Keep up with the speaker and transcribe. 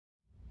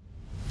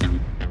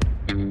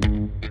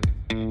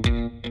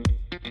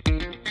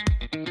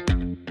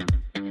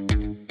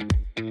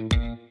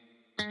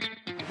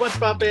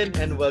poppin',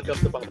 and welcome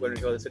to Popcorn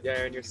Recalls with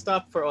Aaron, your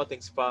stop for all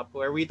things pop,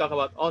 where we talk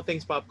about all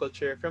things pop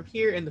culture from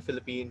here in the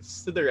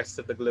Philippines to the rest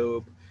of the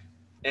globe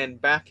and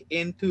back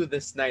into the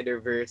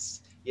Snyderverse.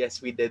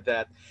 Yes, we did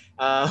that.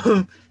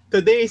 Um,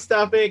 Today's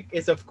topic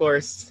is, of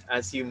course,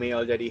 as you may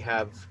already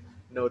have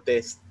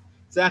noticed,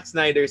 Zack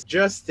Snyder's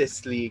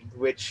Justice League,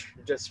 which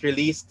just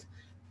released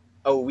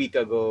a week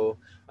ago.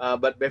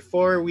 But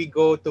before we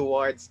go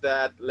towards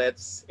that,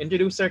 let's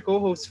introduce our co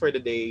hosts for the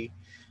day.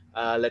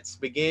 Let's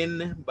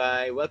begin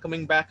by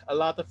welcoming back a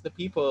lot of the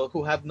people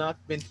who have not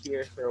been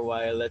here for a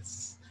while.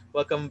 Let's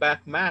welcome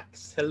back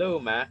Max. Hello,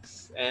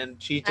 Max.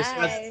 And she just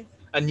has Hi.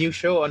 a new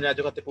show on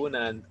Radyo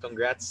Katipunan.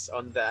 Congrats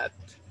on that.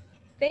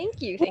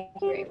 Thank you. Thank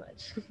you very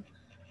much.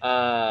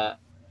 Uh,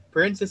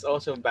 Prince is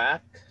also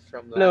back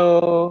from last.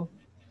 Hello.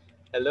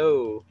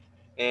 Hello.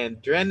 And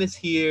Dren is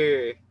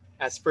here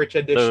as per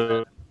tradition.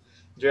 Hello.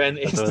 Dren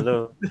is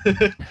Hello.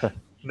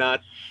 not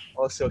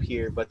also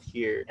here, but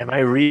here. Am I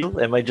real?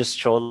 Am I just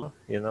Cholo?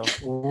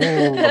 Ooh.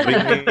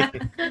 Bring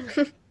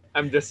me.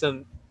 I'm just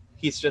an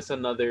he's just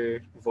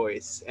another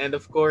voice. And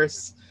of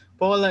course,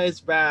 Paula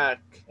is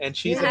back and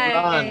she's a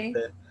blonde.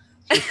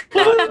 Hi. She's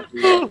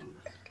blonde.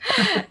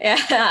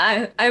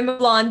 Yeah, I'm a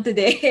blonde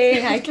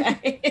today. Hi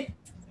guys.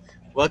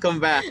 Welcome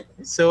back.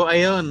 So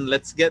ayon,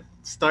 let's get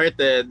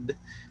started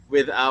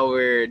with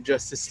our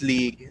Justice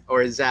League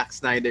or Zack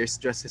Snyder's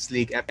Justice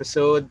League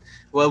episode.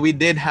 Well, we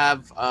did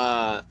have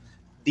a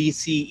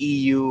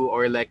DCEU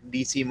or like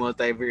DC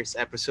Multiverse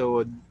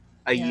episode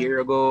a Yeah. year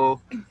ago,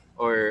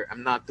 or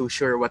I'm not too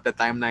sure what the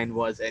timeline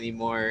was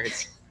anymore.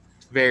 It's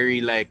very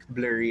like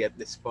blurry at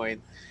this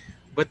point.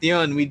 But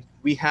yun,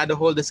 we had a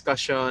whole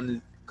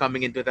discussion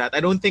coming into that. I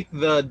don't think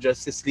the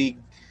Justice League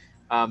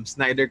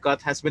Snyder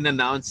Cut has been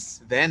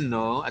announced then,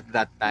 no, at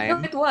that No,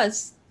 time. it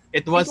was.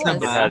 It It was na was.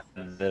 It ba? had.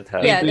 It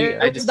had. Yeah, Maybe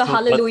there I was just the don't.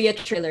 Hallelujah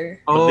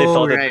trailer. But they Oh,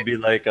 thought it to right. be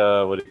like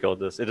what do you call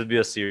this? It would be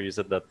a series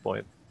at that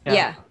point.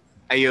 Yeah.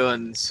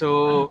 Ayun.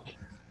 So,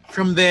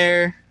 from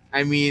there,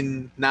 I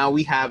mean, now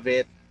we have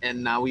it, and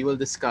now we will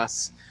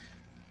discuss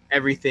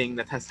everything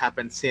that has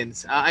happened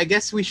since. I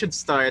guess we should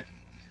start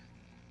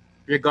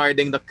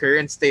regarding the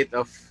current state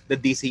of the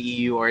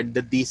DCEU or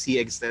the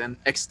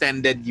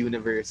extended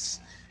universe.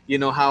 You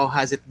know, how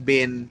has it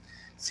been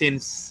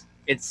since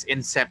its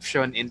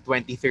inception in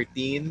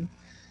 2013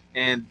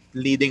 and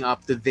leading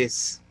up to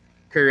this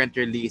current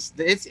release?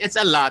 It's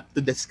a lot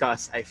to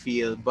discuss, I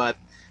feel, but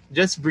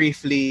just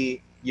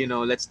briefly,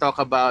 let's talk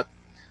about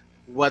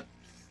what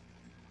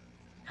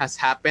has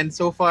happened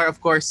so far.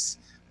 Of course,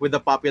 with the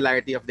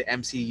popularity of the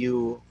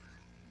MCU,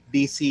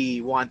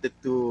 DC wanted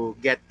to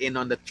get in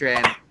on the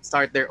trend,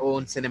 start their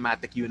own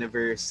cinematic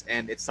universe,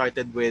 and it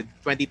started with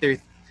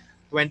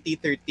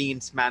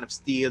 2013's Man of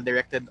Steel,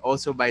 directed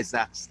also by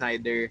Zack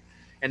Snyder,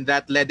 and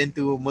that led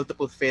into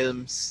multiple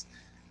films,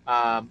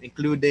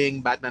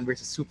 including Batman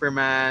vs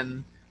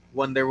Superman,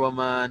 Wonder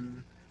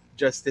Woman,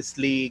 Justice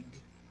League,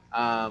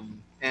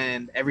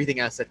 and everything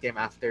else that came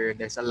after.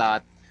 There's a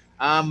lot.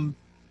 Um,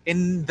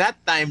 in that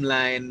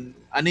timeline,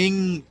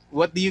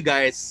 what do you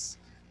guys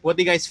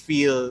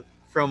feel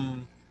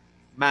from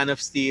Man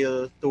of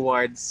Steel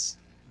towards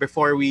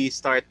before we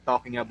start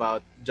talking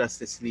about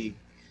Justice League,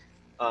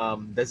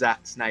 the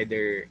Zack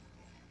Snyder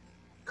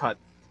cut?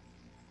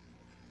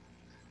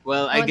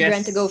 Well, I I want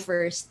Grant to go guess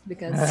first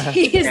because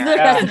he's the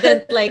Yeah.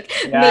 resident like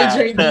Yeah.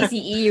 major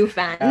DCEU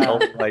fan. Oh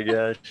my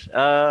gosh.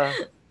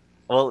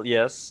 Well,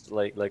 yes.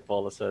 Like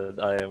Paula said,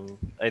 I am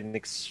an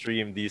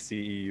extreme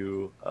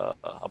DCEU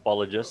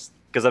apologist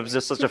because I'm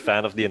just such a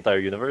fan of the entire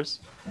universe.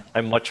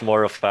 I'm much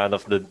more a fan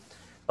of the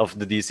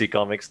DC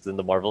comics than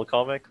the Marvel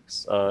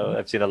comics.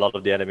 I've seen a lot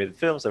of the animated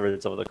films. I've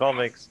read some of the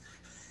comics,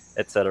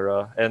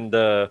 etc. And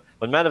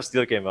when Man of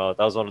Steel came out,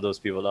 I was one of those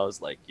people. I was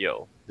like,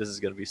 "Yo, this is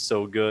gonna be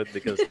so good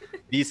because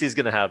DC is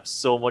gonna have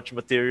so much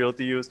material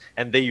to use,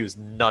 and they use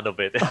none of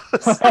it."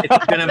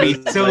 it's gonna be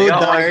It's so like,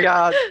 oh my dark.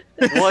 god,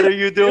 what are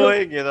you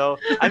doing?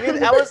 I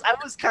mean, I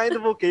was kind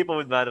of okay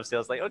with Man of Steel.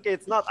 I was like, okay,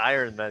 it's not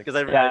Iron Man because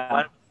one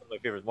of my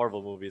favorite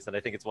Marvel movies, and I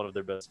think it's one of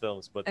their best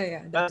films. But Oh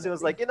yeah, Man of Steel was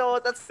definitely. like, you know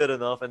what, that's good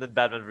enough. And then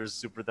Batman vs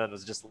Superman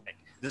was just like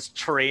this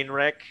train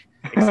wreck,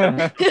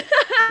 except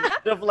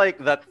instead of like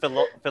that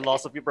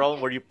philosophy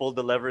problem where you pull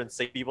the lever and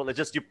save people, it's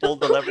just you pull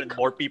the lever and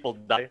more people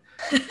die.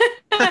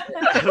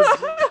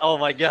 Oh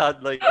my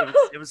god, like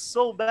it was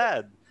so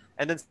bad.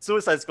 And then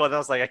Suicide Squad, I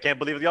was like, I can't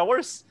believe it got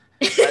worse.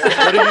 What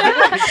are you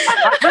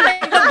doing?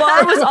 Like the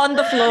bar was on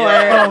the floor.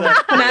 Yeah.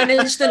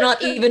 Managed to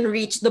not even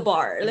reach the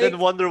bar. And Like then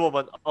Wonder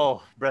Woman,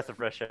 oh, breath of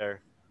fresh air.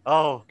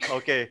 Oh,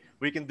 okay,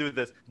 we can do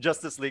this.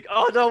 Justice League,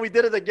 oh no, we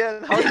did it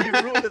again. How did you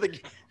ruin it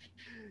again?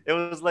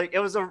 It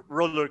was a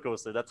roller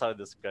coaster. That's how I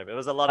describe it. It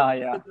was a lot of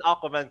Yeah.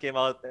 Aquaman came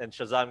out and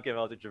Shazam came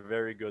out, which are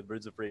very good.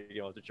 Birds of Prey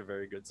came out, which are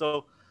very good.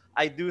 So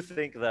I do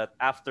think that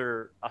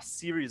after a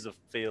series of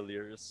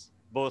failures,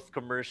 both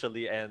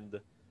commercially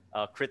and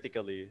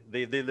critically.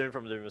 They learn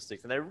from their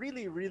mistakes, and I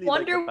really like the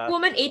Wonder path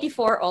Woman they're on.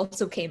 84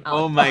 also came out.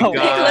 Oh my Oh.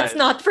 Like, let's god.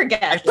 not I,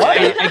 forget.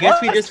 I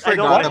guess we just I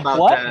don't forgot want- about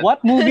what? that.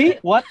 What movie?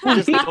 What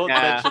Just movie? don't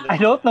Yeah. mention I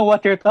it. don't know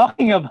what you're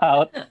talking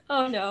about.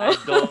 Oh no. I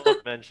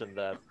don't mention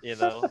that.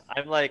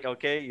 I'm like,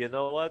 okay, you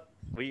know what?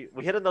 We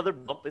hit another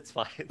bump. It's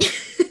fine.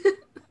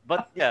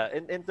 But yeah,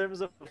 in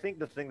terms of, I think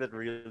the thing that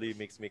really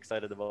makes me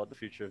excited about the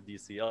future of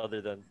DC, other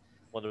than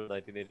Wonder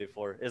Woman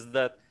 1984, is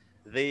that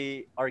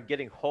they are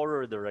getting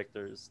horror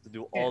directors to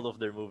do Yeah. all of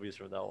their movies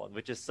from now on,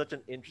 which is such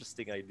an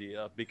interesting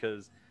idea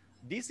because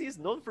DC is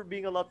known for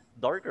being a lot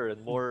darker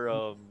and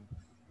more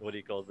what do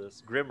you call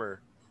this, grimmer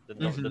than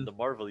Mhm. the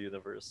Marvel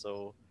universe.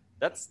 So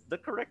that's the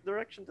correct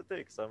direction to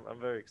take. So I'm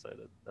very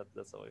excited.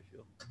 That's how I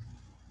feel.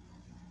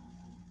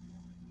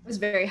 I was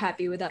very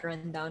happy with that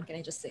rundown, can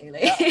I just say?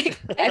 Like, I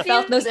I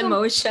feel felt those like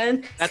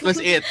emotions. That was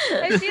it.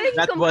 I feel like you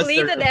That was the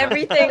completed rundown.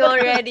 everything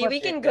already. We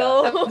Yeah. can go.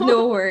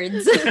 No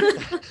words.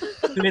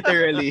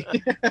 Literally.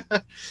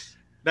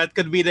 That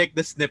could be like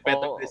the snippet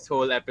All- of this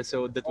whole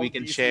episode that we All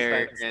can DC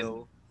share. fans And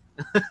know.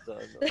 So,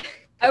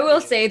 I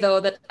will say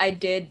though that I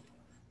did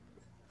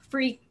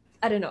freak.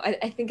 I don't know.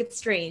 I think it's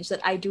strange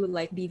that I do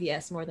like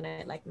BVS more than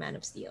I like Man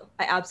of Steel.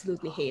 I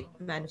absolutely hate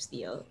Man of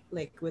Steel,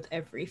 like with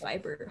every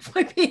fiber of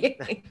my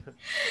being,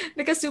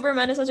 because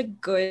Superman is such a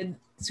good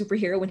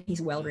superhero when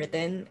he's well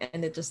written,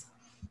 and it just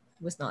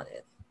was not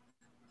it.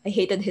 I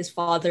hated his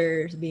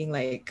father being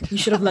like, "You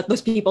should have let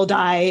those people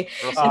die,"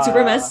 and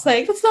Superman's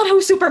like, "That's not how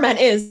Superman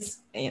is."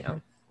 You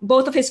know,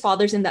 both of his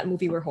fathers in that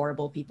movie were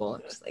horrible people.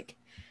 I'm just like,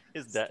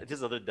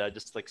 his other dad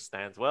just like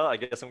stands. Well, I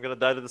guess I'm gonna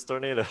die to this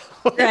tornado.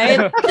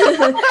 right?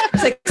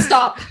 It's like,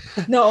 stop,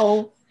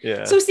 no.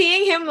 Yeah. So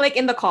seeing him like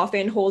in the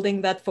coffin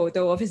holding that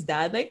photo of his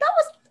dad, like that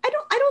was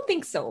I don't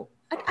think so.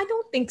 I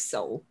don't think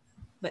so.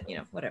 But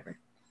whatever.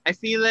 I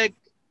feel like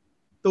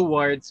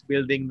towards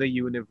building the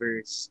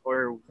universe,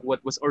 or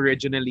what was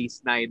originally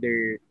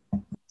Snyder's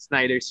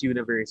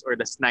universe, or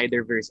the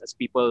Snyderverse as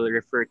people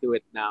refer to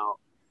it now,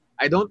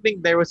 I don't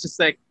think there was just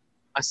like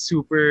a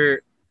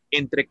super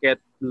intricate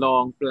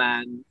long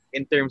plan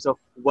in terms of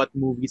what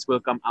movies will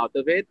come out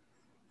of it.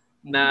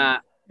 Na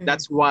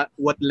that's what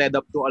led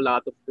up to a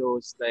lot of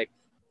those like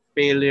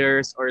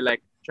failures, or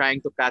like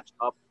trying to catch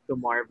up to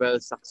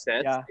Marvel's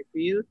success. Yeah. I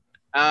feel.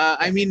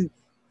 I mean,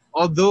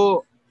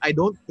 although I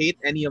don't hate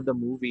any of the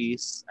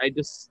movies, I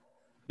just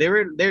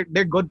they're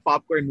good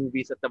popcorn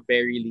movies at the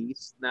very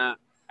least. Na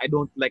I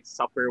don't like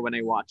suffer when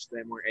I watch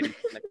them or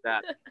anything like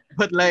that.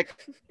 But like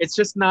it's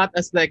just not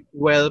as like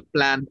well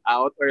planned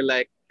out or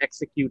like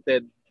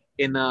executed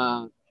in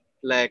a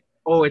like,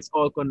 oh, it's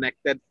all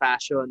connected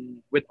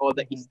fashion with all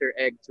the Mhm. Easter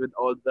eggs, with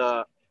all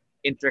the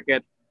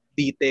intricate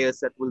details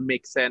that will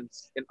make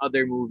sense in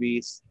other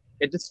movies.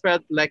 It just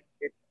felt like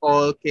it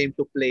all came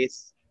to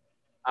place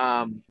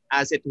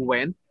as it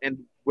went and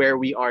where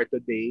we are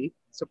today.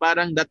 So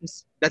parang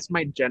that's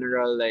my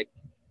general like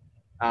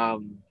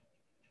um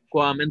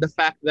qualm, and the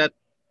fact that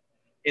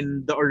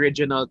in the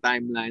original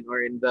timeline,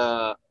 or in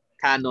the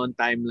canon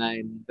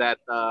timeline, that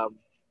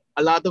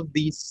a lot of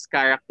these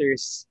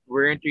characters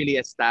weren't really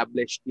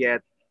established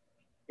yet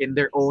in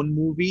their own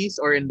movies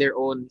or in their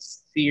own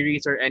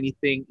series or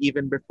anything,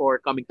 even before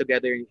coming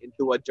together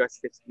into a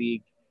Justice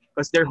League.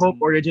 Because their hope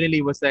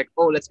originally was like,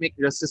 oh, let's make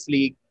Justice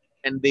League,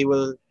 and they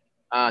will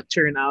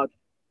churn out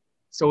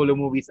solo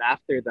movies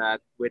after that,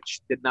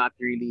 which did not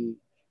really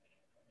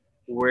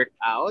work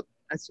out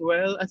as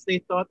well as they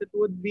thought it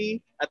would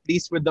be, at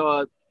least with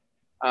the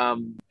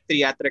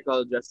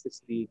theatrical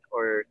Justice League,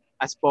 or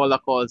as Paula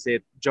calls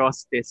it,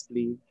 Justice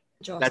League.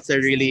 That's a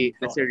really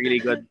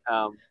good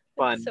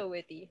fun. So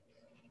witty.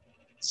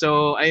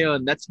 So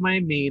ayun, that's my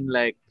main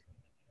like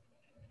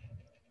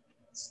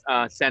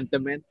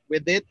sentiment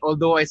with it.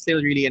 Although I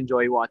still really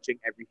enjoy watching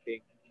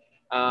everything.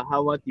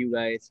 How about you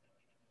guys,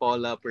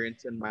 Paula,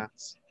 Prince, and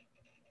Max?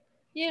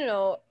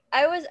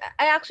 I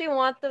actually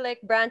want to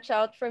like branch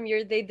out from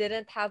your they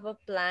didn't have a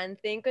plan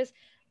thing, because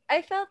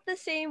I felt the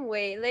same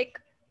way. Like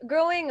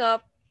growing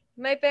up,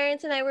 my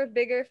parents and I were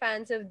bigger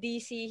fans of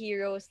DC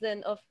heroes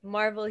than of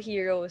Marvel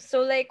heroes.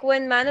 So like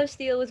when Man of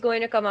Steel was going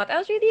to come out, I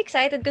was really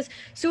excited because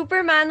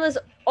Superman was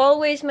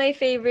always my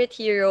favorite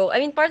hero. I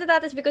mean, part of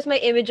that is because my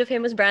image of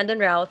him was Brandon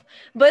Routh,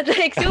 but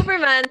like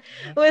Superman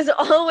was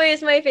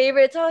always my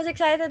favorite. So I was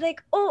excited,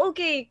 like, oh,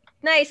 okay,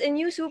 nice, a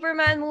new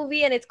Superman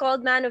movie, and it's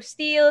called Man of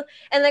Steel.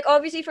 And like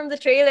obviously from the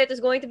trailer, it is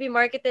going to be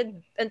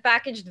marketed and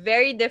packaged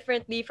very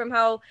differently from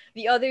how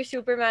the other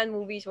Superman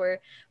movies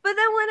were. But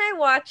then when I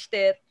watched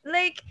it,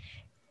 like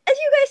as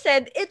you guys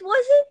said, it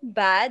wasn't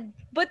bad,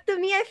 but to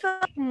me, I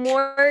felt like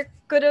more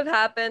could have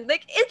happened.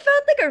 Like it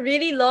felt like a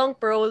really long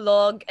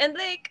prologue, and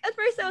like at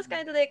first I was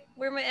kind of like,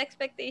 were my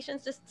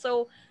expectations just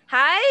so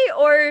high,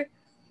 or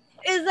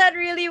is that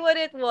really what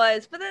it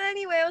was? But then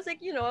anyway, I was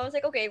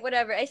like, okay,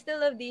 whatever. I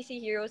still love DC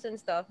heroes and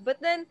stuff. But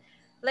then,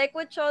 like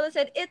what Chola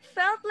said, it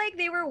felt like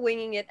they were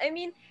winging it. I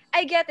mean,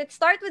 I get it.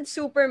 Start with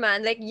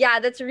Superman. Like, yeah,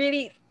 that's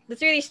really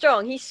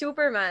strong. He's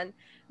Superman.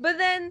 But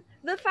then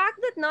the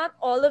fact that not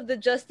all of the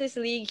Justice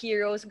League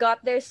heroes got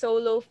their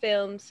solo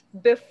films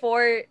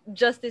before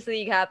Justice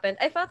League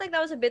happened, I felt like that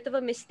was a bit of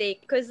a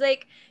mistake because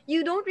like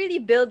you don't really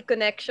build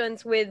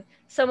connections with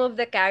some of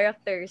the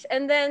characters.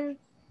 And then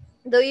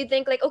though you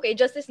think like okay,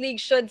 Justice League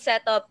should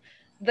set up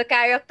the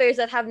characters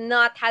that have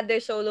not had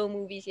their solo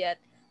movies yet.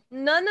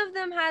 None of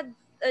them had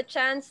a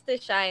chance to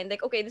shine.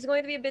 Like okay, this is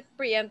going to be a bit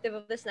preemptive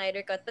of the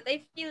Snyder cut, but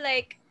I feel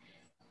like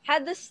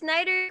had the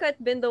Snyder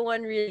cut been the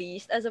one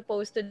released as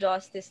opposed to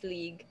Justice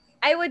League,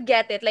 I would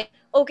get it. Like,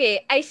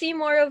 okay, I see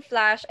more of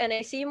Flash and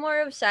I see more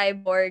of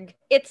Cyborg.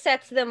 It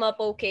sets them up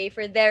okay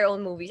for their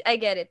own movies. I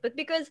get it. But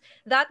because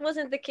that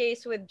wasn't the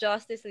case with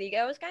Justice League,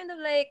 I was kind of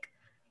like,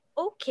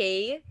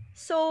 okay,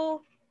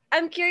 so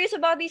I'm curious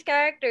about these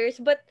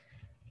characters, but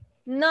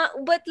not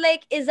but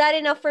like is that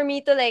enough for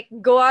me to like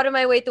go out of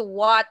my way to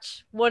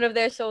watch one of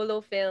their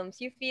solo films?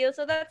 You feel?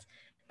 So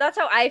that's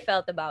how I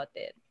felt about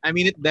it. I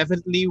mean, it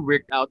definitely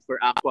worked out for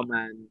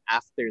Aquaman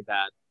after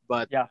that,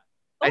 but Yeah.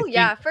 I Oh think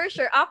yeah, for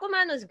sure.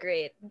 Aquaman was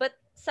great, but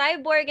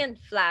Cyborg and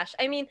Flash,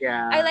 I mean,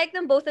 I yeah, like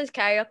them both as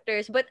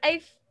characters, but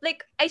I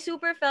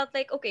super felt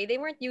like okay, they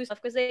weren't used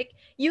enough because like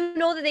you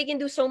know that they can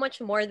do so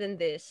much more than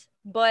this,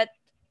 but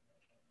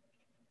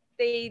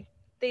they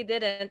they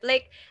didn't.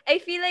 Like I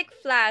feel like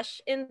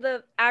Flash in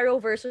the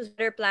Arrowverse was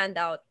better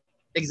planned out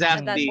at that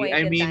exactly. point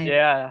I in mean, time.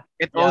 Yeah.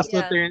 it Yeah. also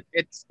Yeah.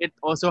 it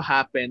also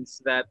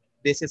happens that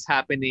this is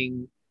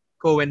happening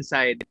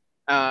coincide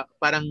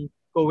parang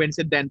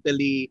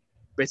coincidentally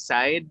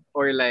beside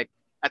or like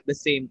at the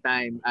same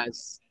time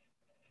as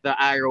the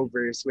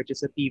Arrowverse, which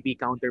is a TV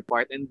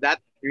counterpart, and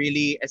that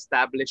really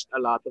established a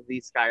lot of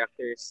these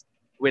characters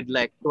with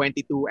like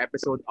 22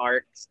 episode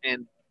arcs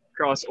and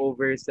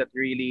crossovers that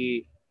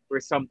really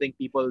were something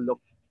people look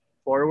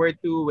forward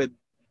to with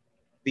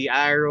the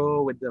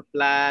Arrow, with the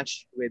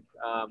Flash, with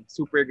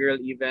Supergirl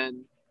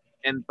even.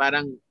 And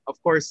parang,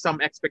 of course, some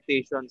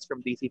expectations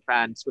from DC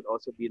fans would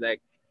also be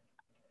like,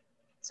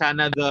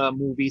 sana the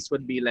movies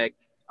would be like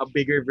a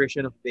bigger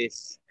version of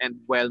this and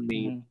well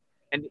made. Mhm.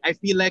 And I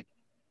feel like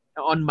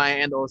on my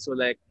end also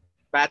like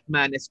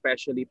Batman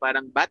especially,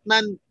 parang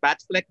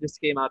Batfleck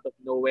just came out of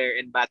nowhere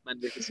in Batman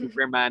versus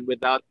Superman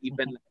without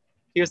even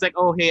he was like,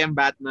 oh hey, I'm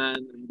Batman,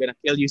 I'm gonna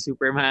kill you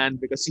Superman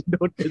because you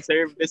don't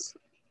deserve this.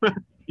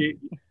 you,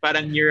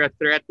 parang you're a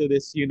threat to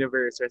this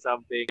universe or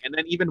something. And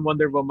then even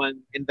Wonder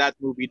Woman in that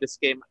movie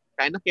just came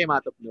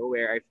out of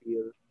nowhere, I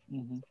feel.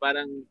 Mhm. So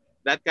parang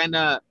that kind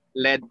of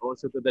led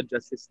also to the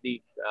Justice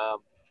League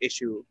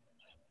issue.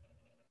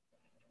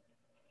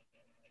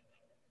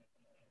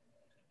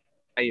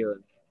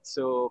 Ayun.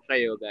 So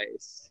kayo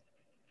guys.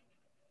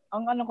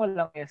 Ang ano ko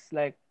lang is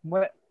like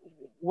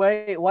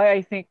why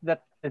I think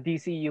that the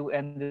DCU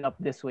ended up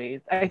this way.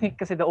 I think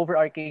kasi the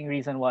overarching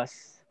reason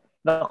was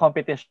the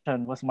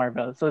competition was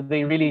Marvel. So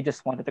they really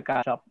just wanted to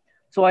catch up.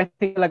 So I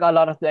think like a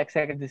lot of the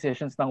executive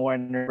decisions ng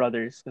Warner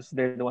Brothers, because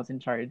they're the ones in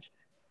charge,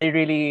 they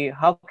really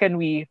how can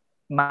we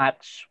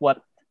match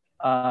what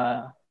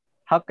uh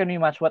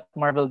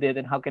Marvel did,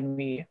 and how can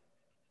we,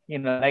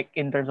 like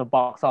in terms of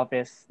box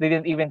office, they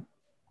didn't even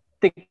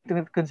take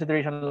into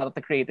consideration a lot of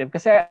the creative.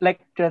 Kasi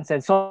like Jen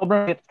said,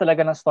 sobrang hit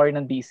talaga ng story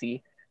ng DC.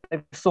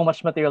 Like, there's so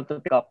much material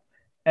to pick up.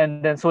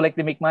 And then so like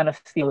they make Man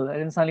of Steel, and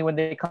then suddenly when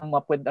they come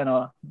up with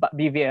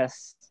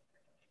BVS,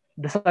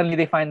 suddenly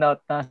they find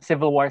out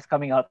Civil War is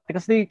coming out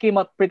because they came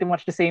out pretty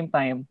much the same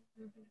time.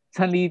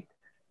 Suddenly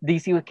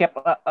DC kept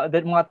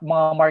the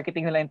mga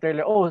marketing nila in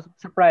trailer. Oh,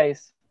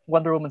 surprise!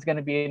 Wonder Woman's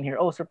gonna be in here.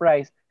 Oh,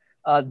 surprise!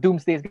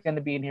 Doomsday is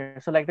gonna be in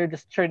here. So like they're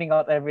just churning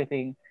out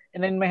everything.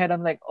 And then in my head, I'm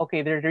like,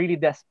 okay, they're really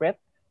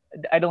desperate.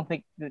 I don't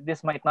think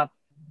this might not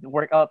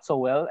work out so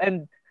well.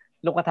 And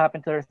look what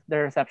happened to the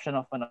reception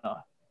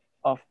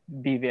of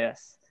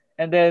BVS.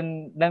 And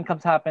then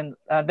comes happen.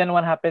 Then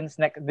what happens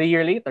next? The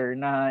year later,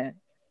 na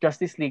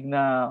Justice League,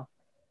 na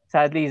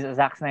sadly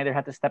Zack Snyder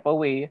had to step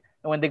away.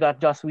 And when they got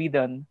Joss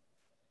Whedon,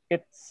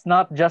 it's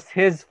not just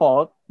his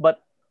fault, but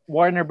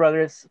Warner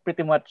Brothers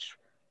pretty much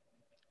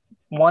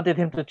wanted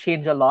him to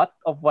change a lot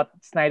of what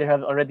Snyder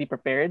had already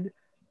prepared.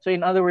 So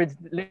in other words,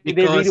 they really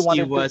Because he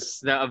wanted to,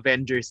 was the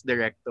Avengers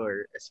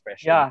director,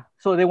 especially. yeah.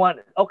 So they want,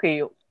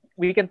 okay,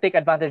 we can take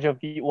advantage of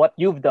what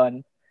you've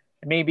done,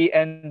 maybe,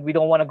 and we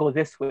don't want to go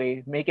this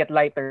way. Make it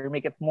lighter,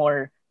 make it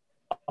more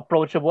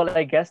approachable,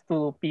 I guess,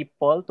 to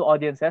people, to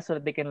audiences, so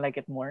that they can like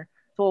it more.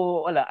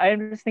 So wala,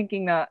 I'm just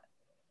thinking na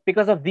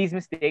because of these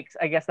mistakes,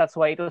 I guess that's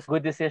why it was a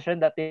good decision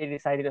that they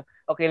decided,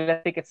 okay,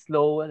 let's take it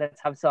slow.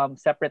 Let's have some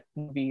separate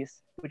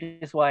movies, which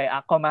is why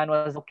Aquaman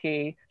was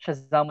okay,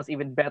 Shazam was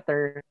even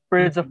better,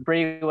 Birds of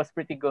Prey was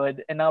pretty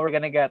good, and now we're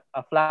gonna get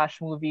a Flash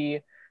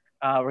movie.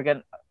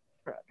 There's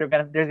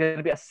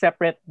gonna be a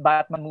separate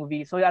Batman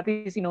movie. So at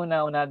least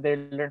now na they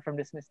learn from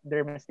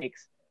their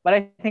mistakes. But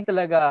I think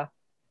talaga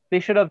they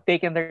should have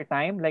taken their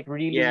time, like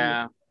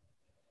Yeah.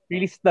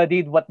 really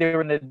studied what they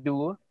were gonna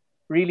do,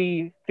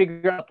 really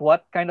figure out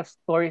what kind of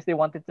stories they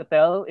wanted to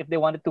tell if they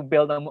wanted to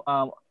build a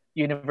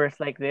universe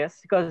like this.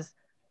 Because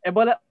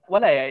wala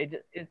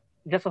it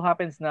just so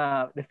happens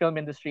na the film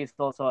industry is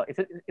also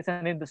it's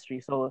an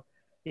industry, so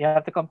You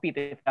have to compete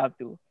if you have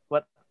to.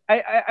 But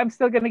I'm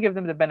still gonna give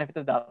them the benefit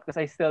of the doubt because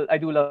I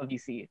do love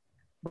DC.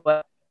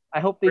 But I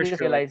hope they For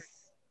sure.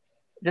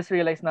 just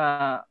realize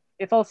na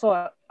it's also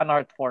an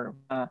art form.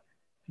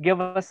 Give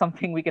us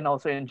something we can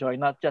also enjoy,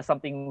 not just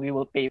something we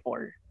will pay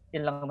for.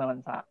 Yun lang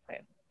naman sa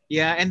akin.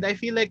 Yeah, and I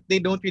feel like they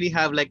don't really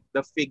have like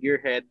the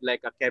figurehead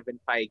like a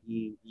Kevin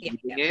Feige Yeah, leading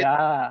yeah. it.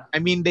 Yeah. I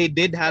mean, they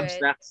did have Right.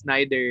 Zack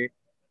Snyder,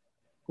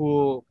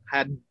 who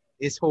had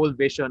his whole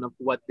vision of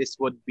what this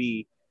would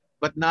be,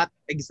 but not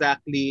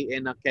exactly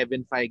in a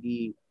Kevin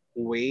Feige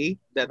way.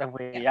 That Sort of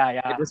way. Yeah.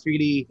 Yeah. it was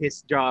really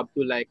his job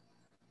to like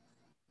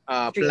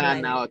plan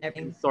Streamline out and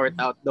and everything. sort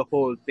out the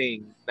whole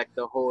thing, like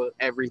the whole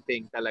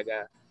everything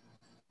talaga.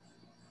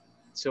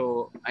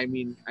 So I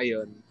mean,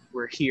 ayun,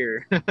 we're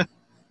here.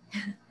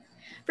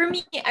 For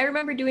me, I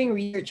remember doing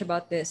research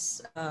about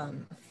this a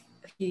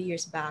few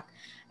years back,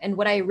 and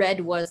what I read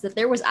was that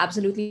there was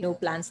absolutely no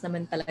plans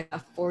naman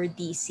talaga for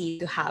DC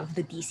to have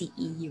the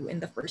DCEU in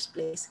the first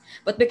place.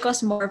 But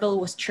because Marvel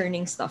was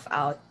churning stuff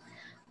out,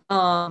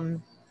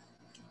 um,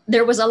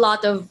 there was a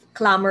lot of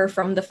clamor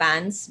from the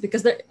fans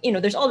because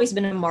there's always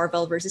been a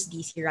Marvel versus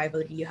DC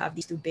rivalry. You have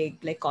these two big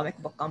like comic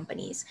book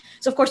companies.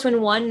 So of course, when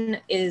one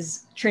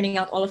is churning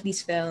out all of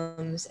these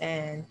films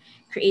and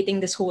creating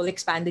this whole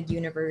expanded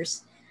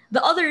universe, the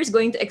other is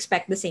going to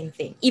expect the same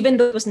thing, even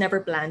though it was never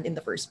planned in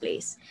the first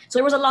place. So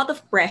there was a lot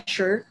of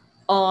pressure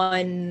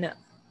on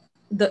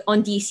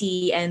on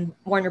DC and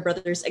Warner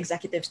Brothers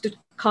executives to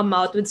come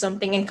out with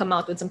something and come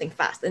out with something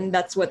fast. And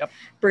that's what Yep.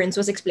 Burns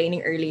was explaining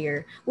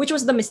earlier, which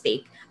was the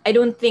mistake. I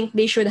don't think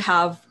they should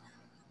have,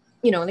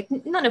 like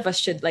none of us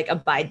should like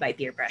abide by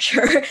peer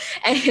pressure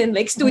and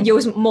like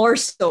studios more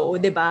so,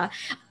 diba?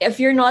 If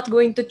you're not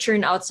going to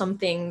churn out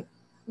something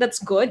that's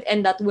good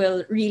and that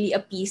will really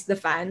appease the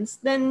fans,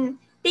 then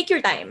take your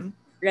time,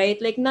 right?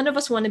 Like none of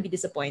us want to be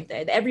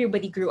disappointed.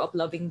 Everybody grew up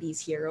loving these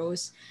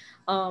heroes.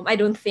 I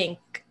don't think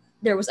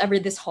there was ever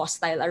this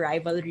hostile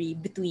rivalry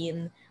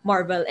between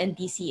Marvel and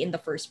DC in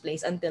the first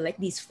place until like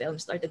these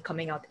films started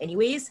coming out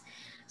anyways.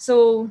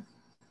 So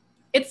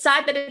it's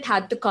sad that it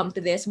had to come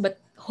to this, but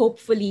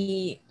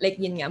hopefully, like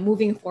yun nga,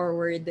 moving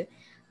forward,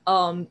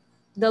 um,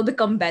 they'll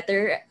become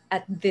better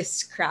at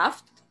this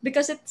craft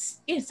because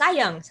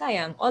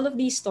sayang. All of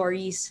these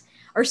stories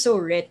are so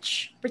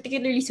rich,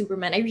 particularly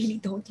Superman. I really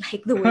don't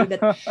like the way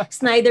that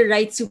Snyder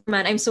writes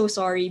Superman. I'm so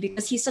sorry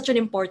because he's such an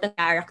important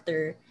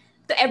character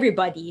to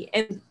everybody,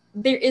 and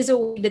there is a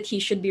way that he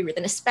should be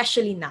written,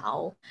 especially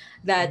now,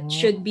 that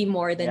should be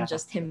more than Yeah.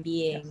 just him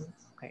being Yes.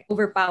 Okay.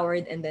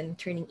 overpowered and then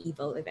turning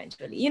evil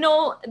eventually.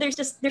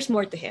 There's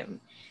more to him,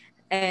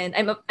 and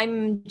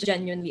I'm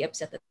genuinely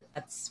upset that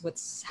that's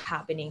what's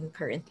happening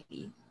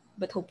currently.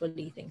 But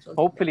hopefully things will.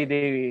 Hopefully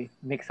they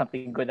make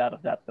something good out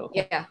of that though.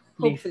 Yeah,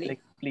 Please, hopefully.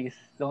 please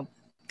don't.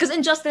 Because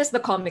Injustice, the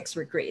comics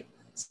were great.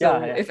 So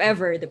Yeah. if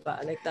ever,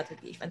 diba, like that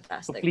would be So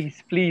fantastic.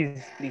 please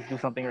do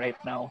something right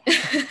now.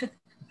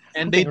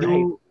 And they Something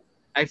do,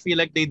 I feel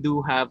like they do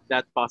have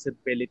that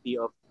possibility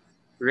of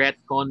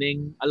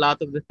retconning a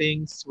lot of the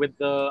things with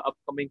the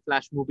upcoming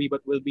Flash movie, but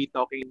we'll be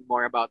talking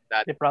more about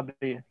that They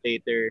probably.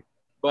 later.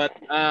 But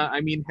I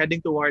mean,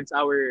 heading towards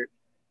our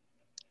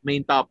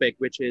main topic,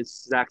 which is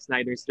Zack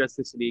Snyder's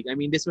Justice League. I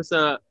mean, this was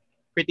a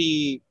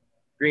pretty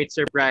great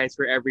surprise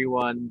for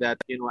everyone that,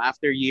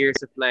 after years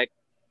of like,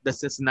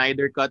 does the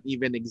Snyder Cut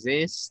even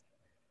exist?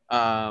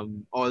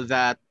 All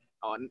that,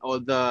 on all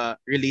the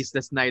release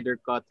the Snyder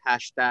Cut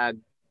hashtag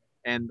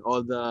and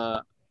all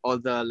the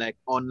like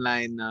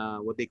online,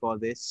 what they call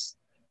this,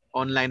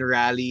 online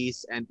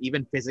rallies and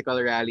even physical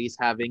rallies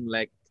having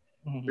like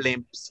Mhm.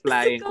 blimps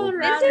flying Physical over.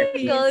 rallies.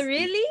 Physical,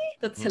 really?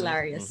 That's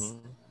hilarious.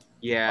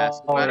 Yeah,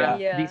 so Oh parang-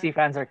 yeah. Yeah. DC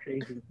fans are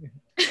crazy.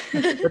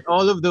 but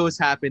all of those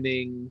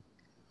happening,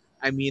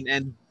 I mean,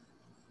 and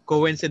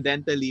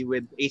coincidentally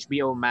with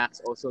HBO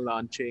Max also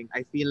launching,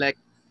 I feel like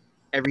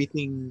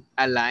everything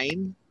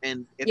aligned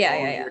and it Yeah, all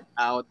yeah, yeah. worked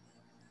out.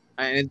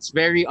 And it's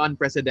very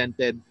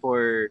unprecedented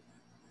for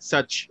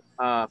such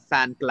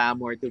fan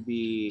clamor to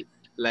be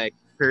like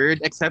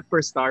heard, except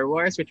for Star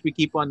Wars, which we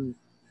keep on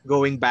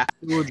going back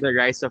to the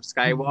Rise of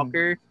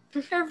Skywalker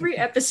Every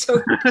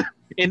episode.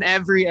 in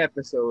every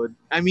episode.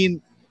 I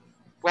mean,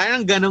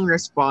 parang ganong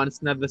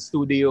response na the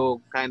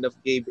studio kind of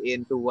gave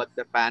in to what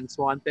the fans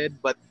wanted.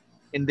 But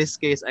in this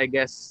case, I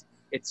guess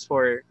it's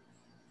for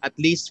at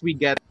least we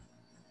get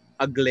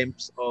a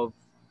glimpse of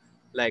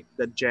like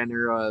the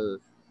general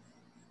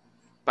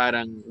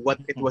parang what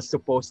it was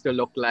supposed to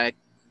look like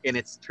in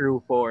its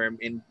true form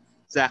in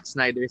Zack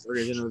Snyder's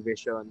original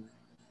vision.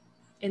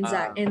 In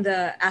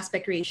the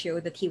aspect ratio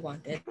that he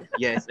wanted.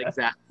 Yes,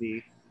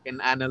 exactly. In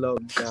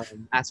analog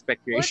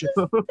aspect What ratio.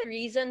 was the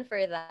reason for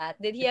that?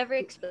 Did he ever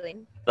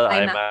explain? The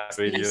IMAX IMAX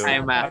radio. release.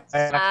 IMAX.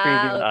 IMAX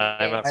preview.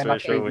 okay. IMAX IMAX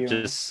ratio, which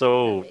preview. is so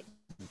That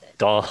makes sense.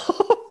 dumb.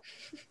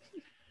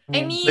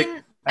 I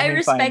mean, I fine.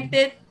 respect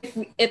it if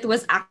it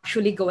was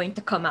actually going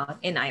to come out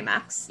in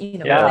IMAX.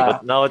 Yeah, like,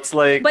 but now it's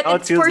like But now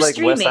it it's feels for like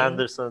Wes streaming.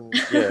 Anderson.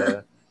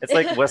 Yeah, it's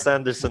like Wes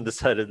Anderson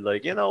decided,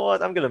 like, you know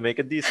what, I'm gonna make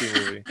a DC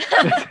movie.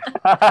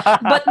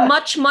 but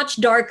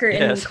much darker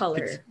in Yes,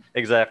 color.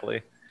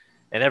 exactly.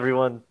 and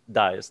everyone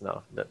dies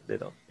now. That they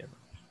don't,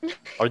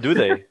 or do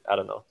they? I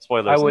don't know. I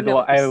Spoilers. would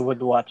knows? I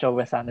would watch a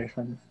Wes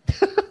Anderson.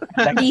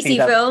 I can see DC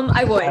that. film,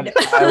 I would.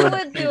 I Who would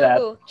would see that.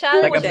 do?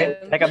 Challenge would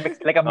him. Like a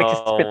mixed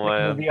Oh, spitting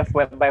man.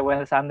 movie by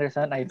Wes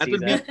Anderson. I'd That see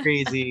would be that.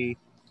 crazy.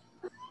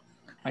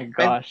 My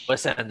gosh.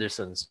 Wes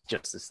Anderson's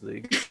Justice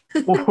League.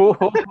 The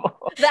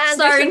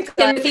Starring Anderson cut.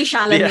 Timothy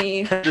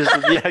Chalamet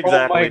Yeah, exactly.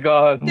 Oh my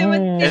god.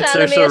 Timothy And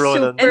Chalamet Saoirse as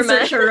Ronan. and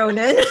Superman. Saoirse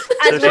Ronan. As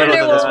Saoirse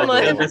Wonder Ronan as Woman.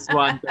 Wonder Tilda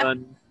Swanton.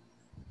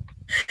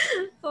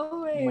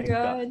 Oh my, my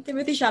god. God.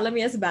 Timothy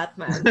Chalamet as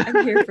Batman.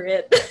 I'm here for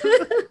it.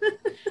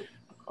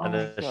 Oh Ano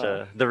my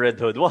siya, god. the Red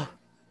Hood. Wow.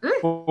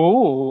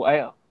 Ooh,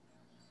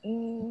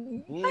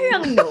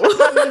 Parang no.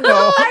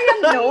 no.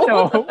 Parang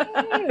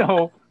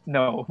no.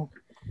 No.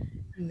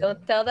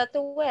 Don't tell that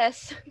to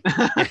Wes.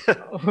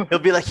 He'll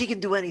be like, he can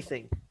do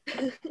anything.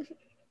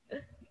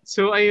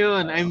 So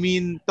ayun, I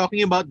mean,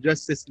 talking about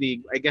Justice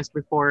League, I guess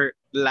before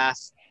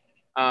last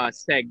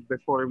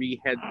before we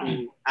head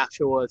to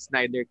actual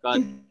Snyder Cut,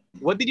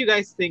 what did you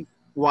guys think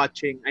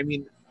watching? I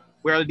mean,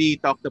 we already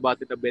talked about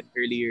it a bit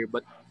earlier,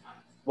 but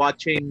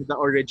watching the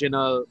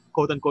original,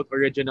 quote unquote,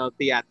 original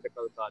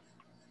theatrical cut.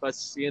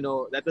 Because,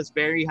 that was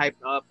very hyped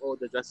up. Oh,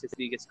 the Justice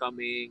League is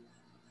coming.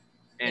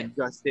 And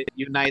Justice,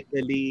 Unite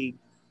the League,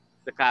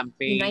 the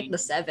campaign. Unite the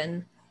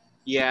Seven.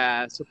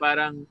 Yeah, so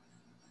parang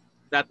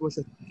that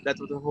was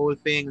the whole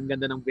thing. Ang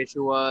ganda ng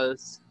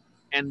visuals,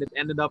 and it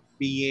ended up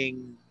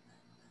being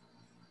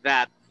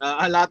that.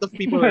 A lot of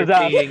people are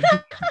That. saying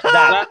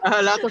That.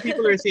 a lot of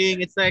people are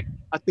saying it's like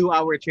a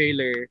 2-hour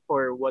trailer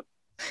for what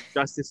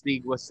Justice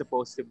League was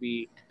supposed to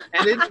be.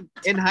 And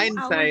in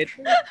hindsight,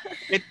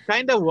 it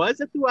kind of was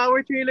a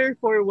 2-hour trailer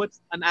for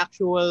what's an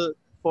actual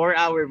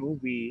 4-hour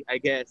movie, I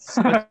guess.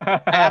 But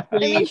I I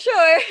actually, mean,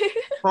 sure.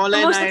 Paula The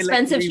and most I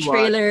expensive like rewatch.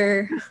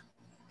 trailer.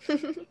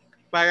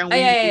 Parang Oh,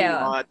 we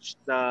yeah. watched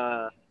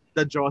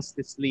the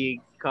Justice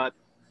League cut.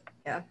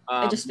 Yeah,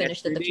 I just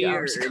finished it a few yesterday or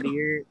hours ago.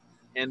 earlier,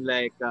 and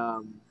like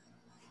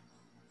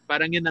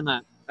parang yun na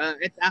nga.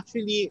 It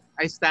actually,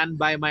 I stand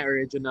by my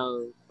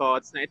original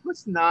thoughts. Na it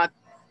was not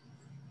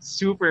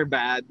super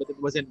bad, but it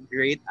wasn't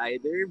great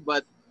either.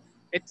 But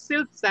it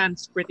still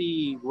stands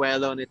pretty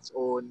well on its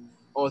own.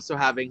 Also,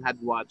 having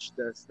had watched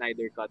the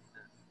Snyder cut.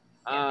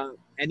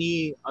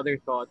 Any other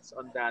thoughts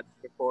on that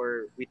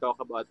before we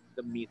talk about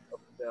the meat of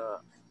the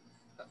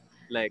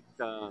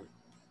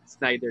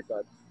Snyder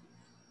cut?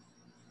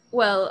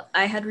 Well,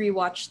 I had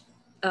rewatched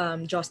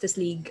Justice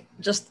League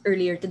just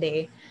earlier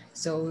today,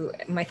 so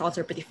my thoughts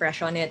are pretty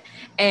fresh on it.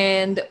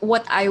 And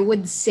what I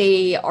would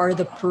say are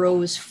the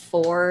pros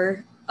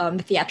for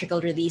the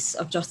theatrical release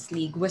of Justice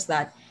League was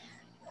that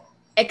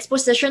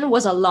exposition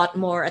was a lot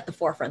more at the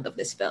forefront of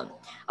this film.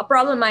 A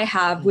problem I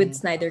have with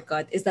Snyder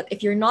Cut is that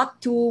if you're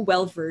not too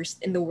well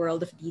versed in the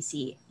world of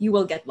DC, you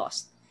will get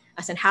lost.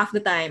 As in half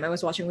the time I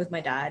was watching with my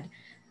dad,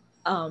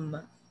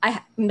 and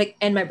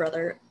my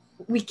brother,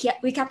 we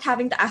kept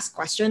having to ask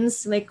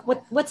questions like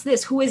what's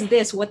this? Who is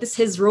this? What is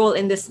his role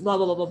in this? Blah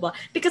blah blah blah blah.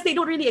 Because they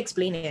don't really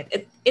explain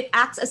it. It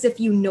acts as if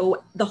you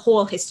know the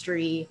whole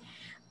history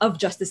of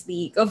Justice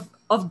League of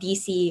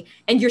DC,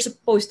 and you're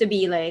supposed to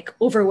be like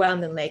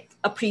overwhelmed and like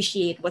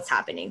appreciate what's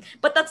happening.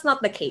 But that's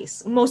not the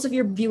case. Most of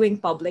your viewing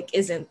public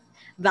isn't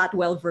that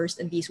well versed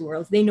in these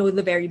worlds. They know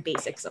the very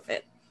basics of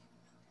it.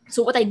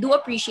 So what I do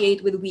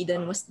appreciate with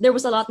Whedon was there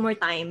was a lot more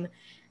time,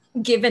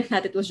 given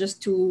that it was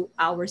just 2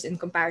 hours in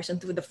comparison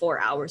to the 4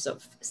 hours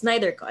of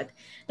Snyder Cut.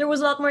 There was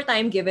a lot more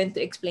time given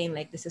to explain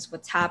like this is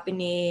what's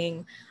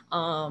happening,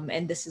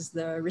 and this is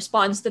the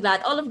response to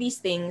that. All of these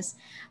things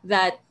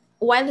that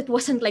while it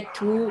wasn't like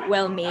too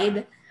well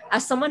made,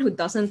 as someone who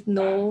doesn't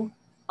know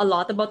a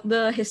lot about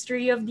the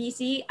history of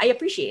DC, I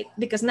appreciate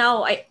because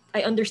now I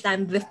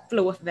understand the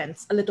flow of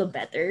events a little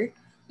better,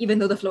 even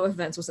though the flow of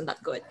events wasn't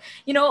that good.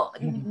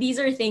 These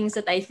are things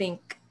that I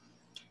think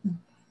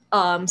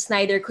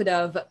Snyder could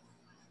have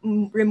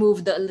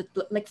removed the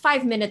like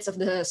 5 minutes of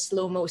the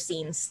slow-mo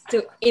scenes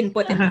to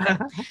input into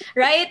them,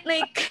 right?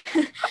 Like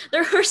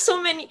there were so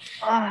many.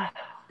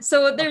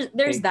 So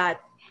there's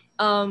that.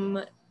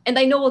 And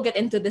I know we'll get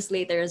into this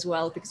later as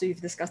well because we've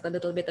discussed a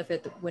little bit of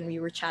it when we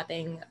were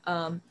chatting.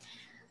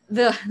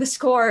 The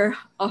score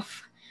of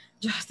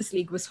Justice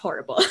League was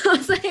horrible. I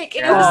was like,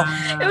 it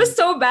was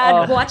so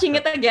bad watching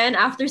it again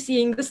after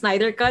seeing the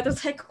Snyder cut.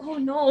 It's like, oh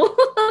no,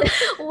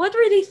 what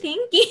were they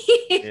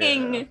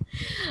thinking?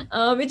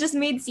 Yeah. It just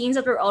made scenes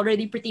that were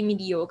already pretty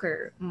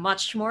mediocre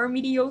much more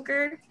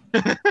mediocre.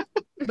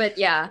 But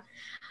yeah,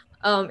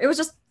 it was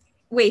just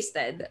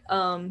wasted.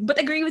 But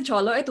agree with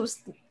Cholo, it was.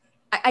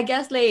 I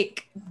guess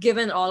like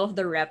given all of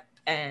the rep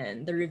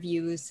and the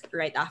reviews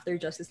right after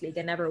Justice League,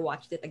 I never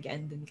watched it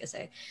again din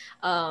kasi.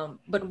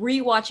 But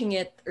rewatching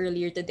it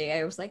earlier today,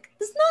 I was like,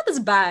 it's not as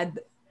bad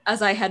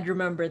as I had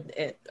remembered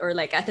it or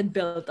like I had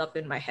built up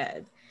in my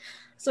head.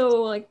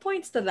 So like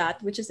points to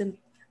that, which isn't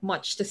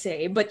much to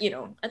say, but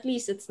at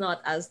least it's not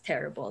as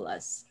terrible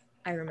as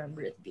I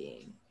remember it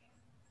being.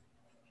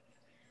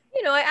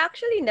 I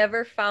actually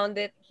never found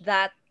it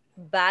that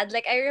bad.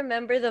 Like I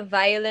remember the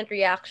violent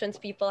reactions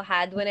people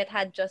had when it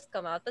had just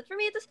come out. But for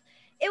me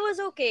it was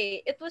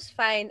okay. It was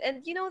fine.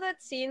 And you know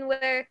that scene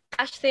where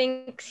Flash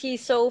thinks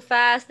he's so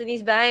fast and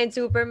he's behind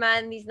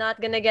Superman and he's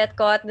not gonna get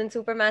caught, then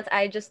Superman's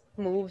eye just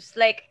moves.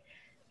 Like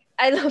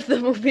I love the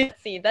movie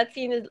scene. That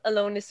scene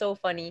alone is so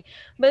funny.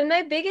 But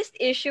my biggest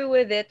issue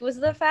with it was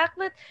the fact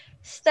that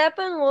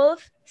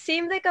Steppenwolf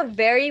seemed like a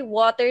very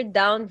watered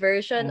down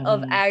version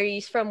of Mhm.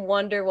 Ares from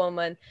Wonder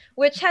Woman,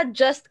 which had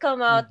just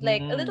come out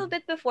like a little Mhm.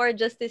 bit before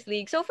Justice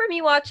League. So for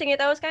me watching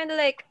it, I was kind of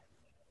like,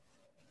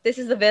 this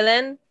is the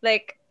villain.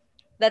 Like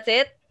that's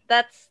it.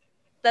 That's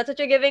what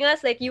you're giving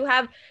us. Like you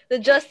have the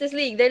Justice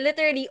League. They're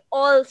literally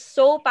all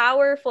so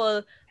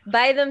powerful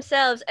by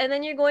themselves, and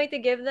then you're going to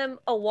give them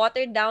a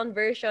watered down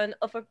version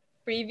of a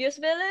previous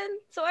villain.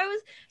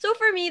 So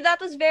for me that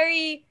was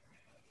very,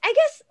 I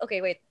guess,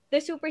 okay, wait. The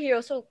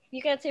superhero, so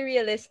you can't say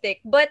realistic,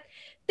 but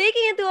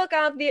taking into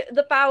account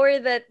the power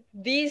that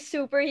these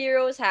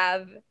superheroes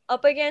have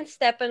up against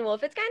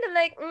Steppenwolf, it's kind of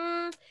like,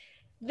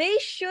 they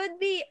should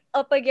be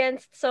up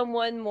against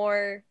someone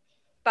more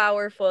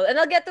powerful. And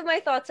I'll get to my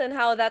thoughts on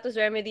how that was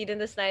remedied in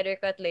the Snyder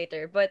Cut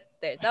later. But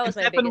there, that And was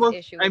my biggest Steppenwolf,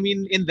 issue I with.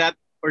 mean, in that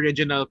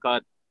original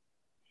cut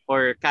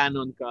or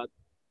canon cut,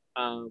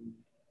 um,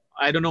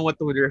 I don't know what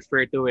to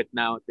refer to it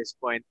now at this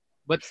point.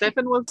 But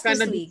Steppenwolf kind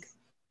Justice of, League.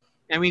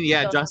 I mean,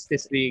 yeah, Justice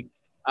Justice League.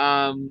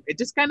 It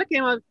just kind of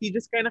came out. He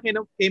just kind of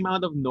came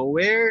out of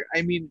nowhere.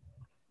 I mean,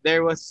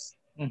 there was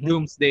Mhm.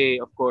 Doomsday,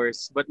 of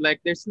course, but like,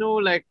 there's no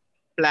like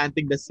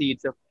planting the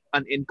seeds of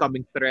an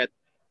incoming threat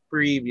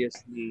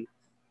previously,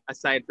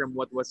 aside from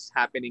what was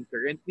happening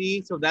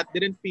currently. So that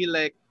didn't feel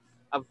like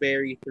a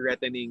very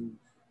threatening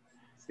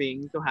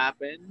thing to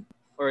happen,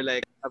 or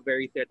like a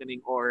very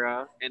threatening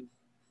aura, and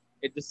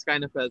it just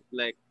kind of felt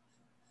like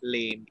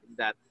lame in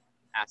that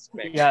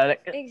aspect. Yeah,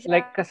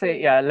 like kasi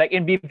Exactly. yeah, like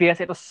in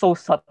BBS it was so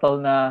subtle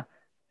na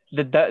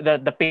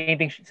the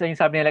painting so yung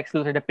sabi ni Lex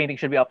Luthor the painting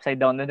should be upside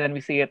down, and then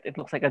we see it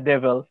looks like a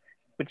devil,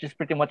 which is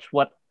pretty much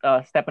what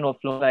Steppenwolf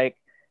looked like.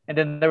 And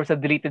then there was a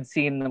deleted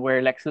scene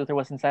where Lex Luthor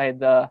was inside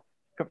the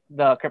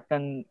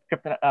Krypton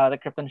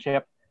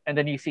ship, and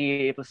then you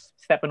see it was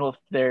Steppenwolf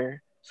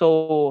there.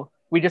 So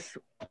we just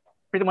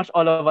pretty much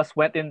all of us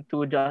went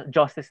into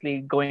Justice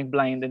League going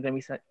blind, and then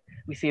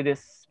we see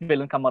this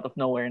villain come out of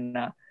nowhere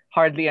na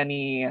hardly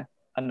any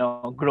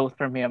growth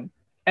from him.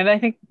 And I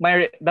think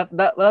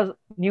that was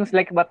news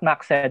like what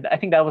Max said. I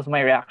think that was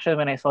my reaction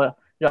when I saw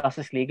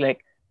Justice League.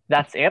 Like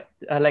that's it.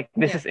 Like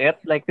this Yeah. is it.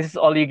 Like this is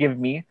all you give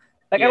me.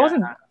 Like I Yeah.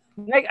 wasn't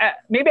like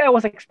maybe I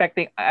was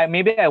expecting.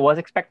 Maybe I was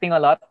expecting a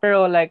lot,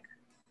 pero like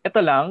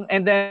ito lang.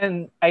 And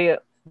then I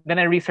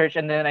researched,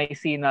 and then I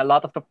seen a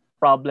lot of the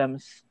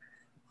problems.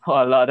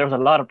 There was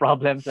a lot of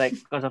problems like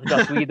because of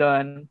Joss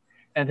Whedon,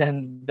 and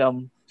then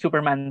the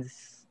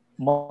Superman's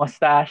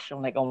mustache.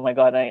 I'm like, oh my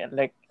god! I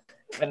like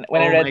when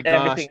I Oh my read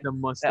gosh, everything. the Yeah,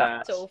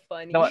 mustache. So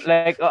no, funny.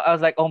 like I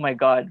was like, oh my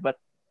god! But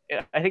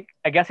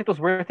I guess it was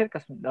worth it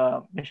because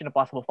the Mission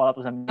Impossible Fallout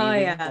was Oh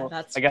amazing. yeah, So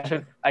that's I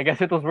true. I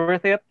guess it was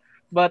worth it.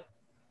 But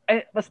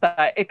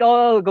basta, it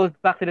all goes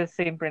back to the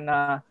same print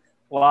na,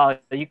 wow,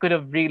 you could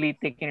have really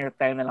taken your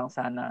time na lang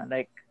sana.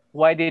 Like,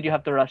 why did you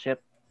have to rush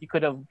it? You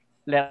could have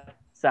let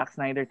Zack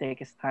Snyder take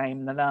his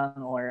time na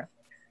lang, or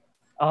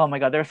oh my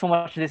god, there's so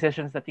much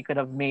decisions that you could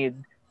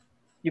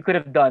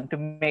have done to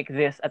make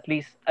this at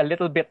least a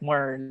little bit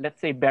more,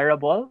 let's say,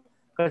 bearable.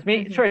 Because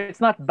Hmm. sure,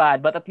 it's not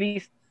bad, but at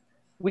least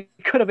we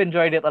could have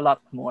enjoyed it a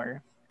lot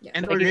more. Yeah.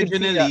 And Like you could see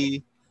that,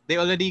 originally, they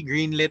already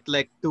greenlit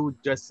like two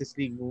Justice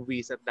League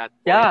movies at that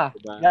point, yeah,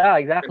 diba? yeah,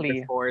 Even exactly.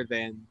 before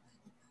then.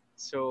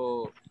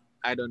 So,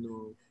 I don't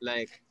know.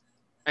 Like,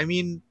 I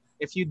mean,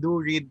 if you do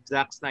read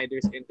Zack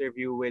Snyder's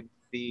interview with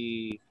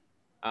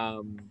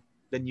um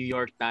the New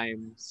York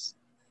Times,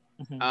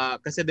 Mhm.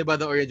 kasi diba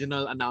the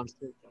original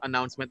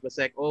announcement was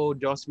like, oh,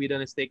 Joss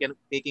Whedon is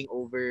taking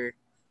over,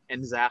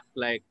 and Zack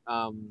like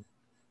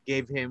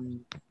gave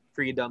him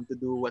freedom to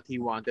do what he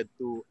wanted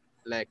to,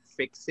 like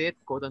fix it,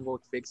 quote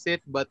unquote fix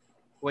it. But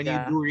when you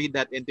Yeah. do read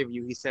that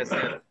interview, he says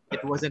that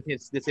it wasn't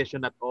his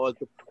decision at all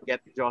to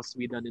get Joss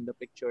Whedon in the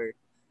picture,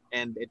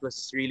 and it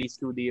was really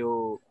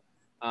studio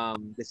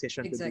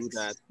decision to do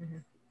that. Execs.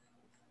 Mhm.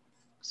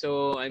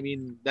 So I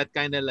mean, that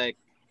kind of like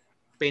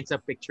paints a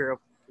picture of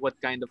what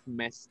kind of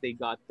mess they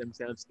got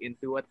themselves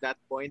into at that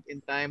point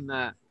in time.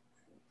 Na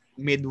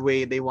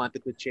midway they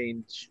wanted to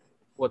change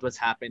what was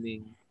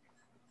happening,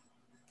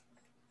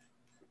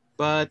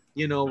 but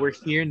we're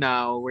here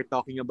now. We're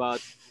talking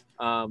about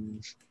um,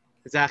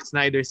 Zack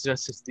Snyder's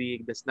Justice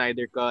League, the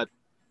Snyder Cut,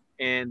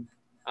 and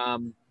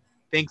um,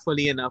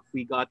 thankfully enough,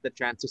 we got the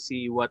chance to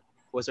see what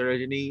was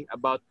originally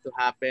about to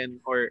happen,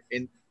 or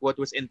in what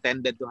was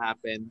intended to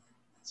happen.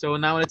 So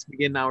now let's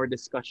begin our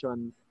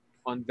discussion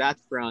on that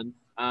front.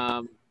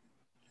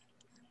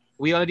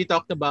 We already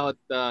talked about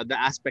the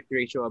aspect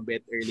ratio a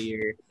bit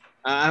earlier.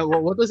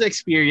 What was the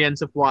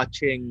experience of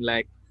watching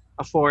like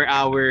a 4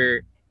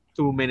 hour,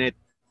 2 minute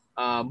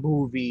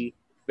movie?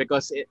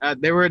 Because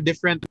there were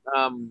different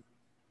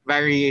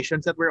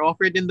variations that were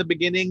offered in the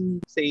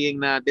beginning, saying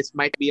that this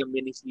might be a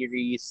mini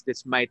series,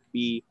 this might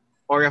be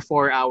or a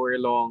 4 hour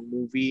long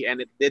movie,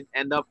 and it did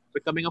end up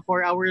becoming a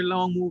 4 hour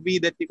long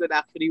movie that you could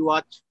actually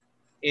watch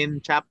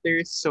in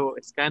chapters. So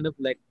it's kind of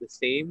like the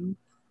same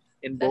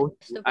in both.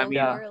 Best of I both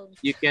mean, Yeah. worlds.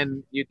 you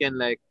can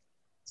like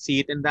see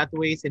it in that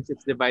way since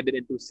it's divided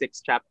into 6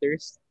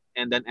 chapters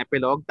and then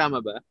epilogue. Tama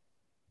ba?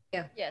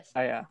 Yes.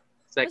 Yeah.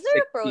 It's like Was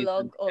there a 6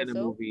 seasons prologue in a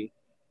also? movie.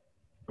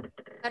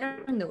 I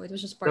don't know. It was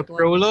just The part one.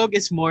 prologue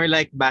is more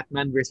like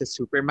Batman versus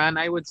Superman,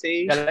 I would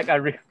say. Yeah, like a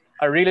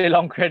really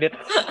long credit.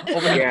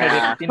 Opening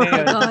Yeah. credit. Yun na Oh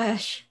yun.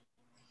 gosh.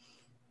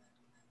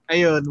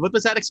 Ayun, what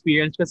was that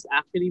experience? Because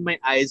actually my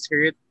eyes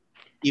hurt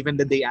even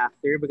the day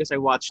after because I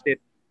watched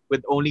it with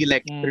only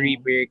like 3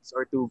 breaks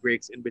or 2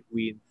 breaks in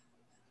between.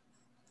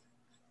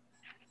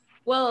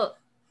 Well,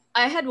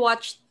 I had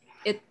watched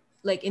it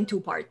like in 2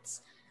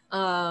 parts,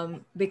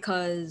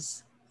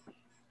 because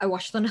I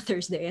watched on a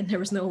Thursday, and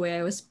there was no way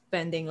I was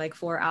spending like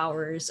 4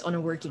 hours on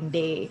a working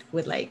day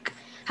with like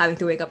having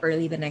to wake up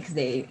early the next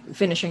day,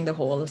 finishing the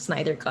whole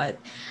Snyder cut.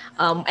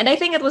 And I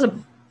think it was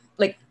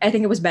I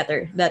think it was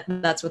better that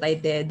that's what I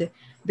did,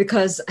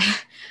 because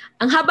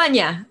ang haba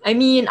niya. I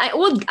mean,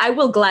 I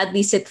will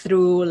gladly sit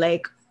through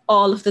like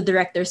all of the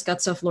director's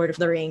cuts of Lord of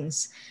the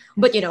Rings,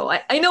 but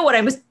I know what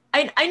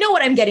I know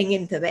what I'm getting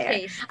into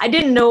there. Taste. I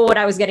didn't know what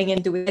I was getting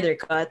into with either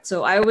cut,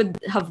 so I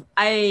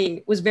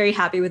was very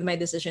happy with my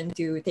decision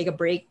to take a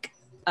break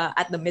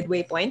at the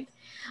midway point,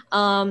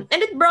 and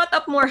it brought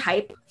up more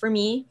hype for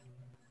me,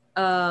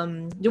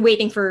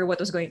 waiting for what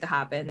was going to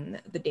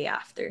happen the day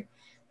after.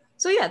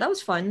 So yeah, that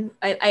was fun.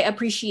 I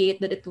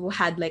appreciate that it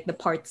had like the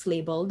parts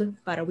labeled,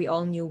 para we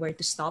all knew where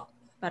to stop,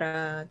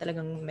 para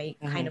talagang may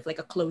kind of like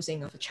a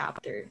closing of a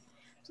chapter.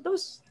 So that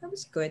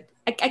was good.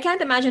 I can't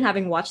imagine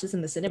having watched this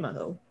in the cinema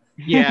though.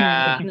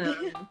 Yeah. No,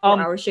 Um,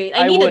 4 hours straight.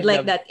 I I needed would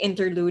like have. that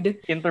interlude.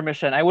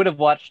 Intermission. I would have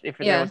watched if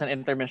there Yeah. was an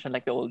intermission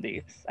like the old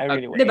days. I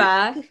really would.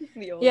 Diba?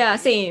 The old Yeah,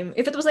 days. same.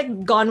 If it was like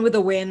Gone with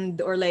the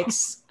Wind or like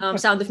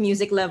Sound of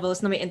Music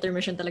levels na may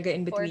intermission talaga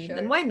in For between, sure.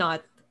 then why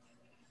not?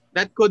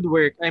 That could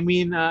work. I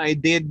mean, I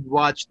did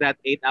watch that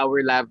 8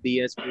 hour Lav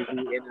Diaz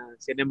movie in a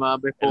cinema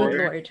Good before.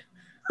 lord.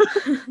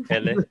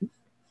 Hele.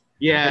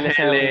 Yeah, Hele.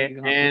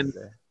 Hele. And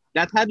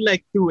that had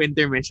like 2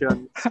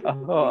 intermissions,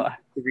 Oh.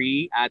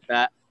 3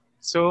 ata.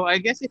 So I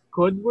guess it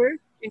could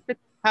work if it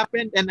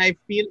happened. And I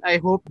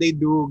hope they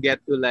do get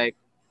to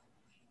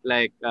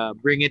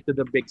bring it to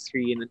the big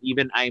screen and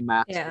even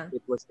IMAX Yeah.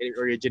 if it was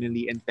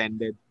originally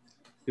intended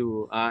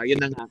to. Yun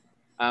na nga.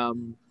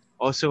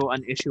 Also, an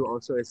issue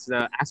also is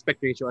the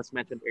aspect ratio, as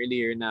mentioned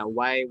earlier. Now,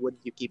 why would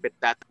you keep it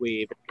that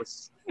way if it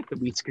was to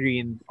be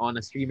screened on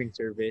a streaming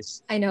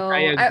service? I know.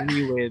 I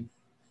agree with,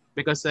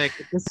 because like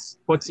it just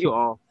puts you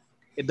off.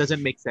 It doesn't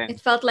make It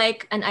sense. felt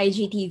like an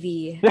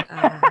IGTV.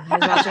 I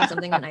was watching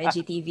something on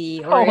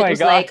IGTV, or Oh it my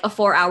was God. like a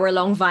 4 hour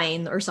long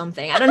Vine or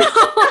something. I don't know.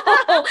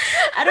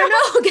 I don't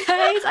know,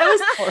 guys. I was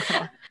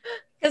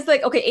because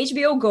like okay,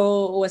 HBO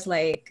Go was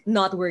like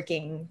not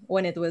working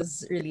when it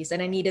was released,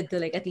 and I needed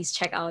to like at least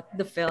check out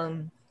the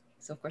film.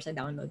 So of course I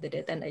downloaded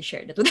it and I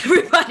shared it with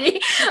everybody.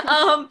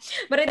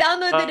 But I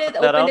downloaded it,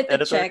 Cut that opened out, it to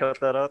editor, check. cut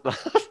that out.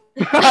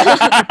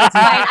 It's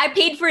fine. I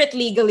paid for it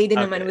legally, din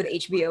naman Okay. with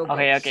HBO Go.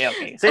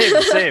 Okay.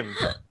 Same.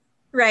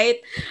 Right?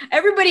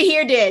 Everybody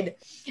here did.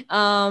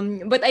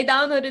 But I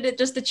downloaded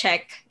it just to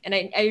check, and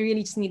I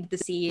really just needed to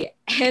see.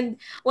 And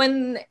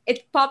when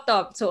it popped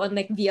up, so on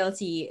like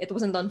VLC, it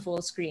wasn't on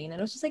full screen. And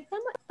I was just like,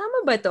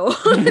 tama ba to?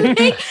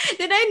 Like,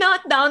 did I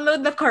not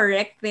download the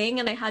correct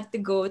thing? And I had to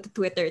go to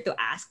Twitter to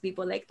ask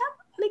people like,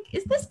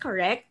 is this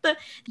correct?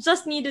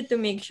 Just needed to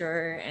make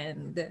sure.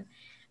 And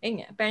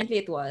yeah, apparently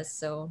it was.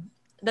 So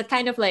that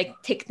kind of like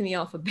ticked me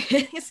off a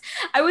bit.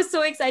 I was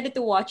so excited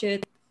to watch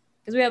it,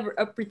 because we have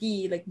a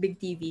pretty like big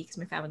TV, because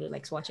my family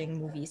likes watching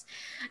movies,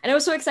 and I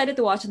was so excited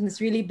to watch it on this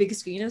really big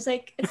screen. I was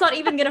like, it's not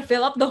even gonna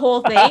fill up the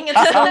whole thing.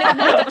 It's only a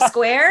bit of a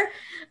square.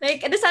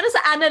 Like, edi sana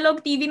sa analog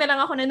TV na lang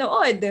ako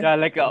nanood. Yeah,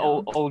 like a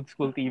You know? old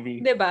school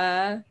TV.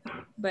 Diba?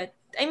 But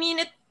I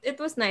mean, it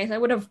was nice. I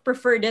would have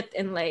preferred it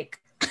in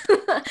like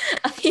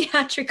a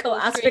theatrical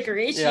aspect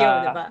ratio,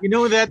 Yeah. diba? You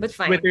know that But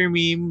fine. Twitter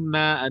meme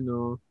na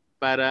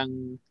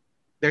parang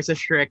there's a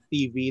Shrek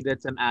TV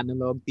that's an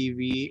analog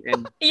TV,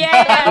 and Yeah,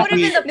 That would have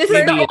been the this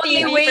is the perfect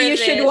only TV way for you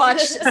should this.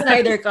 watch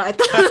Snyder Cut.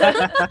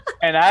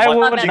 And I would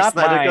Watching not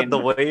Snyder Cut mind. the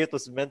way it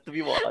was meant to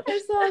be watched. I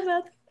saw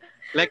that.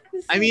 like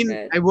It's I so mean,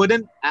 good. I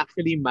wouldn't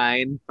actually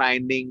mind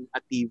finding a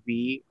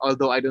TV,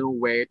 although I don't know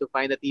where to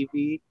find a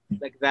TV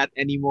like that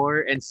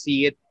anymore and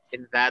see it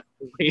in that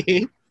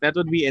way. That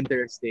would be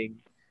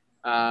interesting.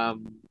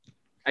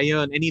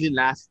 Ayun, any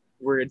last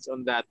words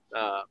on that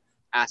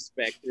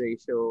aspect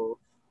ratio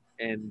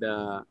and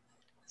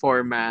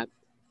format?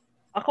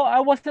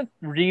 I wasn't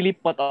really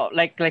put off,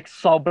 like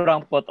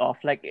sobrang put off,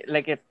 like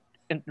it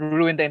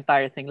ruined the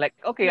entire thing. Like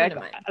okay, No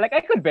I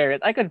naman. could bear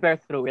it. I could bear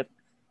through it.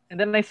 And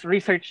then I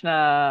researched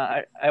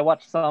I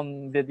watched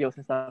some videos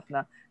and stuff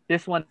na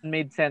this one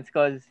made sense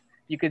because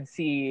you could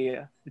see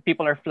the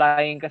people are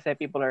flying kasi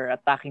people are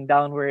attacking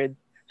downward.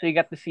 So you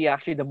got to see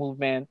actually the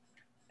movement.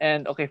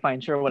 And okay,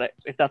 fine, sure,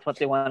 if that's what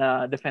they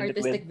wanna defend it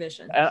Artistic with.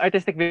 vision.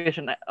 Artistic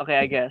vision, okay,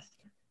 I guess.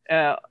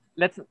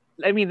 let's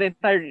I mean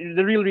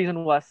the real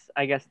reason was,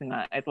 I guess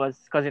nga, it was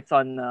because it's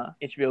on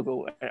HBO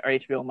Go or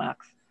HBO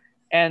Max,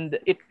 and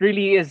it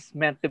really is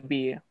meant to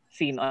be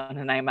seen on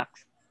an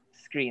IMAX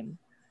screen.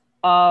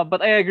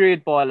 But I agree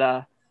with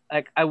Paula.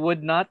 Like I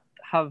would not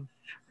have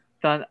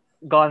done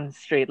gone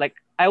straight. Like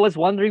I was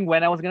wondering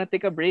when I was gonna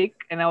take a break,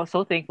 and I was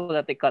so thankful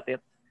that they cut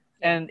it.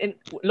 Yeah. And in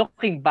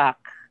looking back,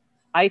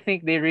 I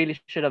think they really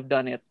should have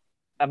done it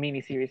a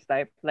mini series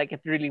type. Like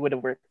it really would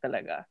have worked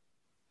talaga.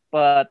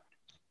 But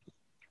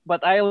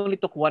I only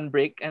took one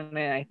break, and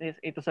then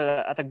it was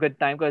at a good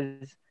time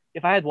because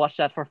if I had watched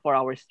that for 4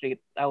 hours straight,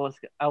 I was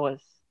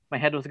my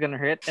head was gonna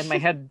hurt, and my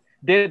head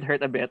did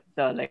hurt a bit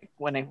like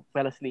when I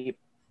fell asleep.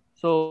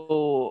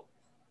 So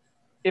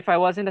if I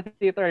was in the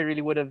theater, I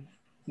really would have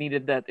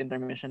needed that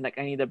intermission. Like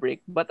I need a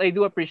break. But I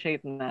do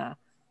appreciate na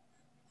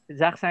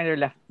Zack Snyder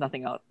left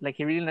nothing out. Like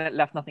he really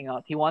left nothing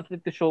out. He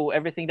wanted to show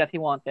everything that he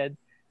wanted,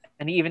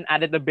 and he even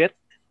added a bit,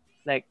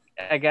 like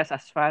I guess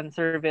as fan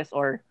service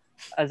or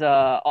as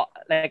a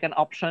like an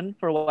option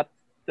for what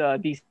the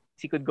DC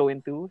could go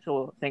into.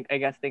 So I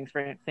guess thank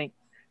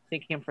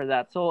him for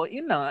that. So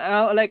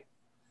like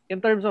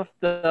in terms of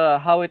the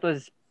how it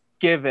was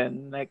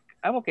given, like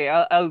I'm okay.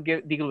 I'll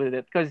deal with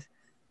it because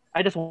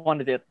I just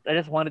wanted it. I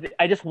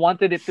just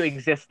wanted it to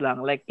exist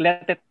lang. Like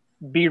let it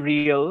be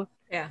real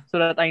Yeah.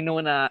 so that I know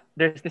na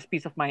there's this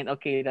peace of mind.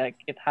 Okay, like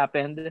it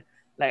happened.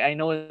 Like I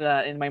know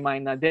that in my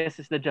mind na this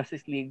is the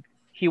Justice League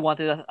he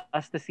wanted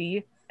us to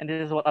see, and this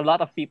is what a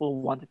lot of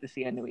people wanted to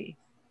see anyway.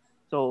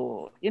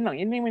 So yun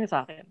yung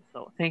sa akin.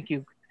 So thank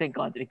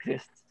God it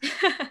exists.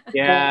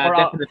 Yeah,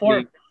 Four,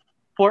 definitely.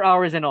 4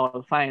 hours and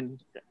all, fine.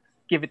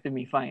 Give it to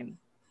me, fine.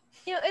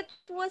 It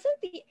wasn't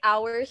the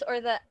hours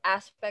or the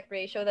aspect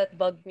ratio that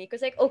bugged me.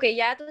 Because, like, okay,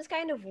 yeah, it was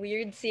kind of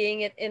weird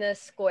seeing it in a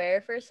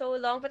square for so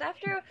long. But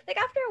after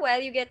a while,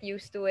 you get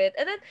used to it.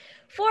 And then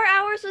 4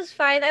 hours was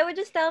fine. I would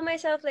just tell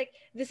myself, like,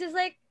 this is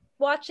like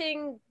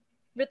watching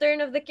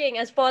Return of the King,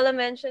 as Paula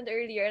mentioned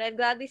earlier. And I'd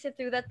gladly sit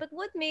through that. But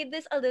what made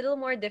this a little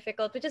more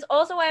difficult, which is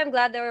also why I'm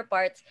glad there were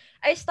parts,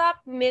 I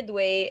stopped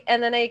midway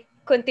and then I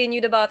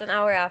continued about an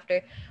hour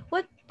after.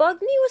 What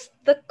bugged me was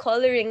the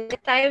coloring.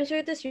 At times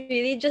where it was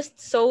really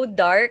just so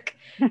dark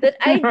that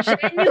I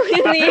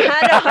genuinely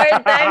had a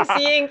hard time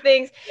seeing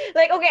things.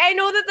 Like, okay, I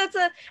know that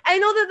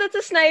that's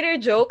a Snyder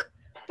joke,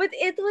 but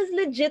it was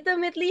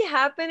legitimately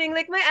happening.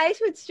 Like my eyes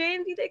would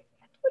strain and be like,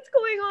 what's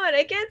going on?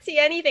 I can't see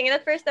anything. And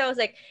at first I was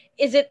like,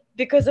 is it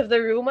because of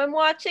the room I'm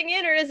watching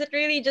in, or is it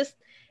really just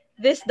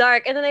this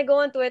dark? And then I go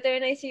on Twitter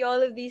and I see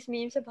all of these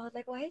memes about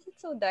like, why is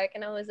it so dark?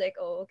 And I was like,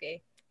 oh,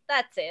 okay,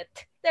 that's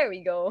it. There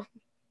we go.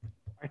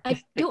 I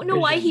Artistic don't know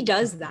why he vision.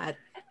 does that.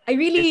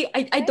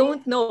 I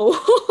don't know.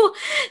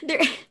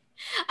 there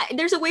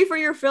there's a way for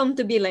your film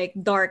to be like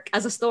dark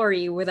as a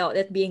story without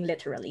it being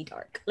literally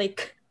dark.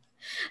 Like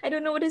I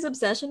don't know what his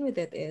obsession with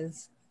it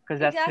is. Because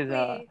that's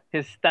Exactly.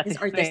 that's His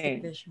his artistic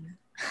thing. vision.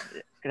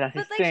 That's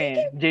his But like he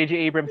thing. J.J.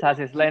 Abrams has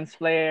his lens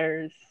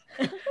flares.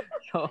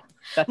 So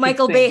that's his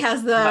Michael thing. Bay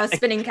has the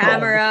spinning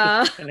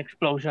camera. And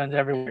explosions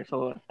everywhere.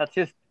 So that's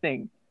his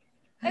thing.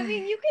 I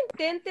mean, you can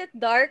tint it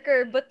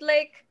darker, but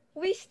like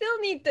we still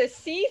need to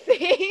see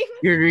things.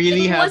 You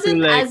really It have to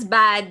wasn't like as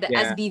bad as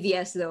yeah.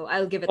 BVS though.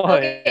 I'll give it Oh,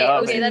 that. Okay, yeah,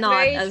 It was okay, that's not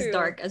very as true.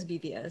 dark as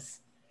BVS.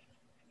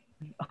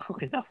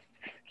 Okay, that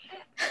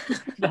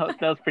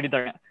was pretty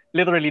dark.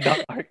 Literally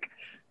dark.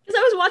 Because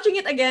I was watching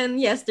it again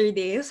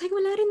yesterday. I was like,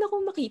 wala rin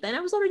akong makita. And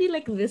I was already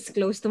like this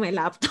close to my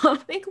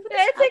laptop. Like, what is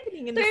Yeah, it's like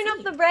happening in the turn up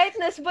scene? the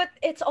brightness, but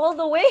it's all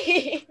the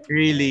way.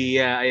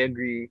 really, yeah, I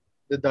agree.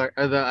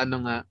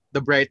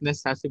 The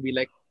brightness has to be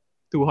like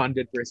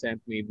 200%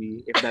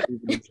 maybe if that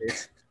even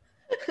exists.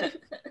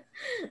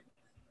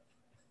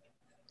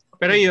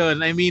 Pero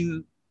yun, I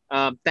mean,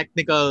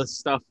 technical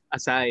stuff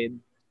aside,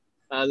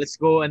 let's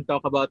go and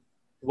talk about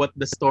what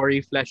the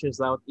story fleshes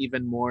out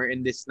even more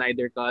in this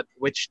Snyder Cut,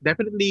 which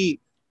definitely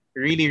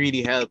really,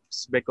 really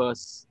helps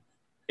because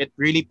it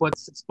really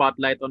puts the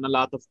spotlight on a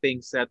lot of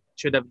things that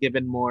should have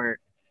given more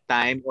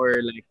time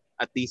or like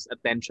at least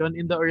attention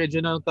in the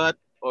original cut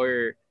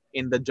or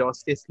in the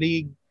Justice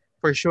League.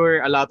 For sure,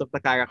 a lot of the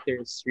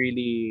characters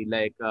really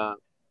like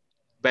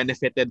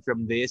benefited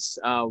from this.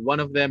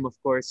 One of them, of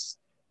course,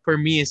 for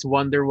me is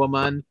Wonder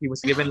Woman. He was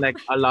given like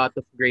a lot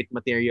of great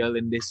material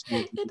in this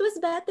movie It was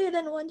better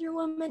than Wonder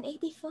Woman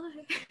 84.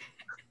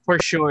 for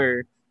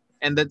sure.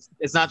 And that's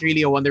it's not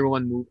really a Wonder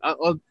Woman movie.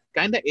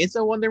 Kind of is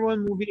a Wonder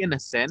Woman movie in a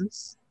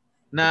sense.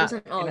 It Na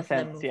wasn't all in a of the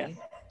sense, movie. yes.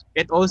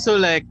 it also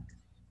like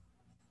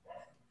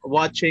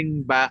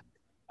watching back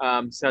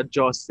sa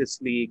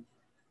Justice League,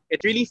 it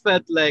really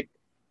felt like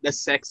the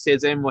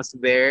sexism was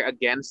there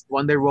against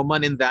Wonder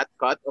Woman in that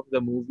cut of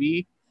the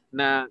movie.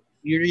 Na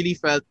you really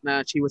felt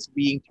na she was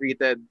being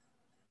treated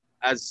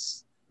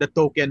as the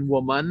token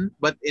woman,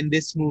 but in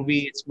this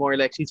movie, it's more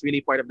like she's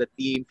really part of the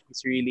team.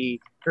 She's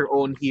really her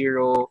own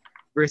hero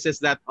versus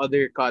that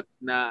other cut.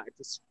 Na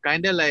it's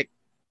kind of like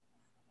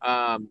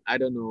I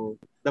don't know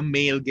the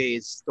male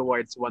gaze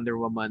towards Wonder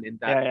Woman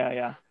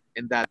Yeah.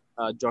 in that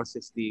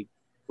Justice League,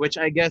 which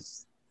I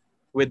guess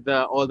with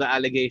all the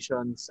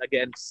allegations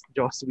against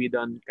Joss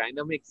Whedon, kind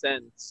of makes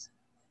sense.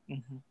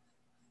 Mhm.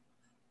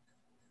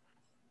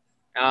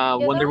 Yeah,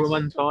 that Wonder was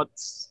Woman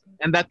thoughts,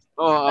 and that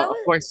that of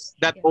was course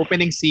that yeah.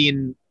 opening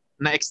scene,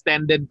 na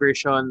extended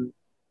version,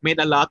 made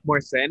a lot more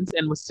sense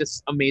and was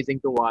just amazing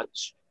to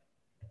watch.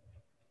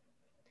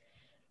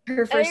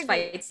 Her I first agree.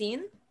 fight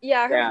scene.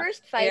 Yeah, her Yeah,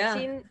 first fight Yeah.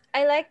 scene,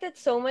 I liked it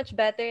so much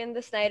better in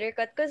the Snyder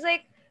cut because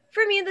like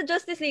for me in the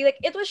Justice League, like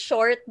it was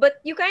short, but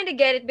you kind of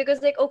get it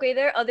because like okay,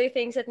 there are other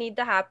things that need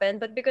to happen,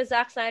 but because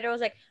Zack Snyder was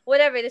like,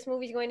 whatever, this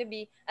movie's going to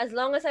be as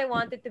long as I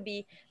want it to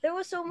be. There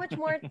was so much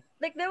more,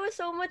 like there was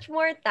so much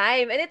more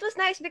time, and it was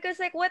nice because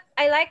like what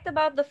I liked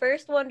about the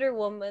first Wonder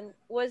Woman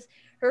was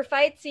her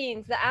fight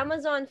scenes, the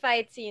Amazon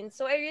fight scenes.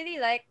 So I really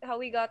liked how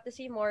we got to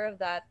see more of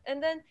that,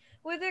 and then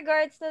with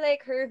regards to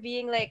like her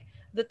being like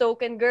the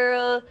token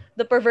girl,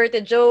 the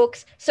perverted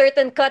jokes,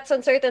 certain cuts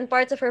on certain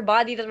parts of her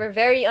body that were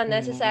very Mhm.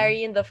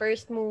 unnecessary in the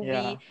first Yeah.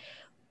 movie.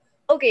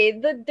 Okay,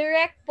 the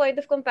direct point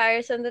of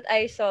comparison that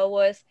I saw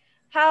was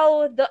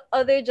how the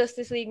other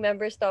Justice League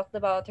members talked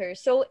about her.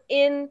 So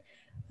in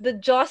the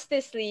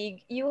Justice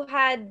League, you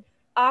had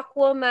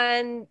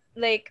Aquaman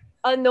like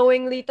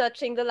unknowingly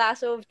touching the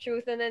lasso of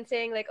truth and then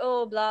saying like,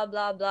 "Oh, blah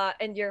blah blah,"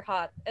 and you're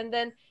hot. And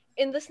then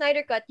in the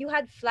Snyder cut, you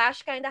had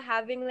Flash kind of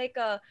having like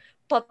a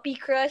puppy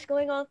crush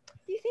going on.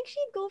 Do you think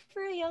she'd go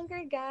for a younger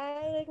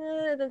guy?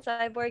 Like, then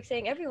Cyborg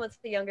saying everyone's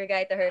a younger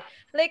guy to her.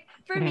 Like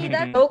for me,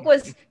 that joke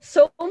was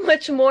so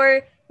much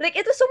more like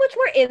it was so much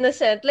more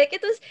innocent. Like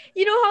it was,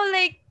 you know how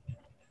like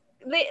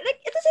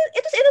it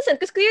was innocent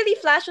because clearly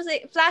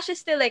Flash is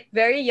still like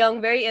very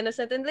young, very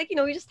innocent, and like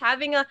you're just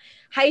having a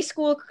high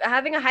school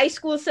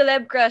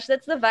celeb crush.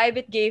 That's the vibe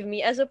it gave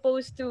me, as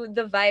opposed to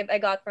the vibe I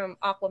got from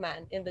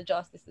Aquaman in the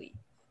Justice League.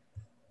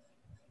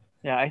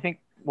 Yeah, I think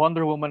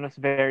Wonder Woman was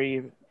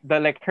very the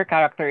like her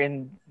character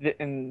in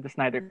the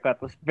Snyder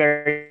Cut was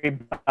very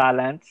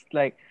balanced.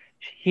 Like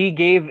he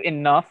gave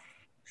enough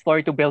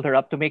story to build her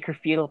up to make her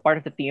feel part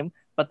of the team,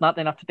 but not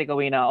enough to take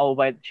away na oh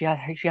but she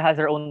has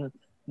her own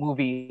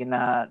movie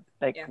na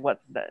like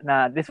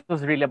Yeah. this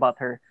was really about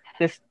her.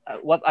 This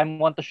what I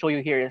want to show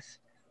you here is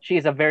she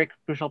is a very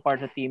crucial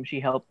part of the team. She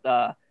helped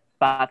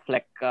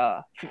Batfleck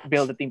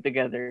build the team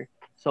together.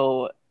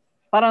 So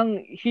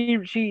parang he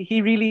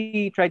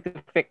really tried to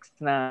fix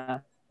na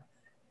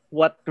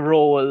what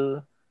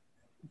role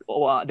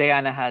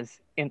Diana has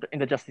in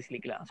the Justice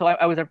League lang. So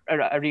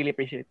I really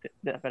appreciate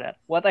that for that.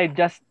 What I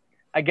guess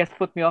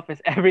put me off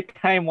is every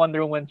time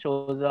Wonder Woman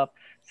shows up,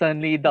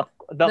 suddenly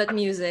That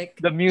music.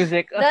 the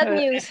music That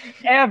music.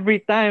 every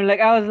time. Like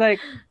I was like,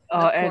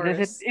 The and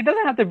chorus. it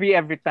doesn't have to be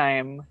every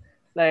time.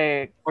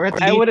 Like or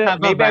at I least would have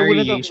a maybe I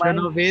wouldn't have variation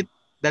mind. of it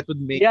that would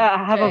make Yeah,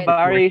 I have a Right. more.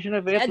 variation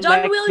of it, Yeah,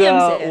 John like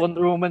Williams the it.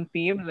 Wonder Woman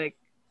theme. Like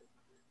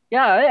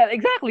yeah,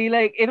 exactly.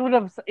 Like it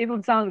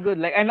would sound good.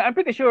 Like I'm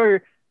pretty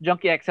sure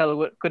Junkie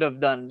XL could have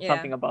done Yeah.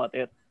 something about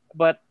it.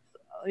 But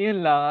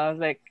yun lang, I was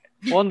like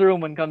Wonder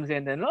Woman comes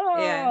in and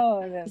Yeah.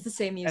 oh It's the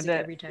same and music then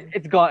every time.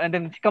 it's gone and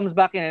then she comes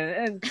back in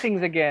and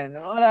sings again.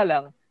 Wala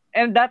lang.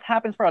 And that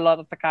happens for a lot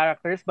of the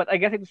characters, but I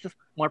guess it was just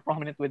more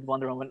prominent with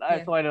Wonder Woman.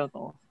 Yeah. So I don't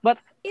know. But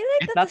I feel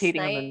like It- that's not a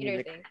hating on the Snyder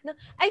music. thing. No,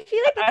 I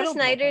feel like I that's a don't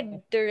know. Snyder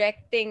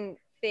directing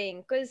thing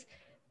because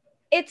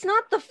it's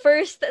not the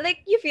first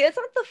like you feel it's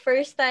not the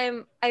first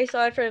time I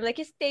saw it from him. Like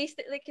his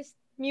taste, like his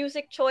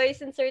music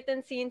choice in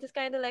certain scenes is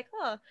kind of like,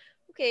 huh,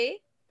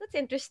 okay, that's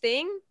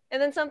interesting.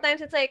 And then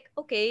sometimes it's like,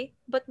 okay,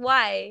 but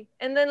why?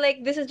 And then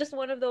like this is just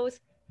one of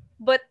those,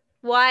 but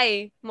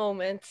why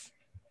moments.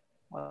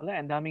 Wala,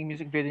 and daming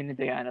music video ni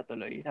Diana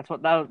tuloy. That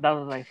was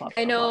what I thought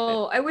I about it.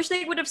 know. I wish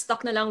they would have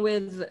stuck na lang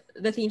with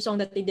the theme song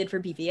that they did for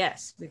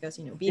BVS because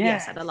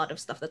BVS had a Yes. lot of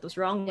stuff that was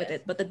wrong with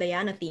Yes. it, but the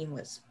Diana theme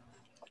was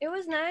It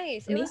was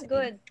nice. It was amazing.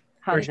 good.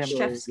 For Like Handsome. sure,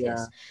 chef's yeah.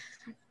 kiss.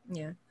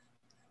 Yeah.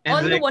 And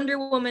On the like, Wonder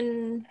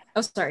Woman.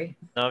 Oh, sorry.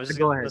 No, I was just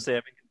Go gonna ahead. say,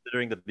 I mean,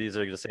 considering that these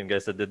are the same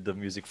guys that did the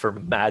music for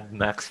Mad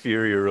Max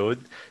Fury Road,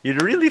 you'd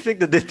really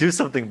think that they'd do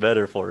something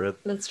better for it.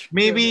 That's true.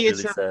 maybe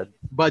It's it's really a sad.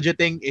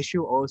 budgeting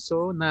issue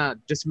also. Na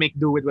just make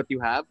do with what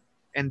you have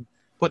and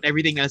put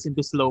everything else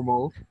into slow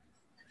mo.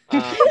 We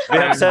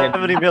have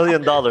 $70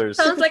 million.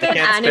 Sounds like I an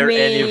can't spare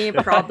any of anime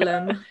it.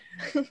 problem.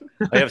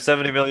 I have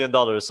 $70 million.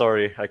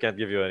 Sorry, I can't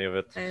give you any of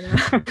it. I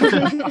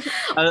know.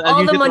 I'll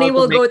All use the it money to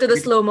will go make to the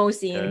everything- slow mo Yes,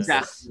 scenes.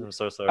 Exactly. I'm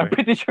so I'm sorry.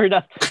 pretty sure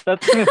that's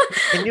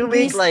Can you At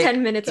make least like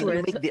 10 minutes can you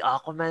worth. make the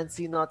Aquaman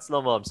scene not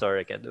slow mo? I'm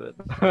sorry, I can't do it.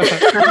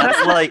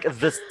 That's like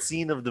the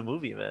scene of the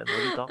movie, man. What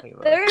are you talking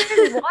about? They're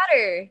in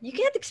water. You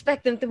can't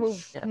expect them to move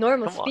Yeah,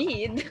 normal come on.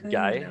 speed.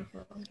 Guy.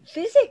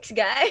 Physics,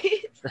 guys.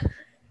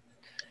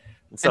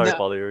 Sorry, And,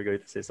 Paul, you were going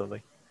to say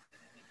something.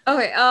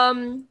 Okay,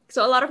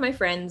 so a lot of my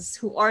friends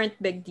who aren't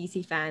big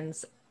DC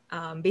fans,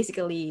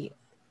 basically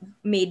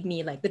made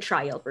me like the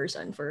trial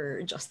person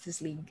for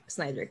Justice League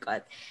Snyder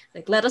Cut.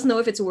 Like, let us know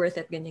if it's worth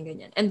it, ganyan,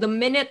 ganyan. And the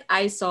minute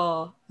I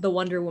saw the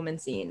Wonder Woman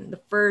scene,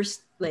 the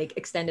first like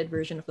extended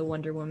version of the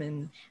Wonder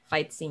Woman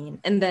fight scene,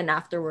 and then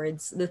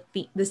afterwards the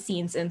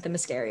scenes in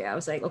Themyscira, I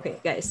was like, okay,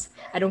 guys,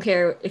 I don't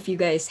care if you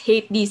guys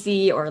hate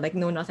DC or like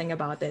know nothing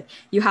about it,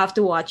 you have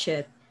to watch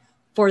it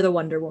for the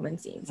Wonder Woman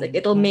scenes. Like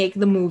it'll Mhm. make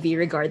the movie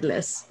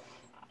regardless.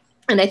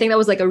 And I think that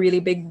was like a really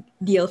big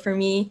deal for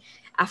me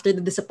after the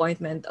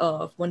disappointment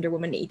of Wonder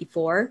Woman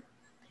 84.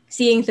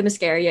 Seeing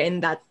Themyscira in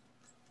that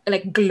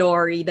like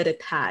glory that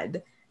it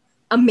had.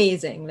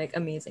 Amazing, like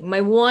amazing.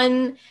 My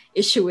one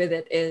issue with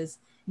it is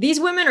these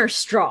women are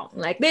strong.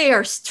 Like they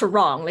are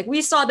strong. Like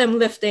we saw them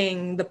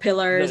lifting the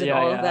pillars and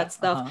all of that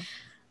stuff. Uh-huh.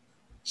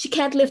 She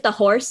can't lift a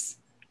horse.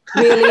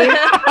 Really?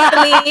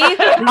 Really?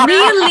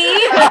 Really?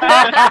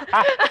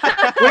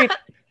 Wait,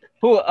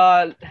 who?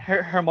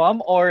 Her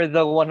mom or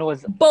the one who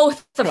was?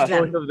 Both of Both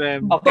them. Both of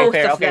them. Okay, Both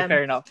fair. of Okay, them.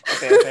 fair enough.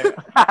 Okay, fair.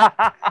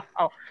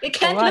 They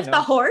can't nga, lift no?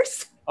 a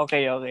horse.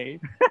 Okay. Abusan,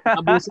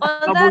 On that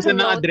abusan ng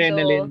note,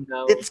 adrenaline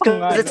daw. It's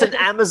because it's an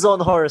Amazon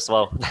horse.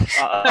 Wow. That's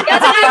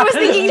what I was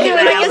thinking too.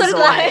 Like, Amazon. is it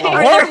like, A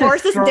are horse their is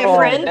horses strong.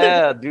 different?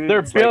 Yeah, dude. They're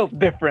it's like- built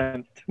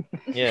different.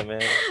 yeah,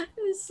 man.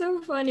 It's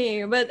so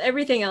funny, but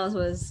everything else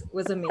was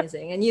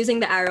amazing. And using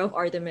the arrow of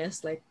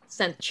Artemis like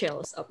sent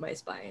chills up my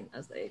spine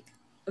as like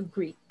a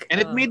Greek.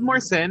 And it made more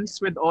sense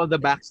with all the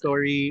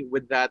backstory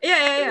with that.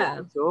 Yeah.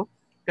 Also,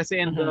 kasi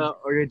in the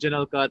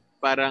original cut,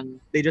 parang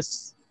they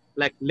just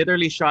like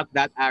literally shot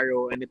that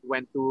arrow and it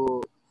went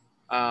to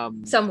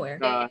Somewhere.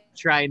 the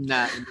shrine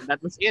na, and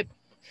that was it.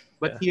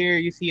 But here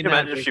you see Can you na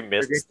imagine if she the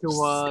missed?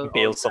 ritual,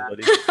 Impale all that.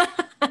 somebody.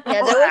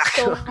 Yeah, there was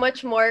so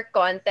much more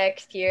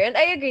context here. And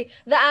I agree.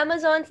 The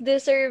Amazons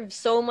deserve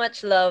so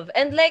much love.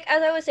 And like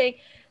as I was saying,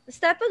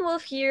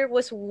 Steppenwolf here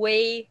was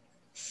way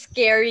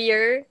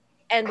scarier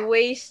and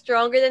way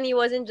stronger than he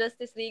was in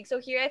Justice League. So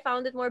here I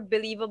found it more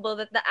believable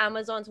that the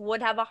Amazons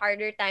would have a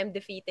harder time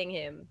defeating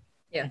him.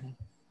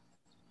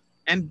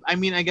 And I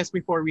mean, I guess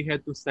before we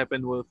head to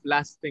Steppenwolf,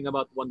 last thing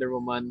about Wonder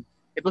Woman,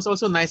 it was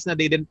also nice that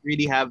they didn't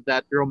really have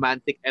that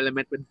romantic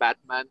element with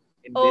Batman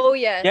in Oh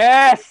yes.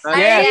 Yes. this.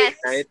 Yes.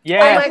 Right?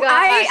 Yes. Oh my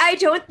God. I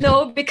don't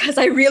know because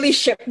I really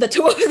shipped the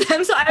two of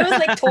them. So I was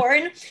like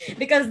torn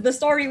because the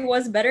story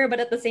was better, but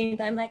at the same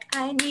time, like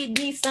I need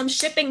me some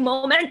shipping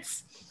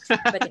moments.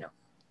 But you know,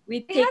 we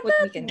They take had what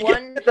we that can get.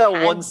 one That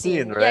hand one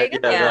scene, Yeah, right? you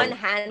get Yeah, that that- one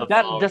hand.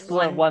 That Oh, just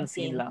one one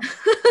scene. scene lang.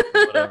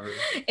 Whatever.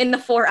 In the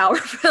 4-hour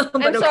film.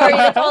 I'm but sorry,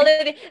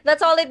 okay.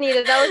 that's all it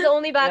needed. That was the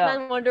only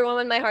Batman Wonder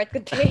Woman my heart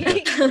could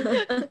take.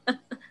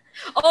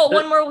 Oh,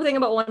 one more thing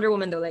about Wonder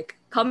Woman though, like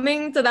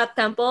coming to that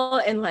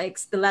temple in like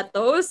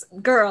stilettos,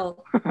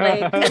 girl,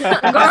 like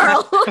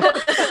girl,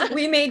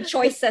 we made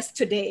choices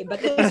today,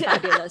 but it was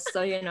fabulous.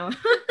 So you know,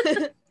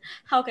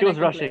 how can She was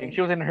I rushing. complain?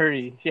 She was in a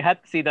hurry. She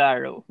had to see the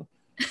arrow.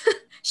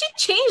 She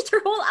changed her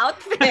whole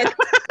outfit,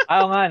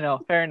 Oo nga, no.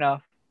 Fair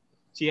enough.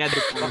 She had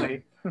the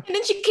Okay. and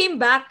then she came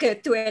back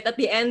to it at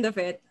the end of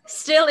it,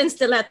 still in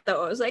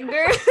stilettos. Like,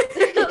 girl,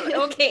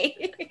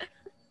 okay.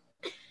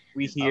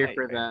 we here Okay,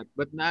 for fair. that.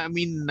 But now, I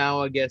mean, now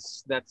I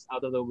guess that's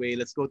out of the way.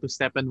 Let's go to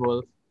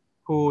Steppenwolf,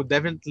 who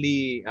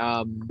definitely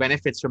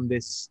benefits from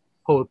this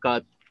whole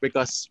cut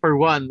because, for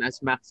one,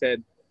 as Max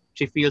said,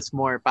 she feels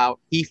more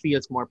he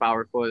feels more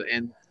powerful,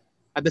 and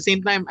at the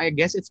same time, I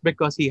guess it's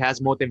because he has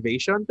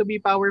motivation to be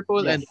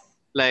powerful and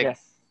like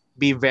Yes.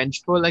 be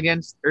vengeful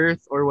against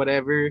Earth or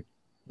whatever.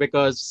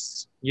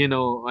 Because ayun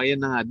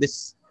na nga,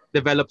 this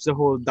develops the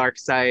whole dark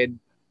side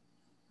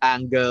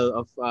angle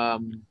of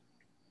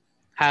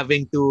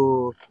having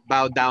to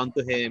bow down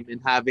to him and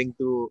having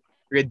to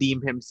redeem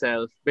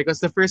himself. Because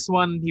the first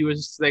one, he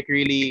was like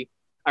really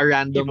a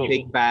random Evil.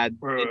 big bad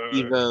and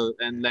evil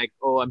and like,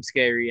 oh, I'm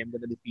scary, I'm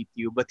gonna defeat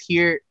you. But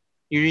here,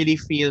 you really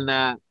feel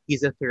na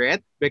he's a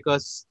threat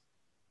because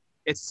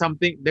there's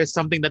something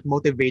that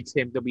motivates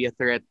him to be a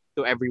threat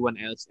to everyone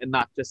else and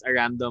not just a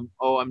random,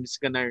 oh, I'm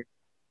just gonna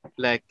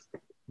like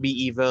be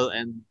evil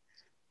and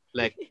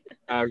like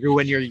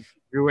ruin your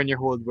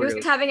whole He world.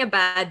 was having a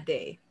bad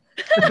day.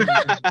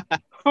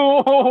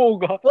 Oh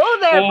god. Whoa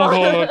there, Oh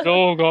Paul. god.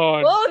 Oh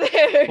god. Whoa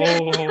there.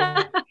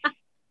 Oh.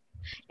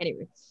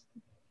 Anyway,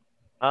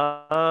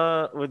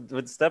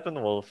 With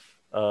Steppenwolf,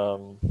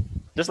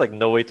 just like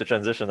no way to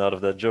transition out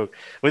of that joke.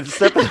 With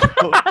Steppenwolf,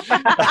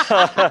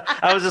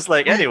 I was just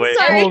like, anyway.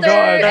 Sorry, Oh,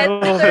 God.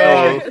 Oh,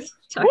 Editor.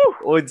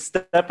 With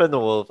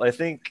Steppenwolf, I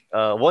think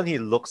one, he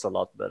looks a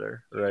lot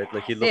better, right?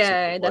 Like he looks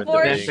Yeah, more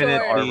For intimidating. sure.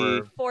 Definitely.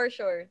 Armor, For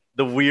sure.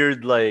 the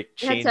weird like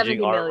It had 70 changing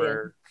million.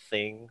 armor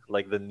thing,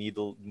 like the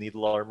needle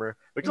armor,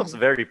 which looks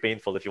very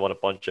painful if you want to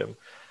punch him.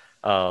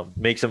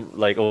 Makes him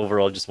like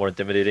overall just more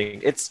intimidating.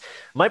 It's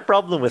my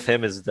problem with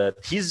him is that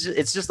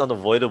it's just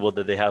unavoidable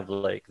that they have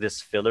like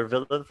this filler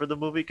villain for the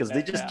movie because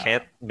they just Yeah.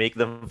 can't make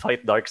them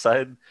fight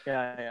Darkseid.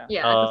 Yeah.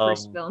 yeah, the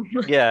first film.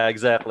 Yeah,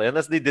 exactly.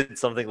 Unless they did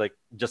something like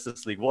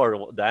Justice League War,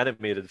 the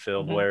animated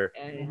film, Mhm. where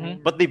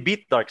Mhm. but they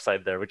beat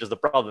Darkseid there, which is the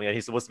problem. And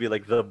he's supposed to be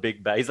like the big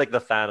bad. He's like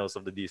the Thanos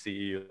of the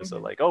DCEU. So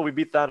Mhm. like, oh, we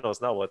beat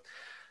Thanos. Now what?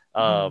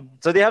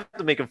 So they have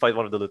to make him fight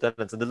one of the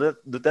lieutenants, and the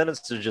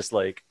lieutenants are just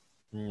like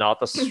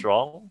not as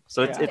strong.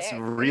 So Yeah. it's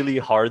really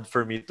hard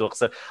for me to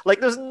accept.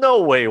 Like, there's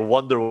no way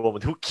Wonder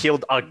Woman, who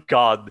killed a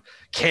god,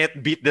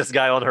 can't beat this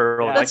guy on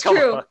her own. Yeah. Like, That's come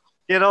true.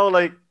 on.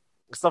 Like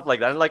stuff like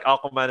that. And like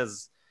Aquaman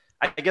is,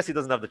 I guess he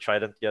doesn't have the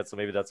trident yet, so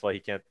maybe that's why he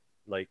can't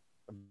like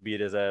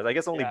beat his ass. I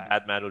guess only Yeah.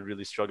 Batman would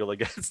really struggle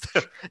against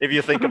him if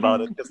you think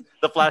about it, because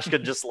the Flash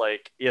could just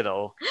like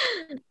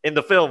in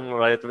the film,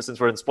 right? Since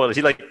we're in spoilers,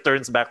 he like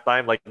turns back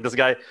time. Like this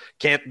guy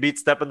can't beat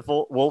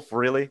Steppenwolf,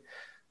 really.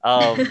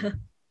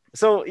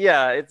 So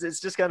yeah, it's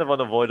just kind of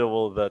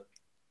unavoidable that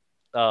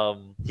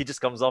he just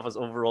comes off as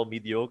overall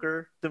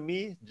mediocre to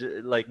me,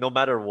 like no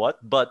matter what.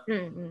 But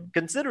Mm-mm.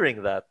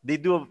 considering that, they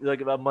do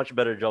a much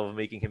better job of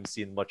making him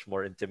seem much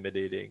more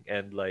intimidating,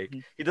 and like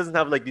he doesn't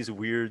have like these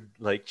weird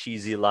like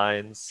cheesy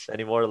lines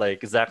anymore.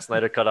 Like Zack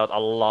Snyder cut out a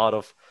lot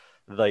of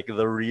like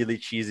the really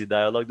cheesy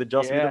dialogue that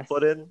Joss Whedon Yes.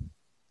 put in,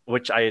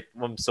 which I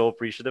am so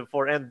appreciative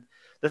for. And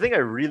the thing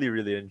I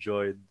really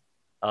enjoyed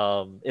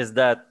is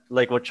that,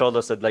 like what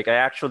Cholo said, like I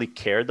actually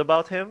cared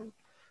about him.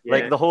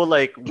 Like the whole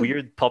like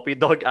weird puppy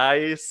dog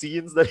eye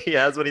scenes that he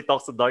has when he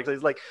talks to Darkseid.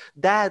 He's like,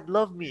 "Dad,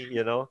 love me,"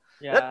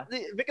 Yeah.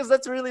 because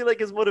that's really like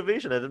his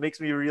motivation, and it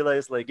makes me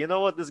realize, like, you know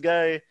what, this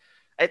guy.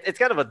 It's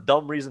kind of a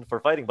dumb reason for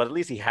fighting, but at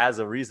least he has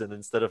a reason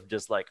instead of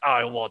just like,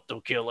 I want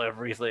to kill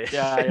everything.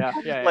 Yeah.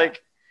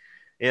 Like,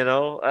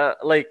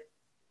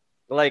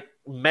 like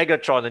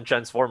Megatron and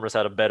Transformers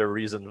had a better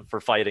reason for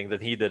fighting than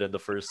he did in the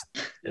first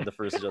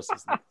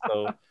Justice League.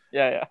 So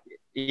yeah.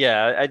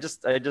 yeah, I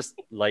just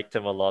liked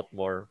him a lot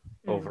more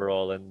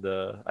overall, and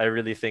I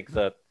really think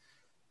that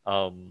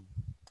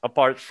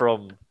apart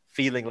from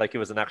feeling like he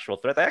was an actual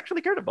threat, I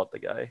actually cared about the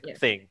guy, Yeah.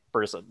 thing,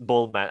 person,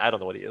 bull man. I don't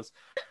know what he is.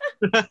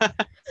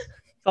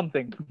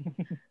 Something.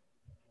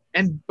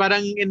 And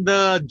parang in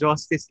the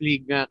Justice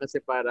League nga, kasi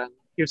parang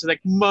he was like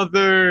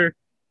mother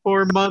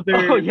for mother.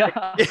 Oh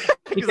yeah.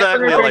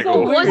 Exactly. It Like, It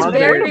was Mother.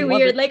 very Mother.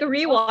 weird. Like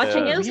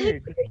rewatching Yeah. it, I was like,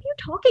 Weird. what are you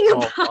talking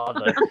oh, about?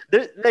 father.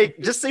 Like,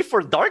 just say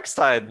for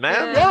Darkseid,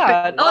 man.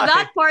 Yeah. Oh, Why?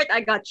 that part I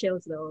got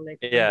chills though. Like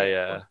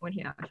Yeah. when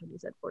he actually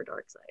said for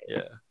Darkseid.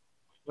 Yeah.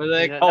 But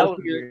like, Yeah, oh, that was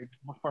weird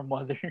for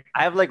mother.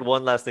 I have like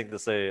one last thing to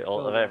say.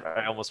 Oh.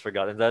 I almost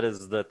forgot, and that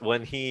is that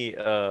when he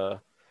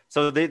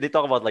so they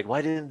talk about like,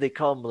 why didn't they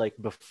come like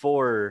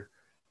before,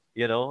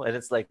 and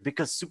it's like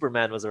because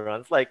Superman was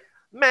around. It's like,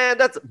 man,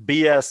 that's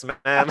BS,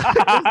 man.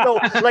 There's no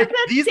like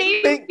That these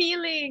same things.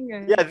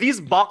 feeling. Yeah,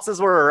 these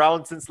boxes were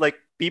around since like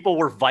people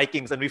were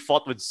Vikings and we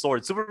fought with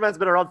swords. Superman's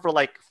been around for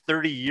like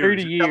 30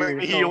 years. 30 You're telling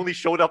me years, he so- only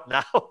showed up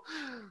now.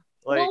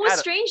 Like, what I was don't-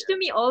 strange to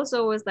me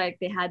also was like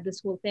they had this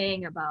whole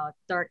thing about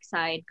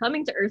Darkseid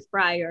coming to Earth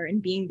prior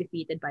and being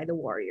defeated by the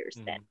Warriors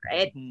then,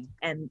 right? Mhm.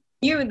 And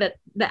knew that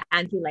the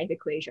anti-life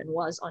equation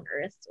was on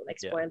Earth. So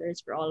like Yeah.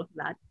 spoilers for all of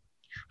that.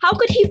 How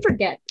could he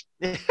forget?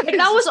 Like It's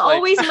that was just like-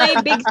 always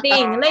my big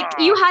thing. Like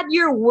you had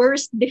your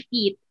worst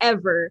defeat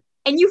ever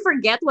and you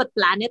forget what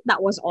planet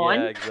that was on.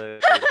 Yeah, exactly.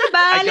 Diba?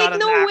 I got Like an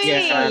no axe,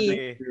 way.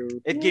 sadly.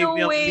 It gave No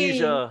me way.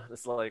 amnesia.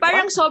 It's like,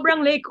 Parang what?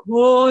 sobrang like,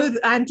 oh, the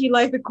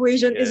anti-life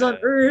equation is on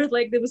Yeah. Earth.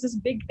 Like there was this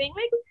big thing.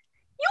 Like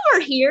you were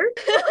here.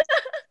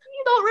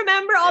 You don't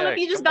remember. All Yeah, of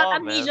you just come got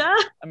on, man. amnesia.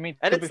 I mean,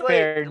 And to be it's like-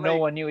 fair, no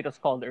like- one knew it was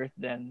called Earth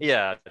then.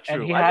 Yeah,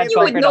 true. he I had mean, You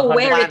would conquered know 100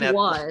 where it planet.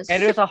 was.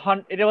 And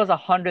it was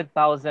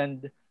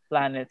 100,000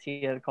 planets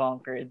he had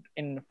conquered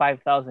in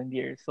 5,000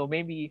 years. So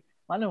maybe,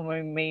 ano,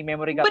 may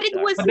memory gap But it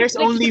siya. was But there's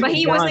like, only diba,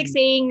 he was like one.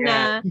 saying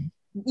Yeah. na,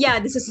 yeah,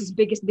 this is his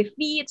biggest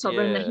defeat.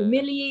 Sobrang Yeah.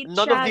 na-humiliate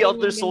None siya, of the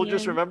other ganyan,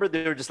 soldiers, ganyan. remember,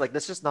 they were just like,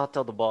 let's just not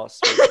tell the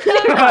boss.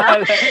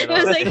 It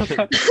was like,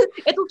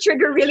 it'll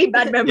trigger really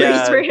bad memories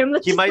Yeah, for him.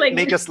 Let's He just, might like,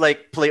 make us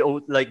like play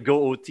like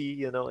go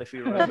OT, if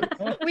you remember.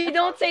 We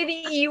don't say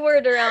the E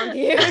word around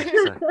here.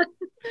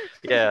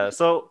 Yeah.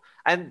 So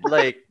and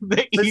like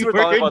the since we're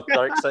talking E-word.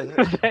 about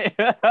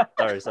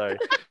sorry.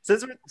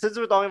 Since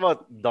we're talking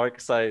about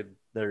Darkseid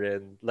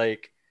therein,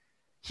 like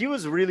he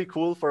was really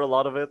cool for a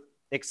lot of it,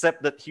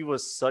 except that he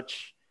was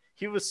such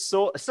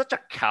a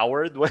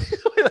coward when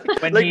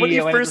when he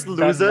it first was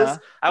loses. done na,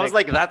 I was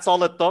like- like, that's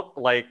all it took.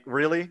 Like,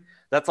 really?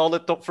 That's all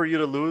it took for you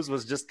to lose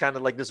was just kind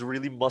of like this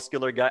really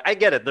muscular guy. I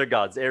get it, they're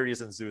gods,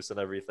 Ares and Zeus and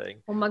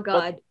everything. oh my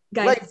god,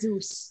 guys, like-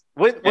 Zeus.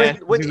 When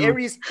Zeus.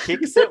 Ares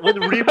kicks it, when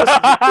Remus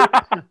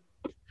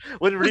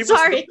when Remus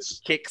Sorry.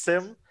 kicks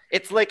him,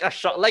 it's like a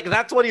shot. Like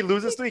that's what he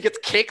loses to. He gets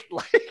kicked.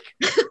 Like,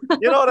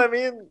 you know what I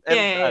mean? And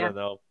Yeah. I don't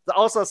know.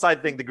 Also, a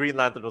side thing, the Green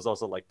Lantern was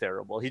also like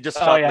terrible. He just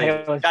Oh, shot yeah, he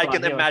lasers. was I fun,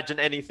 can he was- imagine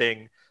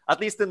anything.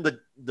 At least in the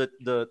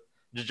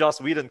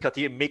Joss Whedon cut,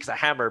 he makes a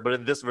hammer, but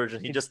in this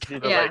version, he just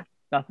kind of Yeah. like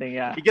Nothing,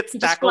 yeah. he gets He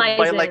just tackled by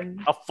flies like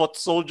in. a foot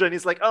soldier, and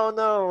he's like, "Oh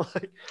no,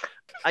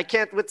 I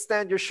can't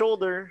withstand your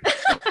shoulder."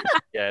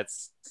 Yeah,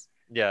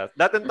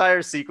 that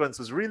entire sequence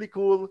was really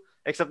cool,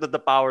 except that the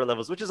power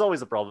levels, which is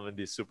always a problem in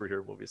these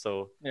superhero movies.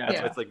 So Yeah.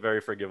 that's why it's like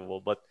very forgivable,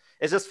 but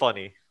it's just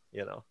funny.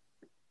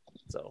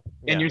 So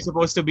And yeah. you're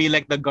supposed to be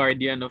like the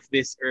guardian of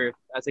this earth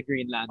as a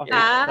Green Lantern. Of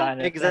Ah.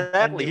 planet.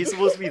 Exactly, he's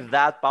supposed to be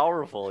that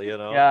powerful,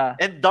 Yeah.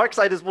 And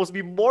Darkseid is supposed to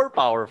be more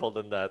powerful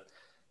than that.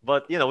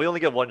 But we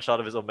only get one shot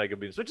of his Omega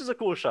beams, which is a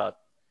cool shot.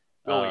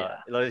 Oh, yeah.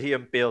 Like, he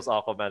impales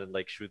Aquaman and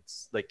like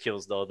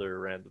kills the other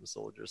random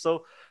soldier.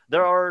 So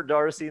there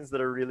are scenes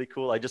that are really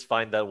cool. I just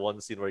find that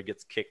one scene where he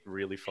gets kicked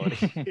really funny.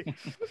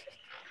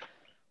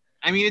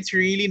 I mean, it's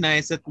really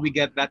nice that we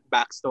get that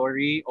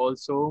backstory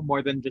also,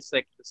 more than just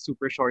like the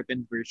super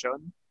shortened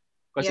version.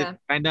 because Yeah. it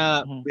kind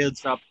of Mhm.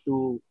 builds up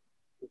to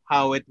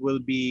how it will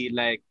be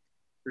like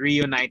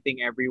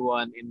reuniting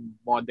everyone in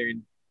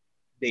modern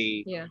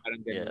day. Yeah.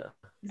 Parang ganun.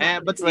 Yeah.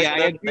 But It's like yeah,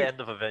 I the agree. end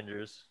of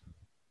Avengers.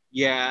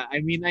 Yeah,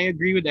 I mean, I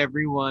agree with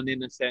everyone in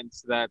a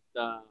sense that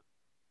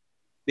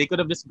they could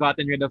have just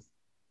gotten rid of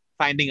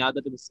finding out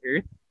that it was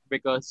Earth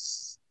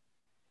because,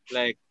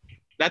 like,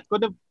 that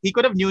could have he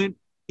could have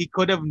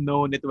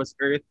known it was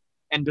Earth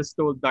and just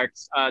told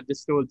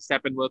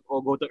Steppenwolf,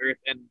 "Oh, go to Earth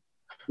and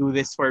do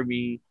this for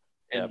me,"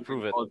 Yeah, and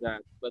prove it. all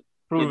that. But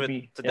Prove Prove it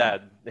me. to Yeah.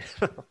 Dad.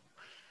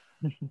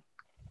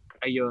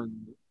 ayun,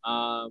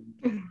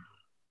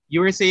 you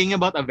were saying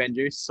about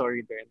Avengers.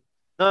 Sorry, Ben.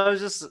 No, it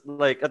was just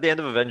like at the end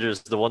of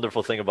Avengers, the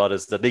wonderful thing about it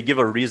is that they give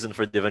a reason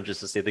for the Avengers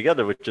to stay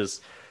together, which is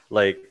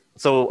like,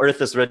 so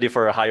Earth is ready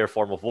for a higher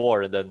form of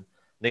war, and then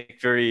Nick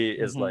Fury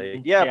is like,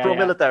 Mhm. yeah, Yeah,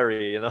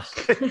 pro-military,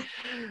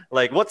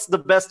 like what's the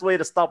best way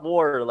to stop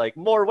war? Like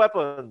more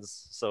weapons.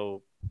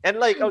 So and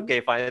like okay,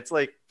 fine, it's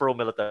like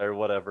pro-military,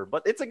 whatever,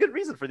 but it's a good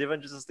reason for the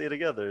Avengers to stay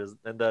together,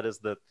 and that is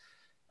that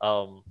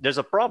there's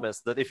a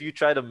promise that if you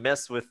try to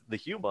mess with the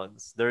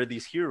humans, there are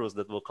these heroes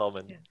that will come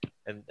and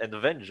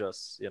avenge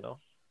us.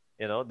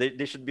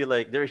 They should be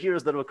like there are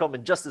heroes that will come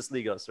and Justice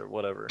League us or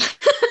whatever.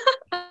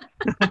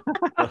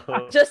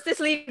 Justice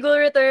League will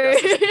return.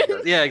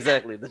 Yeah,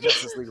 exactly. The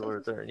Justice League will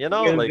return. Will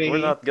Like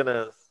we're they? not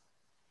gonna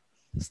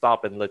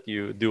stop and let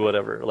you do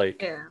whatever.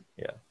 Like,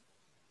 Yeah.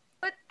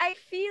 But I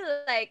feel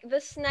like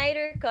the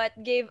Snyder Cut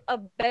gave a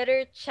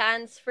better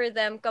chance for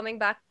them coming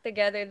back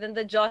together than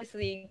the Justice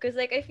League. Because,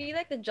 like, I feel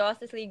like the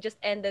Justice League just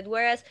ended,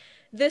 whereas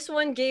this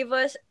one gave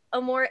us a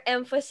more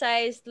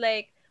emphasized,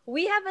 like,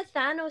 we have a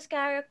Thanos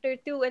character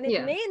too, and it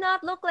Yeah. may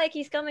not look like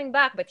he's coming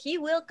back, but he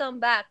will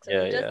come back. So Yeah,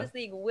 the yeah. Justice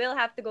League will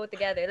have to go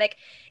together.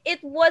 Like, it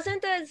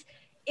wasn't as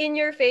in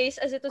your face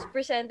as it was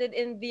presented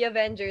in the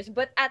Avengers,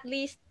 but at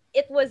least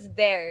it was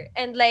there.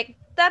 And, like,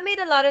 that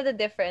made a lot of the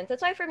difference.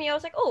 That's why for me, I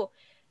was like, oh,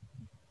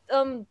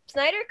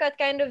 Snyder Cut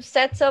kind of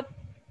sets up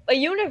a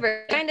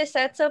universe, kind of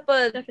sets up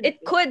Definitely.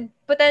 it could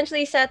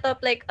potentially set up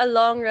like a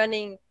long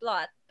running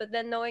plot, but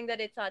then knowing that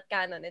it's not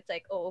canon, it's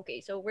like, oh, okay,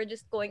 so we're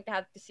just going to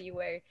have to see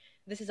where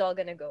this is all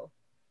gonna go.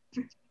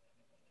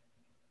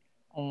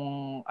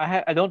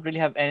 I don't really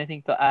have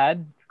anything to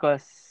add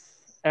because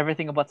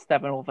everything about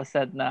Steppenwolf was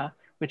said na,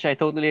 which I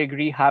totally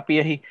agree.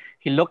 Happy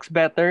he looks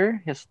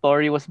better, his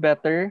story was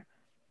better,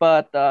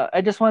 but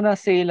I just wanna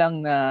say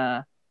lang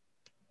na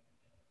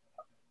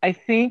I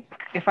think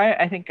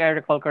I think I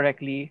recall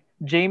correctly,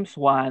 James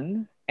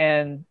Wan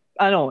and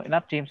no,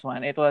 not James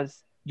Wan. It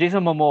was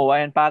Jason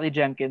Momoa and Patty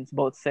Jenkins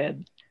both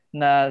said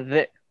na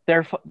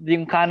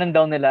yung canon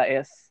daw nila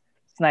is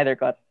Snyder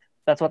Cut.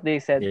 That's what they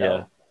said Yeah. daw.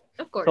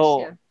 Of course.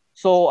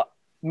 So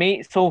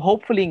Yeah. so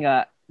hopefully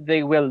nga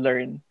they will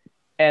learn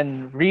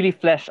and really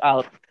flesh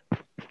out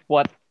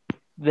what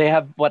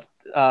what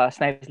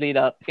Snyder's laid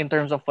out in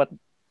terms of what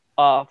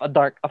of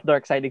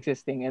dark side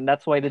existing, and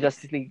that's why the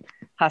Justice League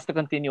has to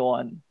continue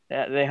on.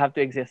 They have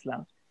to exist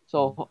lang.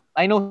 So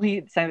I know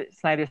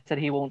Snyder said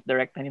he won't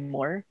direct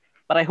anymore,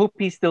 but I hope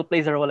he still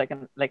plays a role like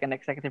an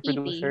executive EP,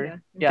 producer.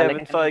 yeah. Kevin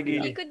like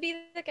Feige. He could be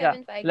the yeah,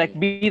 Kevin Feige. like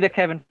be the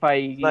Kevin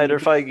Feige. Snyder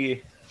Feige.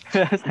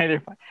 Snyder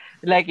Feige.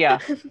 Like yeah,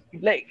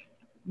 like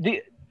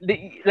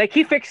like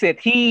he fixed it.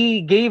 He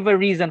gave a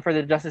reason for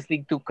the Justice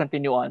League to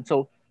continue on.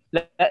 So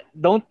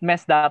don't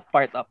mess that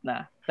part up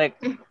na.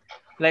 Like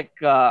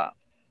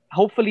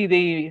hopefully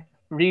they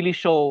really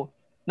show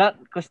not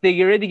because they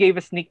already gave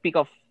a sneak peek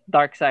of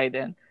Darkseid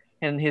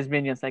and his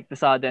minions like the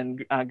Sad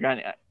and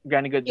Granny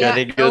Goodness. Yeah.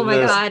 Granny Oh my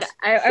Goodness. god.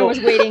 I was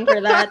waiting for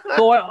that.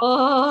 So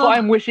Oh.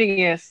 I'm wishing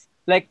is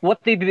like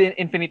what they did in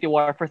Infinity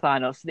War for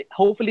Thanos.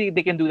 Hopefully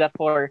they can do that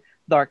for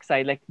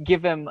Darkseid. Like give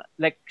him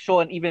like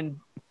show and even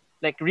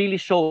like really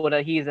show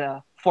that he is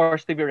a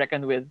force to be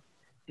reckoned with.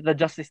 The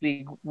Justice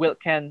League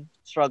can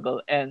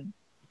struggle, and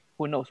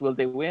who knows, will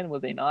they win? Will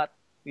they not?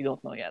 We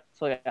don't know yet.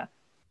 So yeah,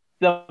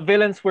 the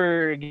villains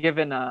were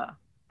given a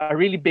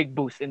really big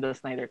boost in the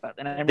Snyder Cut,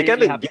 and I'm They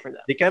really kind happy of for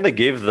that. they kind of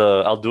gave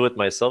the "I'll do it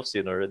myself"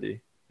 scene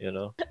already.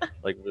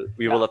 Like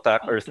we will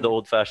attack Earth the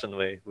old-fashioned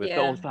way with Yeah.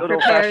 old- little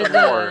Prepare fashion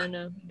the- war.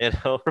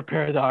 no.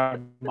 Prepare the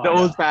armada. The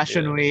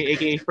old-fashioned Yeah. way,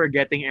 aka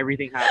forgetting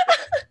everything happened.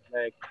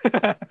 Like,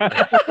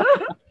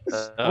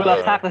 We'll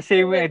attack the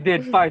same way I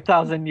did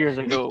 5,000 years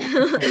ago.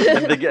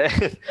 and the guy,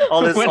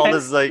 all When I-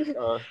 this like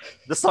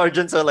the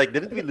sergeants are like,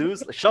 didn't we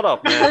lose? Like, shut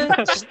up, man.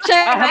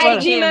 Check I have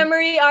IG a-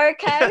 memory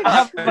archive. I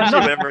have Energy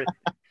another- memory.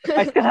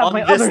 I still have On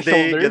my this other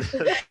day, shoulders.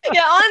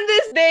 Yeah, on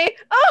this day.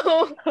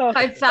 Oh,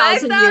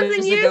 5,000 5,000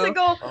 years years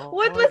ago. ago. Oh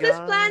What my was this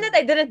God. planet?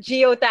 I didn't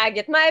geotag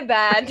it. My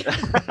bad.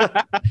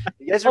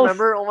 You guys Oh,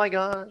 remember? Oh my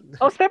god.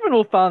 Oh,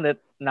 Steppenwolf found it.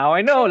 Now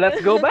I know. Let's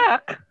go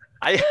back.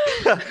 I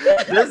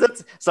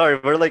sorry,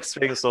 we're like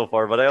straying so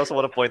far, but I also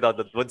want to point out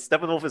that when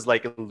Steppenwolf is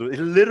like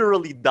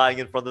literally dying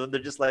in front of them, they're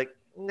just like,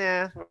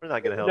 nah, we're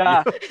not gonna help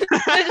Yeah. you.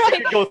 They're just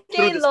You like, go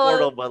through okay, this lol.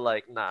 portal, but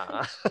like,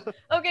 nah.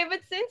 Okay,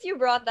 but since you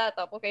brought that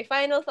up, okay,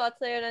 final thoughts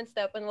na yun on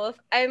Steppenwolf.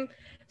 I'm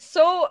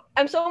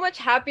so much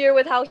happier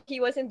with how he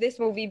was in this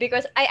movie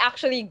because I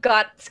actually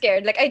got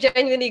scared. Like I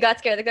genuinely got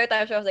scared. Like there were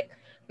times where I was like,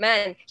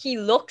 man, he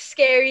looks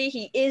scary,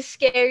 he is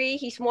scary,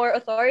 he's more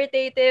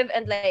authoritative,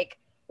 and like,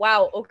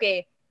 wow,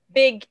 okay,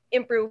 big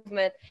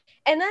improvement.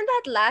 And then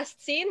that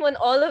last scene when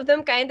all of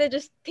them kind of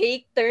just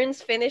take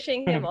turns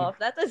finishing him off,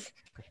 that was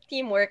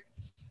teamwork.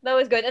 That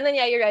was good. And then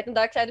yeah, you're right. And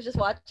Darkseid was just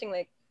watching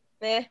like,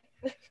 eh.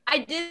 I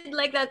did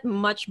like that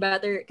much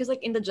better because,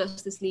 like, in the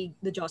Justice League,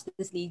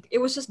 it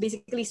was just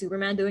basically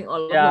Superman doing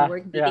all of Yeah, the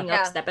work, beating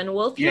yeah. up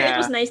Steppenwolf. Here, it Yeah.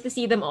 was nice to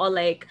see them all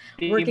like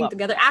Team working up.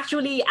 together,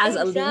 actually as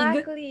a league,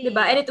 Exactly.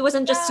 diba? And it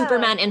wasn't just Yeah.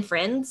 Superman and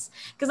friends,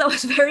 because that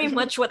was very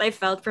much what I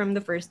felt from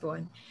the first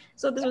one.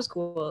 So this was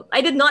cool.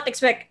 I did not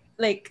expect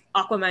like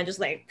Aquaman just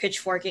like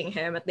pitchforking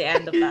him at the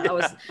end of that.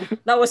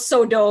 That was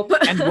so dope.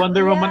 And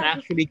Wonder Woman Yeah.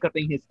 actually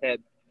cutting his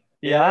head.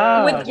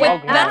 Yeah. with Yeah.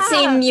 that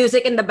same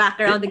music in the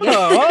background again.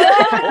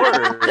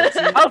 Gore. See,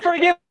 I'll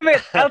forgive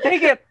it. I'll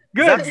take it.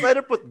 Zack Good.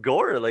 Snyder put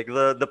gore. Like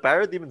the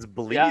parademons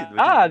bleed. Yeah.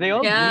 which is They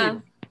all Yeah.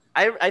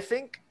 bleed. I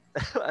think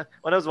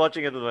when I was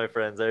watching it with my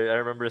friends, I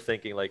remember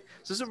thinking like,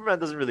 so Superman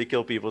doesn't really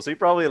kill people, so he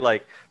probably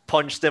like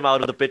punched him out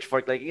of the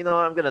pitchfork, like,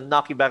 I'm gonna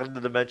knock you back into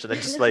the dimension, and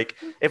just like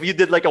if you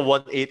did like a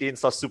 180 and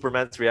saw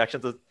Superman's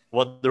reaction to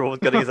Wonder Woman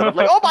cutting his head, I'm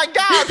like, oh my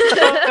god!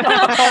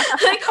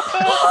 Like,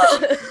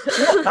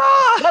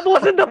 That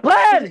wasn't the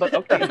plan, but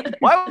okay.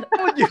 Why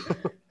would you?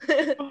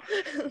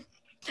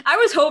 I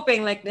was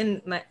hoping, like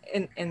my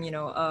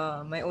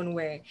own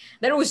way,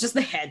 that it was just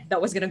the head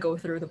that was gonna go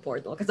through the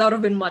portal, because that would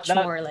have been much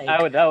That- more like,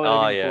 That would Oh,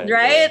 have been yeah. cool.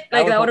 right? I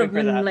Like was that would have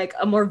hoping for been that. like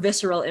a more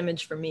visceral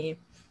image for me.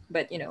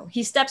 But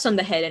he steps on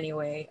the head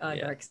anyway.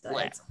 Yeah.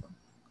 Darkseid.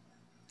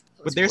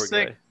 But there's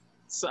like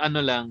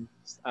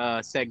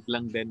seg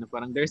lang din na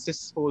parang there's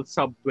this whole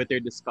sub Twitter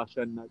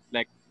discussion na,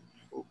 like,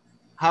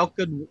 how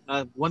could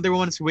Wonder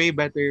Woman's way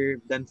better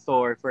than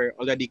Thor for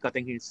already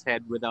cutting his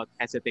head without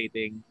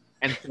hesitating,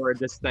 and Thor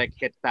just like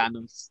hit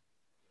Thanos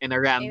in a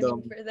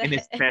random for the in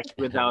his head. chest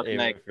without Aiming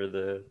like for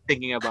the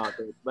thinking about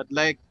it. But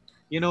like,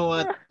 you know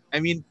what? I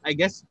mean, I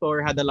guess Thor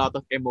had a lot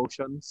of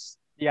emotions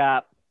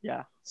Yeah.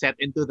 set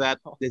into that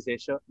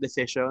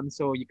decision,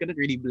 so you couldn't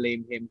really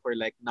blame him for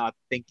like not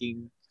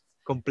thinking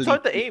it's completely.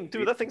 hard to aim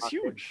too. That thing's about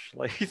it. huge.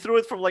 Like he threw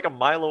it from like a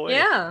mile away.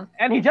 Yeah.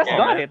 And he just Yeah.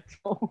 got it.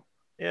 So.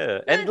 Yeah.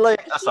 But And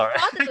like, he sorry.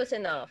 thought it was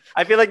enough.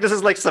 I feel like this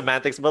is like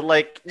semantics, but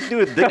like,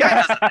 dude, the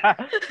guy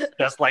doesn't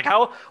just like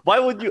why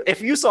would you, if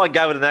you saw a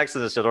guy with an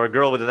accident shot or a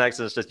girl with an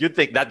accident shot, you'd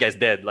think that guy's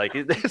dead. Like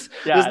there's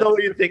no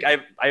way you'd think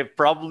I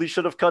probably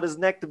should have cut his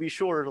neck to be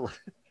sure.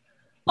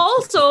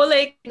 Also,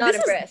 like Not this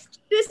impressed.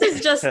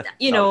 is just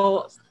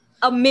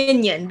a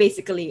minion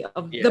basically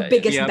of Yeah, the yeah.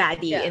 biggest Yep.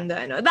 baddie Yeah. in the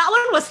that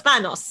one was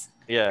Thanos,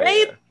 Yeah.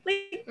 right? Yeah.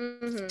 Like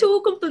Mhm.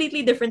 two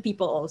completely different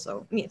people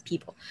also. I mean,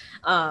 people.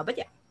 But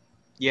yeah,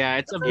 Yeah,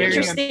 it's a it's an very.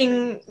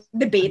 interesting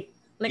debate.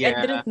 Like I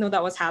Yeah. didn't know that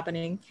was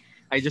happening.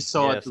 I just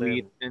saw Yeah, a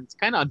tweet, and it's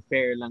kind of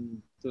unfair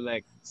lang to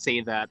like say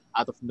that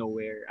out of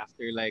nowhere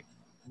after like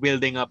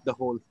building up the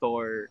whole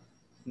Thor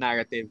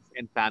narrative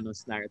and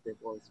Thanos narrative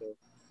also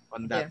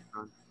on that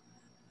front.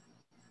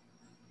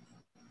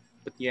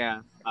 But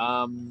yeah,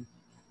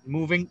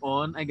 moving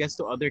on, I guess,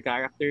 to other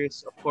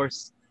characters. Of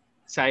course,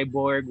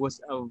 Cyborg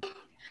was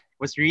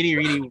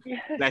really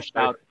fleshed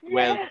out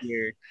well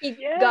here. He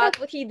Yeah. got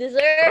what he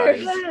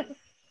deserved.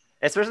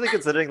 Especially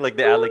considering like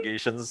the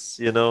allegations,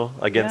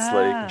 against Yeah.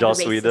 like Joss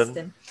The race Whedon.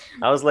 system.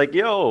 I was like,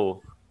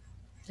 yo,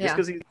 just Yeah.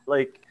 because he's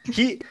like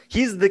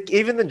he's the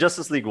even in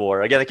Justice League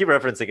War, again I keep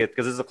referencing it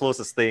because it's the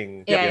closest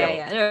thing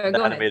Yeah. No, in the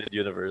go ahead. animated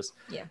universe.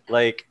 Yeah.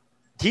 Like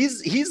he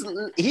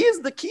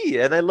is the key,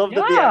 and I love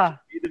that they Yeah.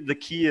 actually made him the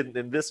key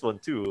in this one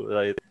too.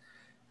 Like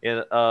and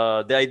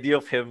the idea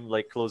of him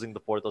like closing the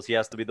portals, he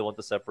has to be the one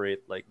to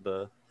separate like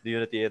the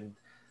unity. And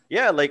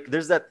yeah, like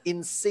there's that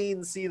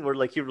insane scene where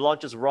like he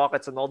launches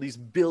rockets and all these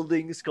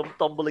buildings come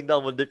tumbling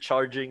down when they're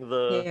charging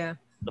Yeah.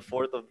 the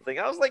fourth of the thing.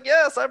 I was like,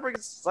 yeah,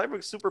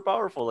 Cyborg's super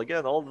powerful.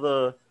 Again, all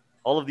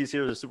of these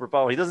heroes are super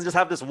powerful. He doesn't just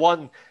have this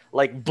one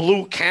like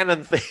blue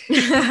cannon thing.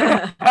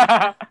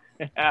 Yeah.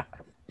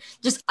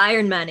 Just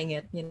Iron Manning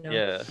it.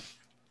 Yeah.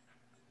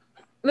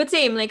 But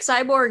same, like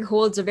Cyborg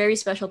holds a very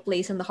special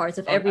place in the hearts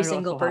of I'm every also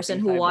single happy person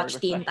who Cyborg watched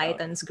was Teen fleshed out.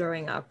 Titans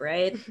growing up,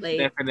 right? Like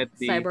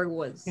Definitely. Cyborg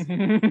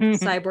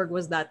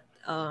was that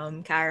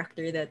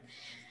character that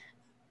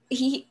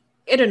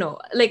I don't know,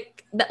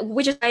 like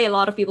which is why a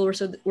lot of people were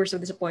so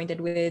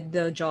disappointed with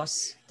the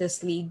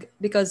Justice League,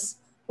 because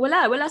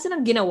wala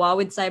silang ginawa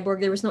with Cyborg.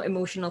 There was no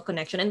emotional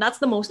connection, and that's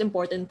the most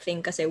important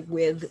thing kasi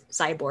with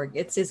Cyborg.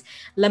 It's his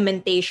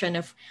lamentation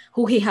of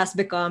who he has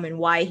become and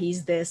why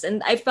he's this,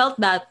 and I felt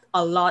that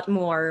a lot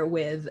more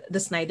with the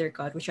Snyder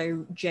Cut, which I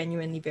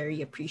genuinely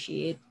very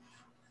appreciate.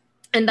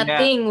 And that Yeah.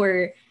 thing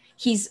where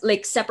he's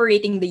like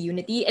separating the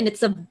unity and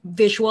it's a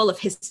visual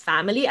of his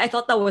family, I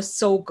thought that was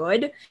so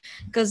good,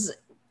 because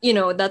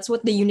that's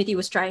what the unity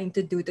was trying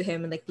to do to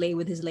him, and like play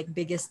with his like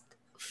biggest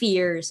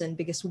fears and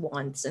biggest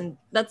wants, and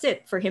that's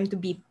it for him to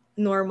be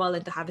normal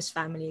and to have his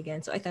family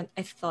again. So I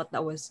thought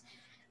that was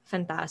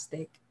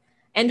fantastic.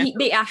 And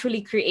they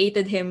actually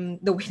created him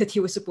the way that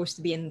he was supposed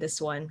to be in this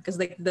one, because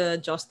like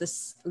the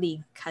Justice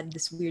League had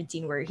this weird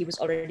scene where he was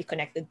already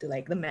connected to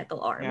like the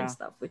metal arm Yeah. and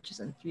stuff, which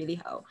isn't really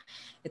how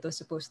it was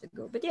supposed to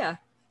go. But yeah,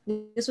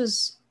 this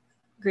was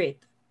great.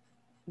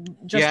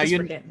 Justice you-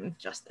 for him,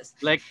 justice.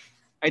 Like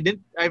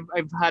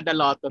I've had a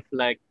lot of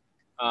like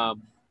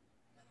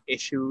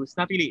issues,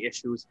 not really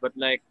issues, but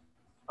like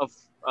of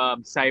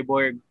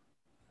Cyborg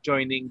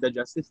joining the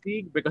Justice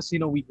League, because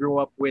we grew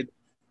up with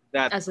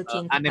that As a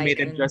Teen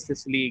animated Titan.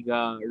 Justice League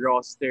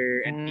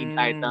roster and Teen Mm.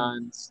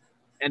 Titans,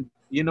 and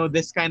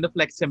this kind of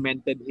like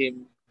cemented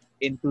him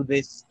into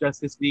this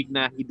Justice League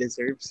na he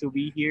deserves to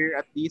be here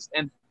at least,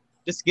 and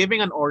just giving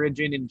an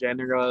origin in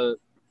general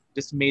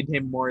just made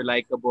him more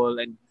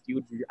likable, and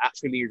you'd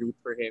actually root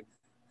for him.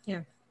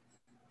 Yeah.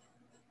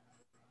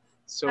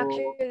 So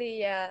Actually,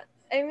 yeah.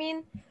 I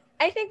mean,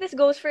 I think this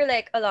goes for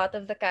like a lot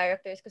of the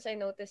characters, because I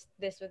noticed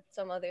this with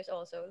some others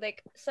also.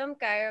 Like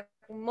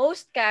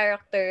most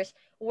characters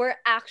were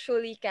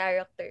actually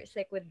characters,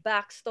 like with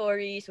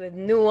backstories, with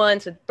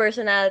nuance, with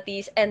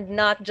personalities, and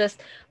not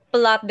just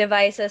plot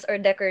devices or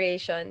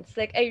decorations.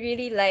 Like I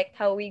really liked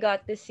how we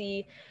got to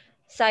see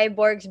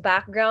Cyborg's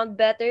background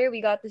better.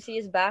 We got to see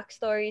his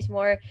backstories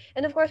more.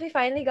 And of course, we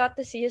finally got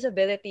to see his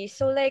abilities.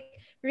 So, like,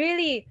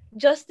 really,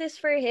 justice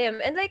for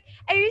him. And, like,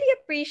 I really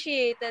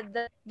appreciated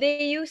that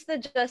they used the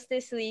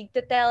Justice League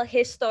to tell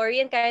his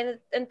story and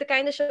to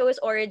kind of show his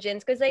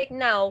origins. Because, like,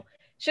 now,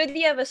 should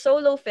he have a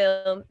solo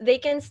film, they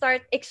can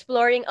start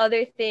exploring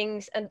other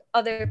things and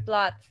other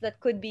plots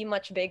that could be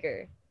much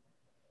bigger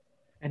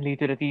And lead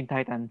to the Teen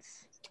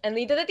Titans. and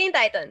lead to the Teen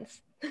Titans.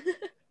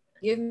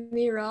 Give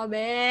me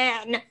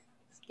Robin.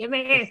 Give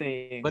Just me.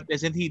 saying. but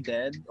isn't he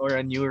dead or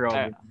a new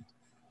Robin?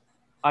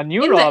 A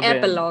new In Robin. the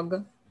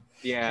epilogue.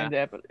 Yeah.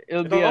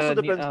 It'll It be also a,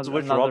 depends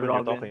which another Robin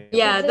you're talking about.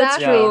 Yeah, that's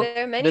Exactly. true.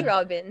 There are many The-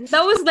 Robins.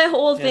 That was the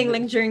whole Yeah, thing, the-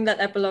 like during that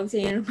epilogue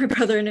scene. My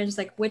brother and I just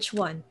like, which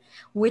one?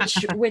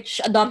 Which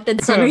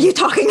adopted son are you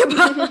talking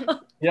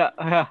about? Yeah.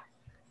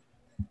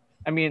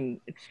 I mean,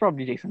 it's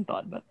probably Jason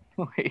Todd, but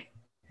okay.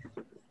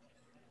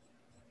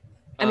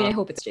 I mean, I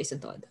hope it's Jason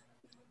Todd.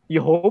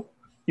 You hope?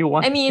 You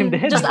want I him mean,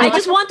 dead? I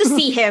just want to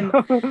see him.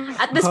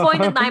 At this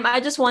point in time, I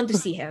just want to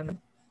see him.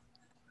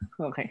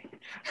 Okay.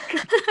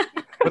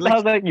 But I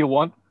was like, you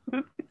want?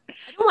 I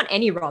don't want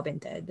any Robin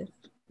dead.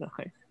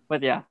 Okay.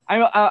 But yeah,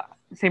 I'm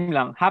same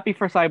lang. Happy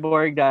for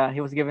Cyborg that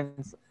he was given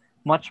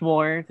much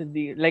more to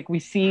the, like, we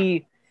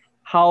see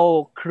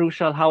how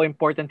crucial, how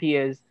important he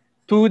is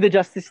to the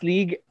Justice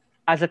League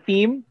as a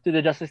team, to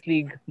the Justice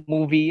League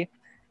movie,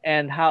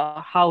 and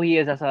how he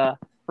is as a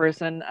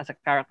person, as a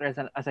character,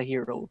 as a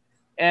hero.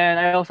 And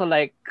I also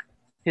like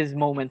his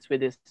moments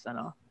with his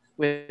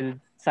with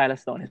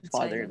Silas Stone, his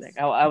father. Silas. Like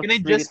I was Can I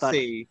really just touched.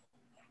 say,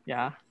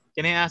 Yeah.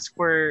 can I ask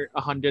for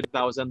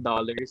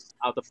 $100,000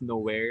 out of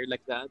nowhere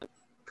like that?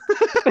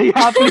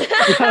 Yeah, please,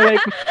 yeah, like,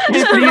 Just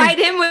please, provide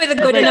him with a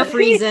good enough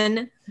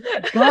reason.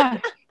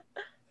 God.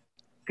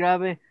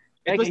 Grabe. It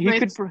Like, was he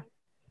nice.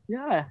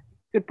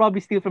 could probably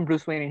steal from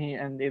Bruce Wayne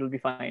and it'll be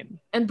fine.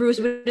 And Bruce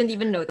wouldn't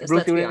even notice. Bruce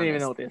Let's be wouldn't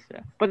even honest. notice.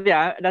 Yeah. But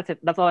yeah, that's it.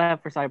 That's all I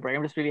have for Cyborg.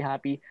 I'm just really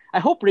happy. I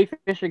hope Ray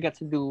Fisher gets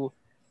to do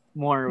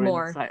more with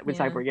yeah.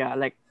 Cyborg. Yeah,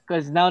 like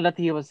because now that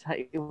he was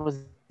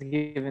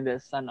given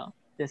this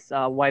this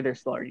wider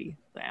story,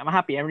 so I'm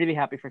happy. I'm really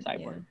happy for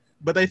Cyborg.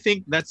 But I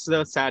think that's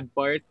the sad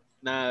part.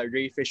 Na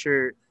Ray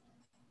Fisher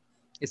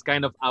is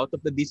kind of out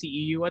of the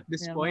DCEU at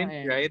this Yeah, point,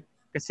 yeah. right?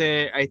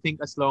 Kasi I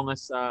think as long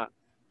as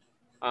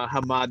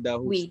Hamada,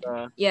 who's We.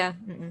 the Yeah.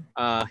 head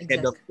of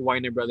Exactly.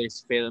 Warner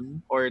Brothers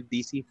Film or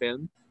DC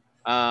Film,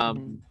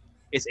 Mhm.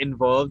 is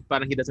involved,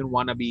 parang he doesn't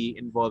want to be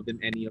involved in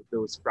any of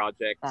those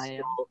projects.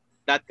 Sayang. So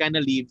that kind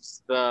of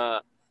leaves the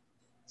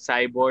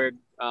Cyborg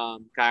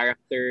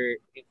character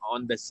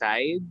on the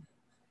side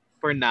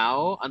for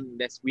now,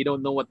 unless we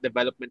don't know what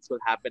developments will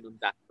happen on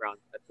that front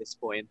at this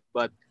point.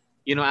 But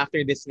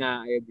after this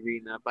nga, I agree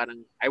na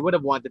parang I would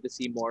have wanted to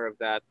see more of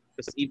that,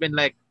 because even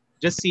like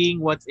just seeing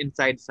what's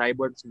inside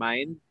Cyborg's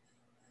mind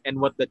and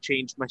what the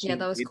change machine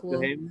that was did cool. to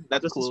him,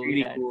 that was just Cool,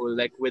 really yeah. cool.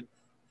 Like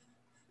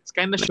it's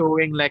kind of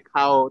showing like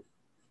how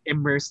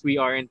immersed we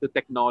are into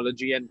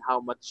technology and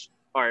how much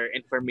our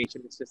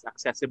information is just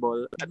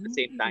accessible at the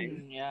same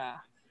time. Yeah.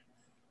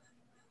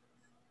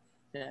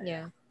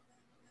 Yeah.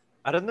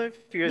 I don't know if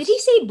you guys. Did he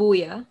say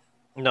booyah?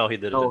 No, he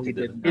didn't. No, he he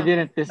didn't. He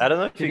didn't this. I don't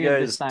know if he you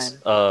didn't this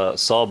guys time.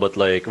 saw, but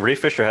like Ray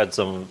Fisher had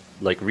some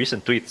like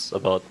recent tweets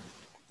about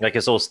like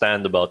his whole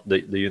stand about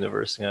the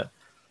universe. Yeah,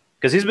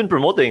 because he's been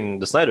promoting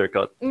the Snyder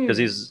Cut because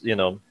he's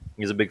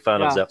a big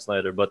fan of Yeah. Zack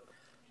Snyder, but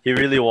he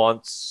really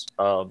wants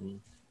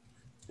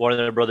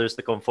Warner Brothers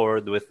to come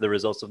forward with the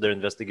results of their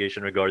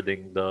investigation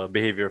regarding the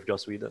behavior of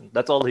Joss Whedon.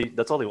 That's all he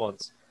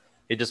wants.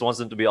 He just wants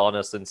them to be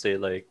honest and say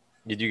like,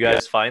 did you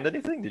guys find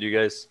anything? Did you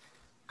guys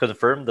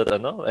confirm that?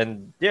 No?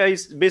 And yeah,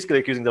 he's basically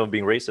accusing them of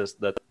being racist.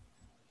 That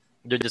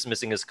they're just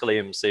missing his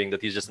claim, saying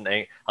that he's just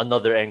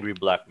another angry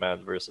black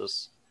man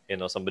versus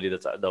somebody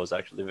that was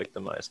actually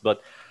victimized.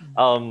 But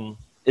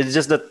it's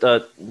just that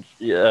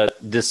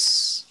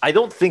this I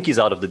don't think he's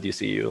out of the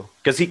DCU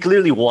because he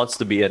clearly wants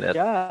to be in it,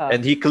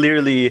 and he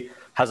clearly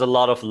has a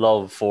lot of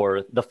love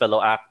for the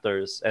fellow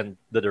actors and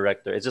the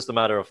director. It's just a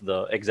matter of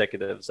the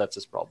executives. That's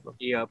his problem.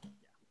 Yep.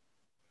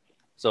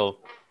 So,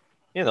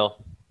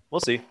 we'll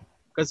see.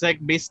 Because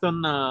like based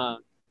on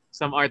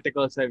some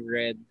articles I've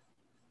read,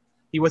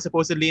 he was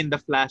supposedly in the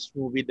Flash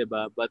movie,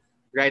 diba? But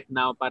right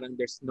now, parang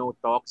there's no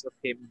talks of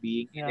him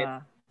being in it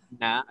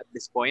at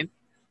this point.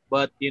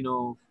 But,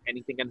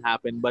 anything can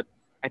happen. But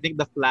I think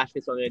the Flash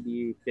is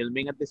already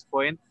filming at this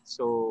point.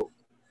 So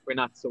we're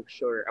not so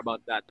sure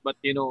about that. But,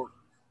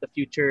 the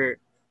future,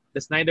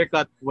 the Snyder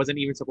Cut wasn't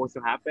even supposed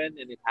to happen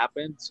and it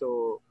happened.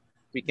 So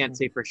we can't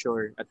say for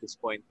sure at this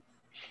point.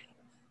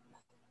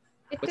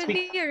 It could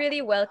be a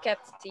really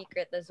well-kept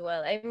secret as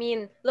well. I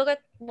mean, look at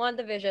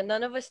WandaVision.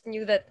 None of us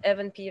knew that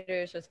Evan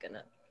Peters was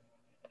gonna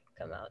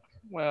come out.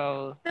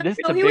 Well,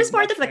 he was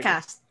part of the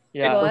cast.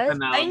 Yeah, Was?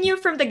 I knew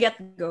from the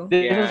get-go.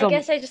 I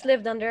guess I just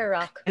lived under a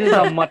rock. This is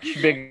a much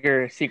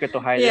bigger secret to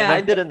hide. Yeah.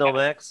 I didn't know,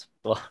 Max.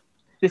 Well,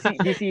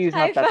 DCU is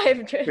High not that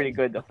five, Dre. pretty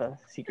good of the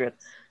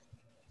secrets.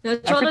 No,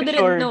 Cholo pretty didn't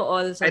sure- know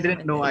all. I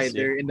didn't know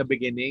either in the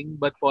beginning,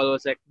 but Paul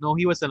was like, "No,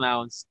 he was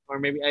announced," or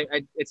maybe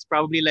it's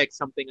probably like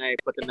something I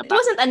put in the It back.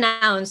 wasn't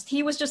announced.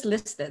 He was just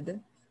listed.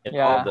 in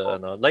Yeah. all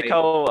the, like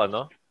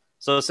how,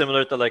 so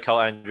similar to like how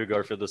Andrew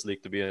Garfield was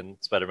leaked to be in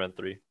Spider-Man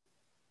 3.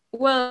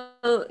 Well,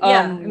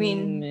 yeah. I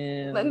mean,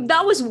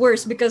 that was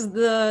worse because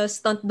the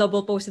stunt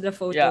double posted a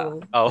photo.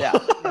 Yeah. Oh.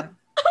 Yeah.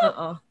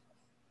 Uh-oh.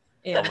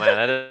 Yeah. Oh man,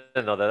 I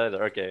didn't know that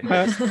either. Okay.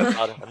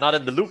 I'm not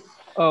in the loop.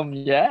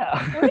 Yeah.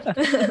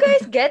 You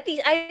guys get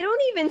these? I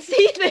don't even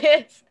see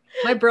this.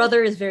 My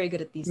brother is very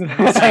good at these things.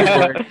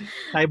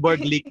 Cyborg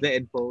leaked the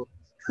info.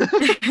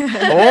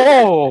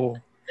 Oh.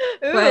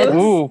 But-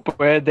 Ooh,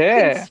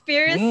 pwede.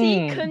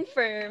 Conspiracy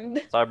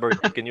confirmed. Cyborg,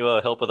 can you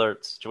help with our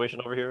situation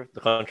over here, the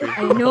country?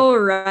 I know,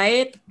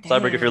 right?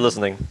 Cyborg, if you're Damn.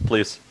 listening,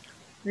 please.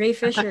 Ray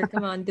Fisher,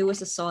 come on, do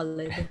us a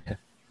solid.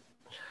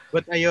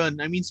 But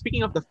ayun, I mean,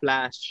 speaking of the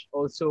Flash,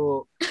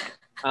 also,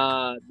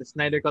 the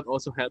Snyder Cut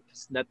also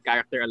helps that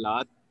character a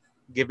lot,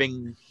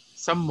 giving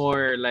some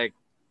more like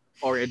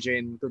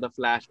origin to the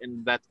Flash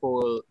and that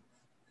whole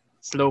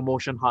slow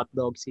motion hot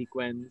dog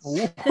sequence.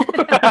 Ooh.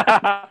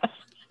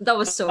 That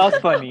was so That was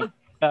good. funny.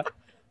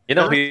 He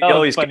That was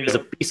always funny, carries a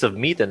though. piece of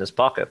meat in his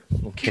pocket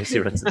in case he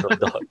runs into a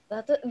dog.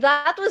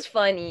 That was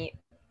funny.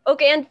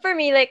 Okay, and for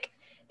me, like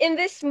in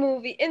this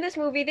movie,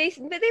 they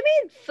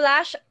made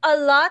Flash a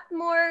lot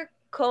more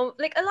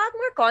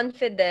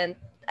confident.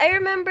 I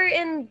remember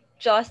in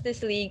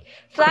Justice League,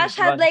 Flash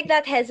had like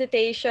that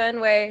hesitation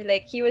where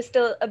like he was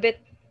still a bit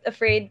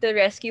afraid to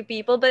rescue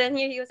people, but then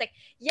here he was like,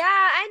 "Yeah,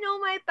 I know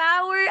my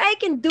power. I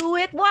can do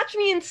it. Watch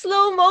me in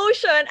slow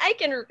motion. I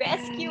can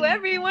rescue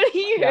everyone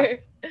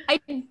here."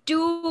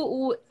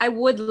 I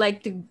would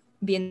like to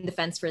be in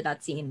defense for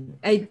that scene.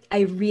 I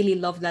really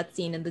love that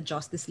scene in the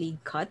Justice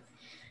League cut.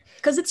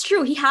 Because it's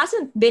true, he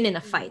hasn't been in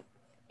a fight.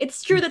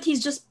 It's true that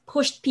he's just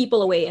pushed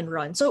people away and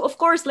run. So of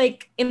course,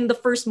 like in the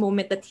first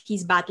moment that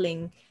he's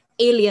battling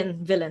alien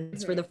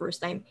villains for the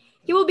first time,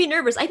 he will be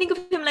nervous. I think of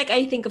him like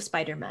I think of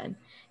Spider-Man.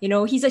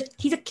 He's a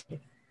kid.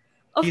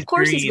 Of He's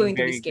course he's green, going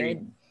to be very scared.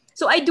 green.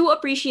 So I do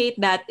appreciate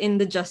that in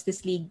the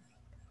Justice League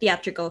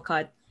theatrical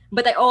cut.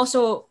 But I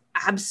also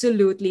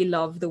absolutely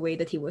love the way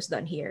that he was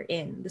done here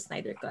in the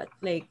Snyder Cut.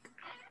 Like,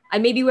 I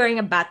may be wearing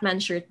a Batman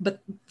shirt, but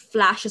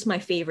Flash is my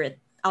favorite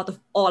out of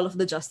all of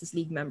the Justice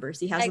League members.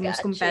 He has I the most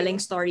got compelling you.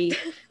 story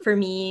for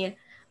me.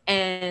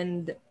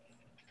 And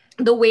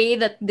the way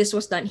that this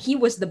was done, he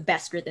was the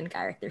best written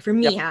character for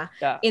me, Yeah,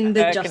 in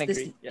the I can Justice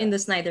agree, yeah. in the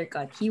Snyder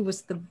Cut. He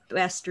was the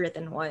best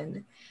written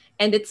one.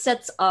 And it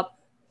sets up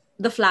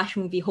the Flash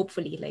movie,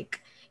 hopefully,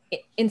 like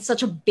in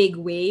such a big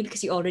way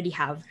because you already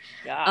have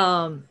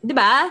Yeah.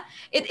 diba?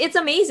 It's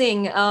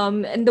amazing.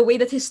 And the way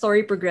that his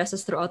story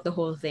progresses throughout the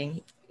whole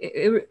thing,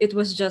 it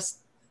was just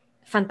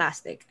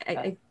fantastic.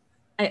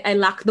 I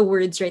lack the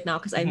words right now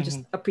because I'm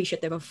just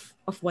appreciative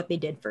of what they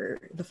did for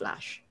the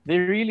Flash. They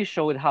really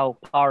showed how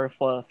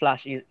powerful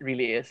Flash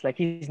really is. Like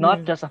he's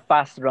not just a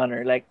fast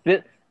runner. Like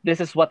this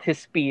is what his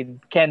speed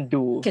can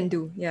do Can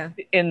do, yeah.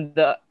 in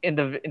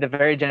the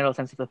very general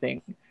sense of the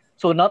thing.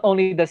 So not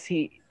only does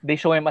they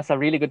show him as a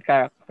really good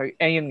character,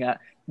 and yun nga,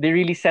 they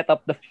really set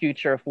up the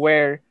future of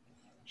where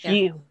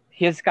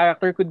his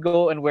character could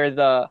go and where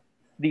the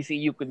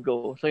DCU could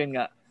go. So yun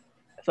nga.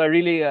 So I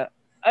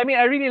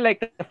really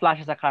like the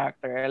Flash as a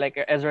character. I like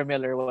Ezra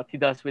Miller, what he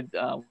does with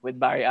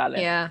Barry Allen.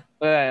 Yeah.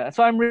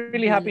 So I'm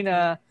really happy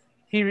na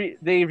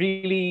they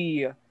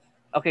really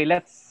okay.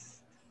 Let's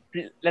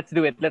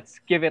do it. Let's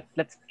give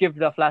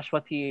the Flash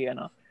what he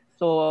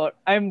So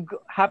I'm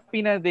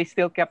happy na they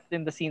still kept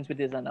in the scenes with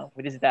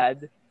his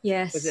dad.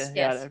 Yes.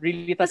 Yeah,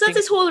 really Because touching.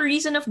 that's his whole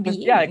reason of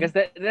being. Yeah, because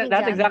that's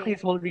exactly Exactly.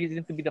 his whole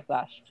reason to be the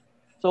Flash.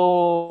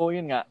 So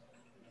yun nga.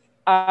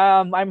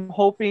 I'm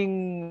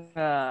hoping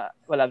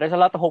there's a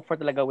lot of hope for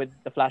talaga with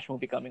the Flash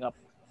movie coming up.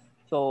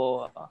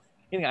 So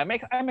yun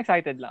nga, I'm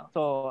excited lang.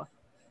 So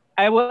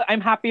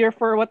I'm happier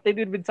for what they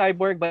did with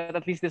Cyborg, but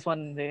at least this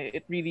one,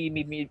 it really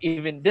made me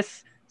even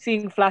this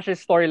seeing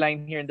Flash's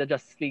storyline here in the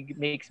Justice League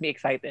makes me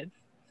excited.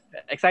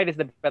 Excited is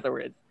the better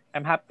word.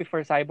 I'm happy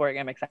for Cyborg.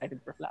 I'm excited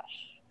for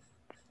Flash.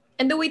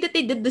 And the way that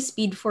they did the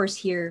Speed Force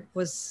here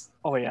was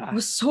Oh yeah.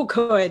 so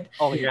good.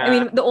 Oh yeah. I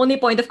mean, the only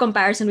point of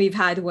comparison we've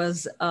had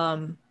was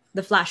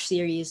the Flash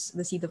series,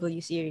 the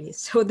CW series.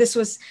 So this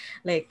was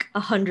like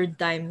 100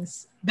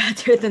 times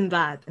better than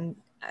that, and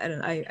I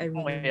don't. I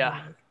really.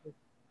 yeah.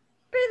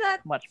 Remember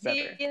that Much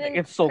better. scene Like, in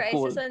it's so Crisis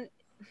cool. on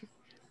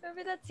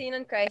Remember that scene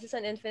on Crisis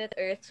on Infinite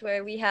Earths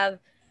where we have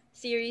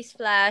series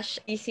Flash,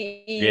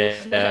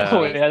 DCEU. Yeah.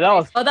 Oh yeah, that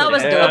was. Oh, that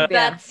was pretty- Yeah. dope.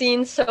 Yeah. That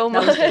scene so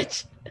That was good.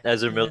 much.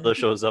 Ezra Miller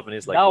shows up and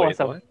he's like, That wait, was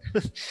a what?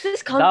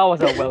 This that was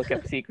a well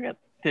kept secret.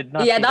 Did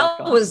not. Yeah, see that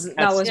coming. was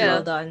Yeah.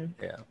 well done.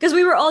 Yeah. Because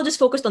we were all just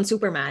focused on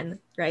Superman,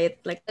 right?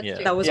 Like That's Yeah.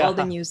 true. that was all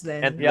the Yeah. news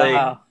then. And Yeah.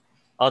 like,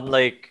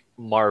 unlike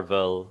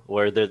Marvel,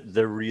 where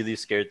they're really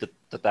scared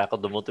to tackle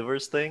the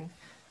multiverse thing.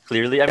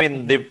 Clearly, I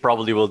mean, they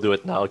probably will do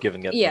it now, given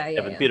that Yeah,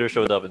 Evan yeah. Peter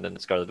showed up and then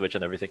Scarlet Witch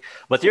and everything.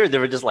 But here, they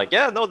were just like,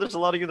 yeah, no, there's a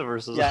lot of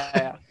universes.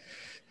 yeah.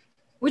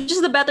 Which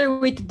is the better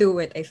way to do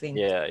it, I think.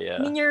 yeah, I yeah.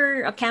 mean,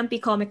 you're a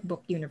campy comic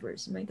book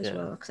universe. You might as Yeah.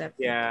 well accept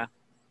it. Yeah.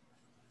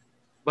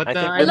 But I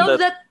think I when love that-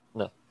 that.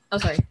 No. Oh,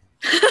 sorry.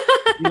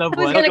 you love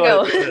Who's what? gonna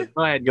go?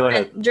 Go ahead. Go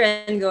ahead.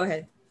 Dren, go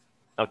ahead.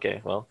 Okay,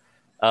 well,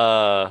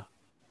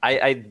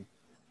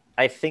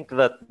 I think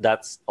that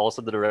that's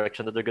also the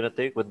direction that they're gonna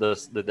take with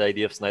the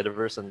idea of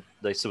Snyderverse and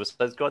the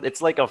Suicide Squad.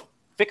 It's like a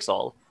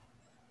fix-all,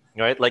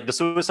 right? Like the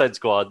Suicide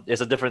Squad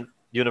is a different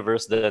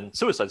universe than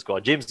Suicide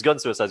Squad. James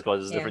Gunn's Suicide Squad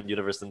is a Yeah. different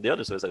universe than the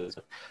other Suicide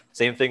Squad.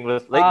 Same thing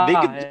with like they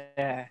could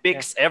yeah,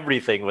 fix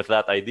everything with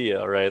that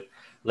idea, right?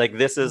 Like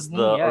this is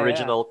the Yeah, yeah.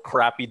 original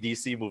crappy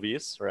DC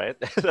movies, right?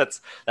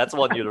 that's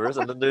one universe,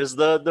 and then there's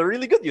the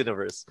really good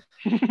universe,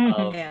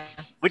 Yeah.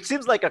 which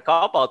seems like a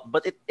cop out,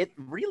 but it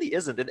really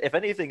isn't. And if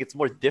anything, it's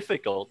more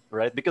difficult,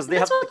 right? Because they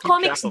That's have what to keep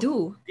comics track of,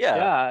 do. Yeah,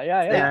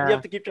 yeah. Yeah. you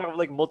have to keep track of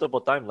like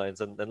multiple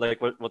timelines, and like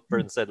what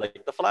Bern said, like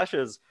the Flash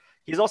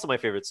he's also my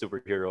favorite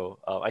superhero.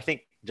 I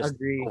think just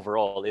Agree.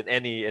 overall in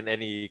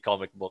any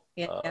comic book.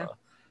 Yeah.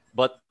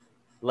 But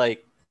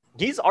like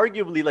he's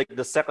arguably like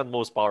the second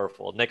most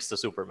powerful next to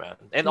Superman,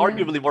 and Yeah.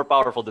 arguably more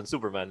powerful than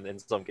Superman in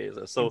some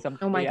cases. So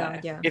Oh my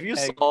god, yeah. if you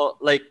I- saw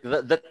like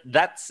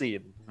that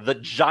scene, the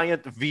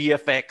giant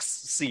VFX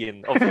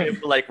scene of him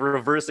like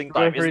reversing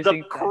time is the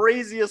Reversing time.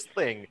 craziest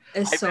thing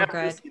It's I've so ever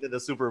good. seen in a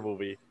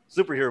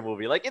superhero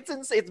movie. Like it's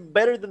insane. It's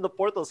better than the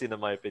Portal scene in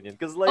my opinion,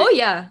 because like Oh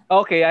yeah.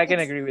 Okay, I can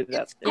It's- agree with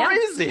that. it's Yeah.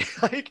 crazy.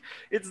 Like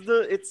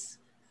it's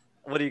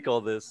what do you call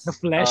this? The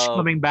flesh Um,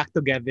 coming back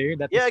together.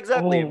 That Yeah, is-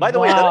 exactly. Oh, By the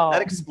way, wow.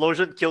 that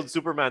explosion killed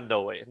Superman.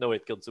 No way,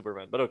 it killed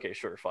Superman. But okay,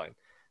 sure, fine.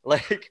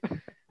 Like,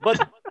 but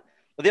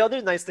the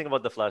other nice thing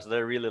about the Flash that I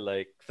really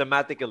like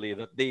thematically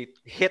that they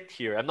hit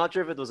here. I'm not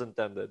sure if it was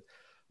intended,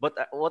 but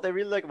what I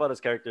really like about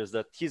his character is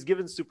that he's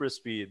given super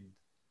speed.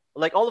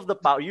 Like all of the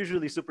power,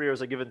 usually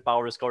superheroes are given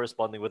powers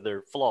corresponding with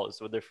their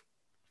flaws, with their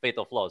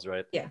fatal flaws,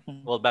 right? Yeah.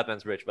 Well,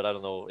 Batman's rich, but I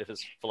don't know if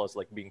his flaws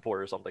like being poor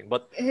or something.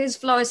 But His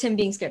flaw is him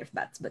being scared of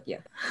bats, but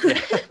yeah.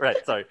 yeah,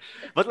 right. Sorry,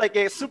 but like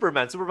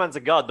Superman's a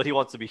god, but he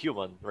wants to be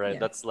human, right? Yeah.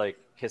 That's like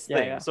his Yeah,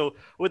 thing. yeah. So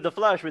with the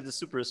Flash, with his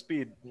super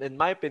speed, in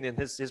my opinion,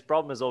 his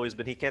problem has always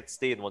been he can't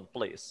stay in one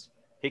place.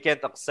 He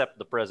can't accept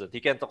the present.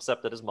 He can't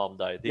accept that his mom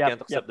died. He Yep,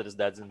 can't accept that his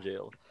dad's in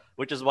jail.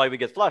 Which is why we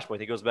get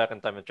Flashpoint. He goes back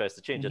in time and tries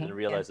to change it Mhm. and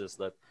realizes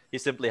that he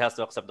simply has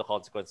to accept the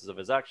consequences of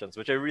his actions,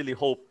 which I really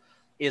hope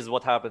is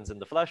what happens in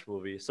the Flash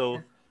movie. So.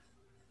 Yeah.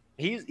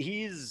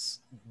 He's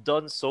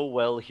done so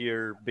well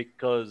here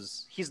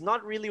because he's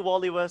not really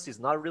Wally West. He's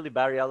not really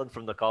Barry Allen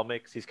from the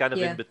comics. He's kind of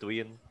Yeah. in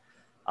between.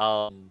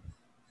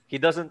 He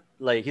doesn't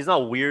like. He's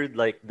not weird.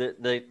 Like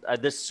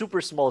this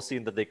super small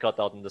scene that they cut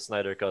out in the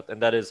Snyder cut,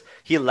 and that is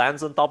he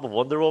lands on top of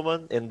Wonder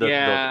Woman in the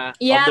Yeah.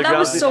 Yeah, that underground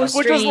was scene, so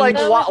which was like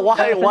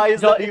strange. why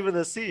is that It's- even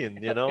a scene?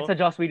 You know? It's a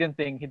Joss Whedon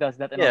thing. He does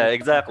that. in Yeah, all his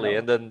exactly.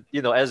 stuff. And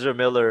then Ezra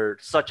Miller,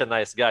 such a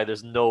nice guy.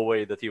 There's no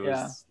way that he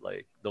was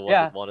like the one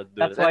Yeah, that wanted to do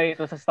That's it. why it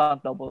was a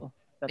stunt double.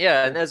 That's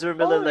Yeah, and Ezra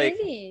Miller Oh, like.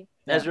 really?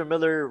 Yeah. Ezra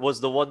Miller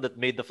was the one that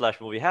made the Flash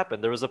movie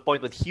happen. There was a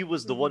point when he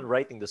was the one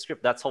writing the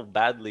script. That's how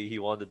badly he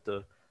wanted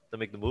to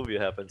make the movie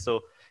happen.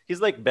 So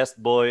he's like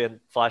best boy, and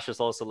Flash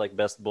is also like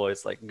best boy.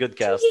 It's like good Did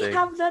he casting.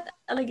 have that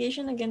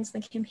allegation against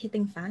like him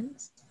hitting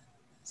fans?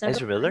 Several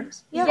Ezra Miller?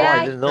 times? Oh, Yeah.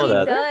 I didn't know he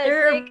that. does.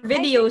 There are Like,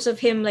 videos of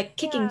him like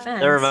kicking Yeah.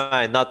 fans. Never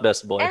mind, not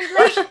best boy. And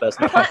like best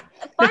boy.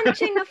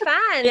 punching a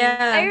fan.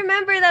 Yeah. I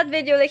remember that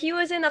video. Like he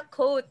was in a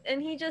coat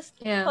and he just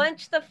Yeah.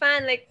 punched the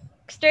fan like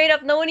straight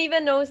up. No one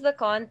even knows the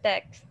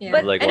context. Yeah.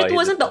 But Like, and why it he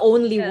wasn't did the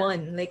only Yeah.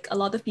 one. Like a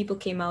lot of people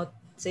came out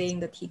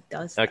saying that he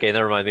does. that. Okay,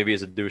 never mind. Maybe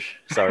he's a douche.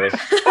 Sorry,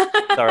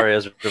 sorry,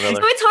 Ezra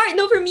Miller. No, it's hard.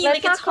 No, for me, Let's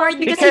like it's not hard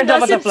because he cares about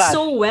does the it Flash.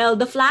 so well.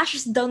 The Flash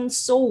is done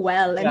so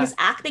well, and Yeah. his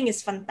acting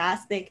is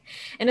fantastic,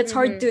 and it's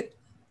hard to,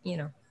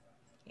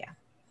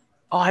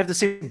 Oh, I have the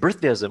same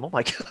birthday as him. Oh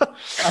my god.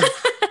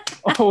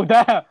 Oh,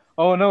 that.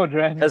 Oh no,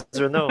 Dren.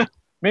 Ezra, no.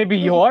 Maybe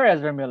you're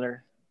Ezra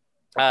Miller.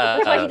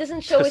 That's why he Uh,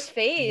 doesn't show his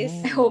face.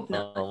 I hope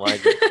not. oh my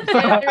god.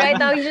 And right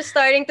now he's just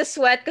starting to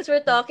sweat because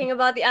we're talking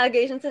about the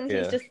allegations, and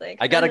he's Yeah. just like,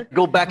 I gotta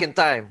go back in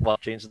time. Well,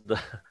 change the.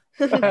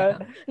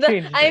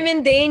 the I'm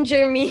in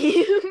danger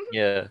meme.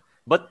 Yeah.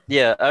 But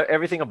yeah,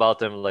 everything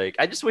about him, like,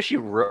 I just wish he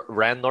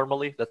ran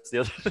normally. That's the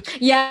other.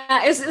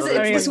 Yeah, it's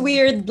this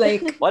weird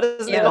like Why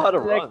doesn't he Yeah. know how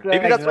to Like- run?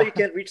 Maybe like that's why that. you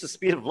can't reach the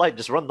speed of light.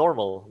 Just run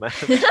normal, man.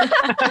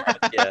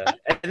 Yeah.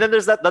 And then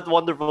there's that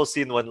wonderful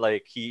scene when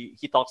like he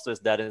talks to his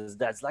dad and his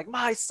dad's like,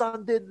 "My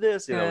son did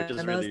this," which is that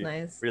was really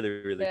nice. really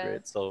Yeah.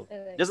 great. So I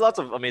like there's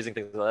lots of amazing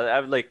things. I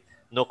have like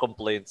no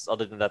complaints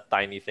other than that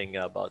tiny thing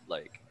about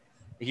like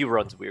he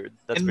runs weird.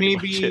 That's And pretty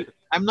much maybe, it.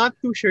 I'm not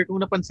too sure kung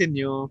napansin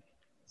nyo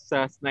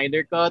sa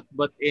Snyder Cut,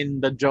 but in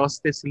the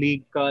Justice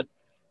League cut,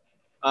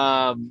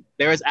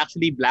 there was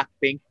actually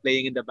Blackpink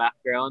playing in the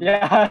background.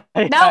 Yeah.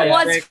 That yeah.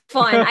 was Like-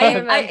 fun.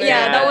 remember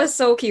Yeah, that that. was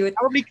so cute.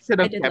 Probably should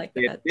I have did kept like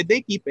it. that. Did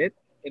they keep it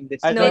in this?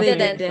 I No, think they so.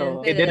 didn't.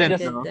 They didn't,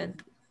 They no? didn't.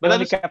 But They that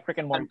only was kept Rick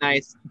and a Morty.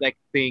 nice like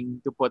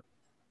thing to put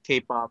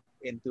K-pop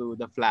into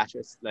the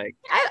Flashes. Like,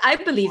 I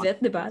believe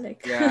it, diba?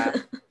 Like, yeah,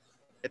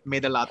 it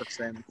made a lot of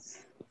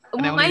sense.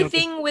 And I only my noticed-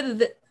 thing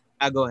with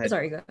Go ahead.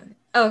 sorry, go ahead.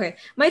 Oh, okay.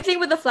 My thing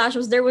with the Flash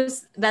was there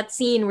was that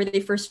scene where they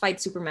first fight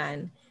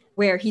Superman,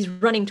 where he's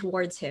running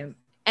towards him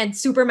and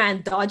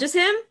Superman dodges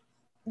him.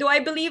 Do I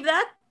believe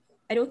that?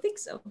 I don't think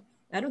so.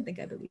 I don't think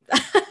I believe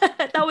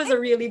that. That was a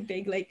really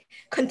big like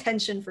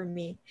contention for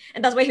me,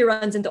 and that's why he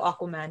runs into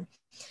Aquaman.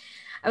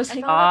 I was I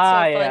like, found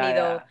that so yeah, funny,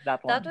 though. That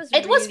one. That was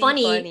It was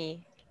really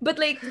funny. But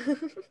like,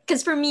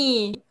 because for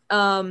me,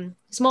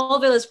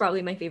 Smallville is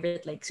probably my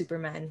favorite like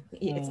Superman.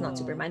 It's not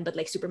Superman, but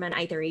like Superman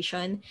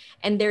iteration.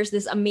 And there's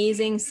this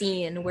amazing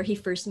scene where he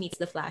first meets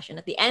the Flash, and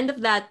at the end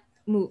of that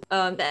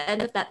the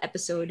end of that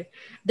episode,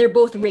 they're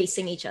both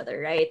racing each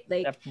other, right?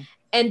 Like, Yep.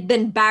 and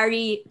then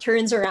Barry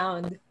turns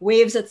around,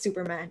 waves at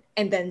Superman,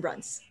 and then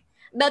runs.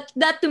 That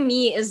to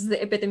me is the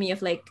epitome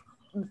of like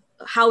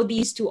how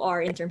these two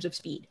are in terms of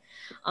speed.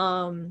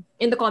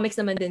 In the comics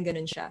naman din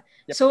ganun siya.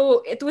 Yep.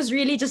 So it was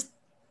really just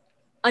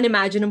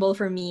unimaginable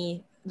for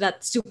me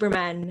that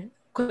Superman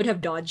could have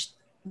dodged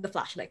the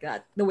Flash like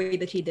that, the way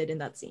that he did in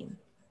that scene.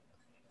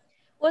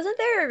 Wasn't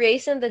there a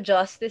race in the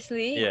Justice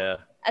League Yeah.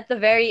 at the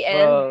very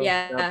end? Well,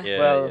 Yeah. Yeah.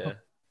 Well, Yeah.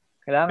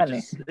 kailangan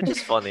eh. It's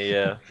just funny,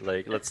 yeah.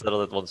 Like, let's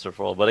settle it once and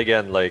for all. But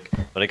again, like,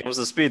 when it comes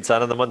to speed,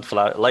 sana naman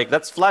Flash, like,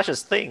 that's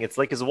Flash's thing. It's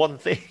like his one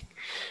thing.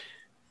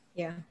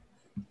 Yeah.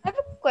 I have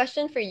a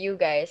question for you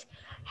guys.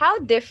 How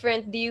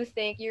different do you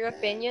think your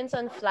opinions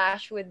on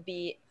Flash would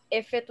be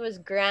if it was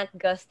Grant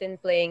Gustin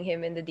playing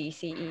him in the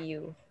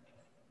DCEU?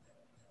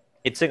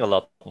 He'd sing a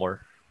lot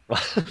more. I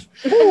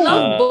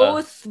love Uh,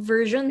 both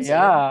versions.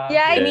 Yeah.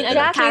 Yeah, I Yeah. mean, Yeah.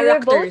 exactly. They're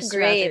both Characters,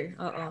 great.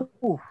 rather.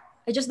 Ooh.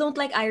 I just don't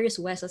like Iris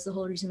West. That's the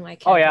whole reason why I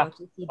Oh, can't yeah. watch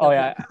the CW. Oh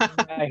yeah.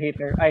 I hate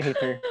her. Right?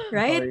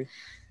 Sorry.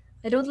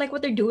 I don't like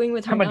what they're doing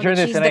with her. I'm a now that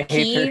journalist she's and the I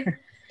hate key. her.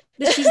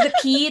 That she's the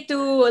key to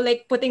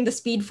like putting the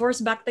Speed Force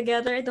back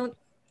together. I don't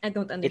It's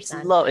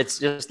understand. love. It's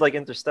just like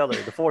Interstellar.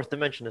 The fourth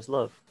dimension is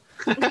love.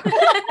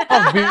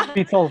 Oh,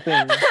 beats whole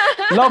thing.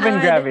 Love and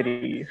God.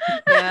 gravity.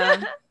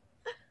 Yeah.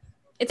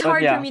 It's But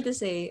hard yeah. for me to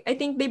say. I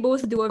think they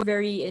both do a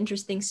very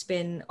interesting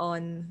spin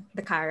on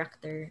the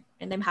character,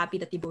 and I'm happy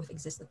that they both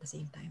exist at the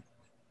same time.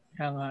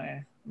 Kaya nga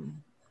eh.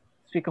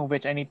 Speaking of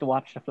which, I need to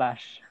watch The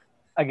Flash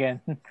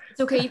again.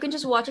 It's okay. You can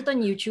just watch it on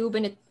YouTube,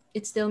 and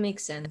it still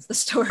makes sense, the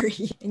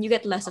story, and you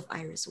get less of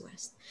Iris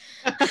West.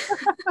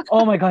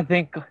 Oh my god,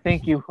 thank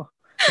you.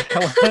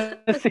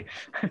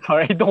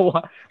 Sorry, I don't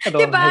want.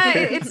 Diba?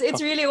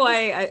 It's really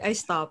why I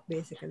stopped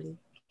basically.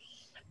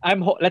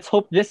 Let's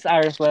hope this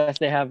Iris West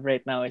they have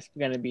right now is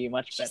gonna be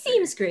much She better.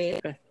 seems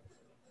great.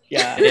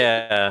 Yeah.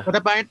 Yeah. But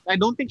apparently, I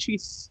don't think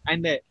she's.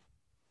 And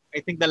I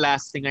think the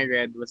last thing I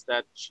read was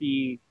that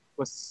she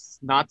was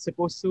not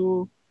supposed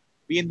to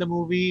be in the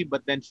movie,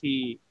 but then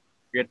she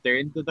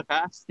returned to the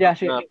cast. Yeah, of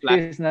the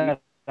she's Flash. not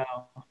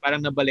now. Parang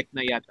nabalik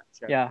na yata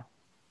siya. Yeah.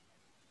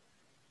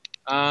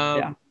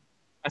 Yeah.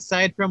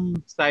 Aside from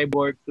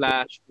Cyborg,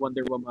 Flash,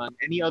 Wonder Woman,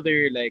 any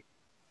other like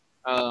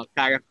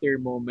character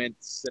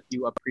moments that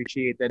you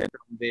appreciated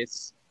from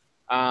this?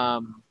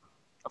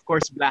 Of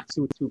course, Black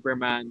Suit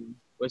Superman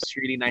was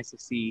really nice to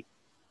see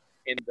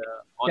in the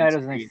on Yeah, it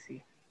was screen. nice to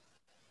see.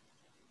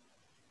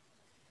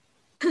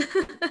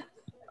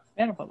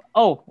 Meron pa ba?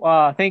 Oh,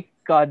 thank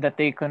God that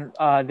they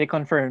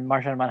confirmed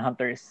Martian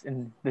Manhunters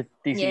in the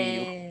DCU.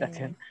 Yay. That's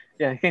it.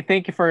 Yeah,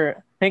 thank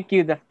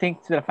you to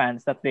the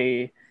fans that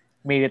they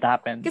made it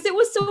happen. Because it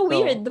was so So-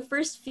 weird. The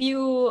first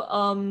few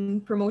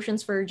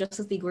promotions for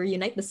Justice League were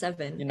Unite the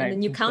Seven, and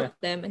then you count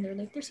them, and they're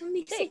like, "There's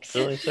only six."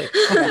 Really sick.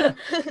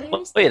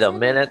 There's Wait a seven.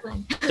 minute.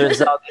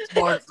 Turns out it's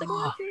more.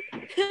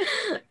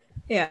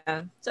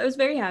 Yeah, so I was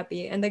very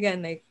happy, and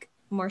again, like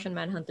Martian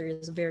Manhunter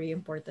is a very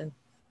important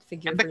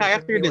figure. And the for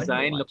character everyone who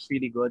design looks watched.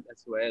 really good as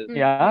well.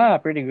 Yeah,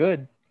 pretty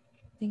good.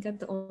 I think I'm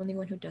the only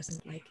one who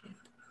doesn't like it.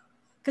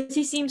 Because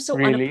he seems so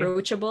Really?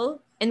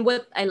 unapproachable. And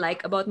what I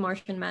like about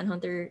Martian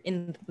Manhunter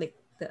in like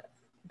the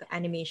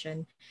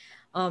animation,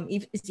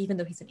 is even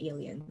though he's an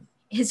alien,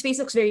 his face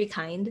looks very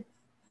kind.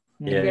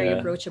 very Yeah.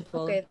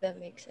 approachable. Okay, that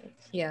makes sense.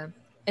 Yeah.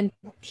 And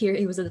here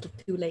it was a little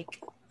too like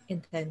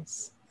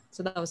intense.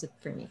 So that was it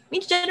for me. I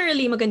mean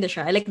generally maganda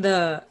siya. I like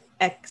the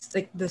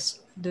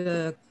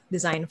the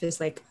design of his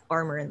like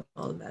armor and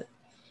all that.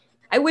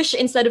 I wish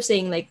instead of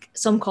saying like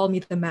some call me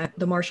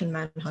the Martian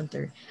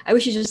Manhunter, I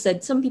wish you just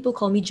said some people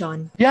call me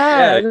John.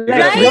 Yeah, Yeah,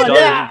 exactly.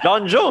 Right?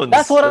 John Jones.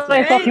 That's what I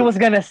Right? thought he was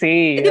gonna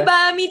say.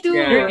 Diba? Me too.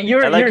 Yeah.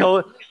 You're I like you're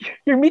how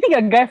you're meeting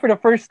a guy for the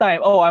first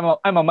time. Oh, I'm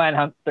a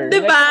manhunter.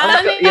 Diba?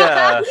 Like,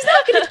 yeah. He's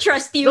not gonna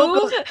trust you.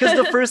 No, because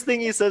the first thing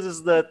he says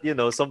is that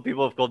some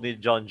people have called me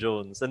John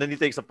Jones, and then he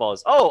takes a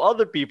pause. Oh,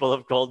 other people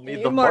have called me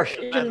the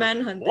Martian Manhunter.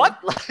 Manhunter. What?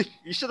 Like,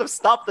 you should have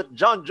stopped at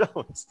John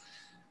Jones.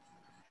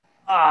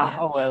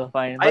 oh well,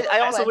 fine. I, But I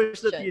also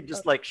wish that Question. he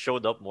just like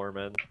showed up more,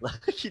 man.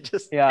 Like he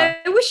just. yeah,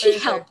 I wish he For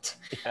sure. helped.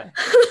 Yeah.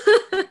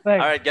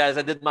 like, All right, guys,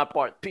 I did my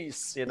part.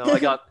 Peace. I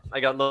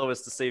got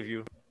Lois to save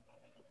you.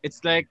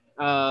 It's like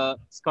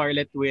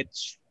Scarlet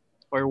Witch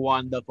or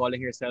Wanda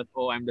calling herself,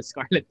 "Oh, I'm the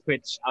Scarlet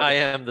Witch." I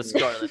am the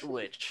Scarlet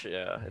Witch.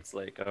 Yeah, it's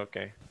like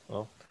okay,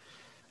 well,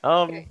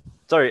 Okay.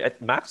 sorry,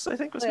 Max, I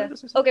think was Yeah. going to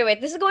say something. Okay,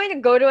 wait. This is going to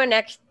go to a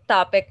next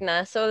topic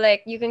now. So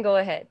like you can go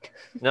ahead.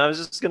 No, I was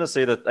just gonna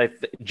say that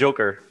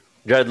Joker,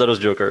 Jared Leto's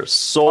Joker,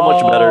 so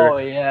much better. Oh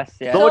yes,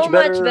 yes. So So much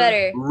much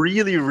better.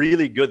 Really,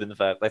 really good. In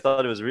fact, I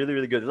thought it was really,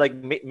 really good. Like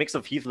mix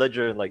of Heath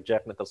Ledger and like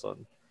Jack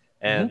Nicholson,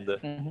 and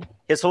Mhm.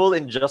 his whole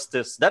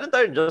injustice. That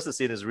entire injustice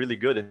scene is really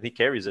good, and he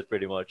carries it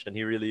pretty much. And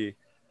he really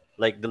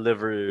like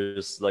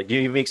delivers. Like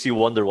he makes you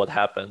wonder what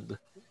happened,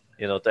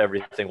 to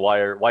everything. Why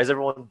is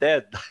everyone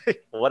dead?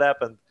 What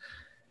happened?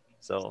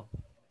 So,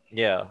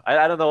 yeah,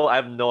 I don't know. I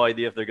have no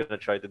idea if they're gonna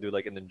try to do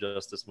like an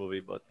injustice movie,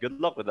 but good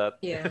luck with that.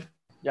 Yeah.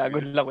 Yeah,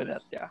 good luck with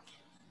that. Yeah.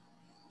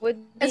 Would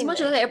As be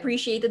much as nice. I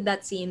appreciated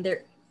that scene,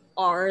 there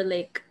are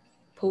like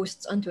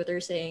posts on Twitter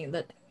saying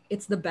that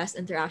it's the best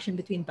interaction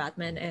between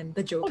Batman and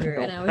the Joker,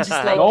 no. and I was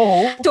just like,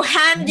 No. to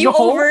hand you No.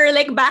 over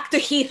like back to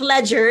Heath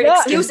Ledger. Yeah,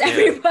 Excuse yeah.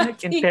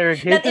 everybody.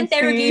 Interrogation That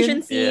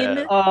interrogation scene.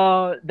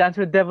 Yeah. Dance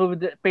with Devil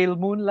with the Pale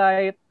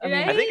Moonlight. I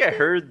mean, I think I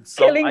heard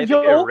Killing I think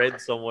I Joke? read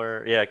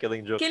somewhere. Yeah,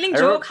 Killing Joke. Killing I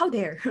joke. How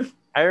dare?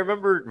 I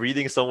remember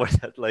reading somewhere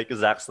that like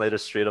Zack Snyder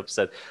straight up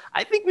said,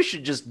 "I think we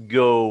should just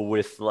go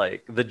with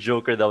like the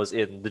Joker that was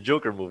in the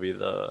Joker movie,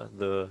 the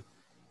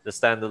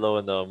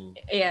standalone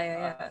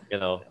Yeah.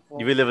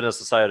 we live in a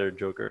society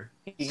Joker,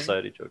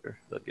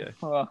 that guy.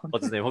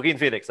 What's his name? Joaquin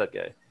Phoenix, that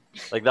guy.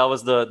 Like that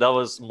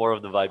was more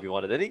of the vibe he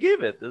wanted, and he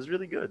gave it. It was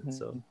really good.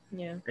 So,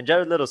 Yeah. and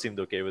Jared Leto seemed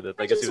okay with it.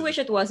 I guess just he was wish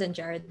it wasn't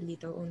Jared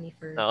Leto only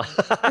for No.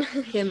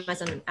 him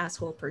as an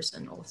asshole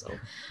person also.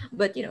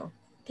 But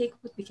take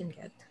what we can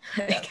get.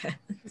 I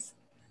guess.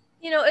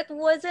 It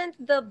wasn't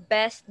the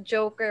best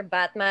Joker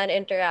Batman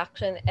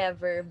interaction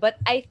ever, but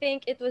I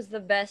think it was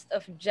the best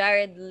of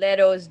Jared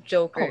Leto's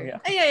Joker. Oh,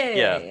 yeah.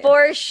 Yeah.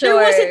 For sure.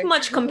 There wasn't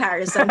much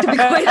comparison, to be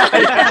quite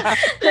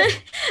honest.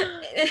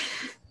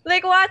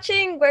 Like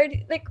watching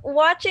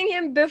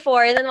him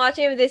before and then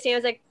watching him this scene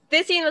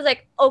was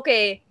like,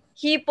 okay,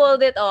 he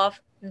pulled it off.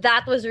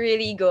 That was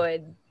really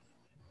good.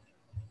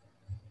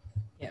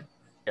 Yeah.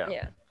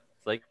 Yeah.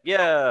 It's like,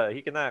 yeah,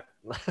 he can act.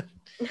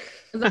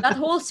 That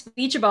whole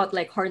speech about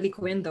like Harley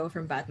Quinn though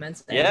from Batman.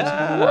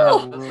 Yeah. Whoa!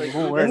 Like,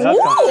 Where that's-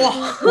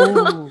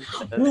 Whoa!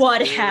 that's What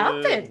good.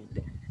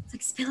 happened? It's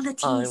like spill the I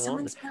tea. want-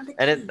 Someone spill the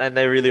tea. And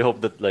I really hope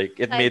that like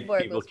it made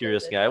Cyborg people was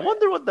curious. good Yeah, I at that.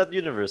 wonder what that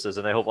universe is,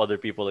 and I hope other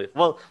people.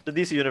 Well, the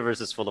DC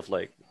universe is full of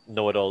like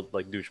know-it-all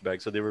like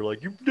douchebags, so they were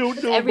like, "You don't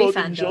It's know every about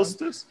fandom.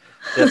 injustice."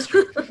 That's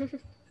true.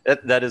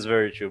 That is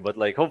very true. But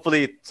like,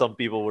 hopefully, some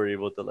people were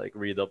able to like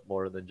read up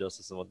more on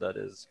Injustice and what that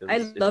is. 'cause I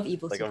it's love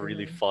Evil like a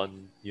really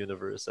Superman. fun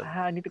universe. And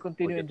I need to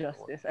continue We'll get to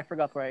Injustice. I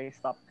forgot where I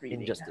stopped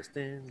reading. Injustice.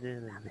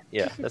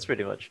 Yeah, that's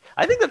pretty much.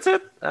 I think that's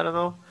it. I don't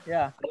know.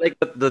 Yeah, I like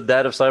that the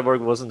dad of Cyborg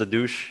wasn't a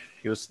douche.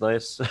 He was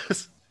nice.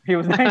 he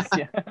was nice.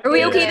 Yeah. Are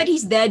we okay Yeah. that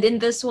he's dead in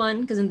this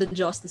one? Because in the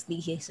Justice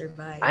League he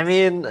survived. I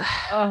mean,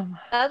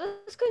 That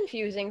was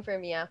confusing for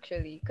me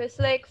actually. Because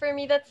like for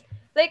me that's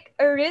like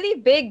a really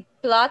big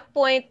plot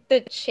point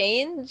to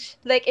change.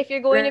 Like if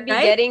you're going to be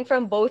Right? getting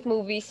from both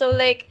movies. So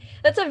like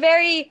that's a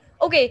very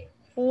okay,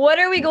 what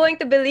are we going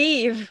to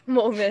believe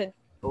moment.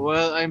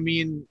 Well, I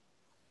mean,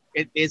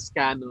 it is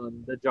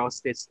canon, the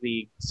Justice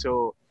League,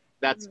 so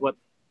that's what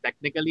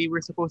technically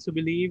we're supposed to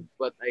believe.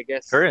 But I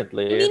guess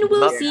currently, I mean,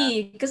 we'll not-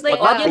 see. Because like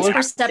but not audience both-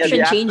 perception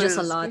the changes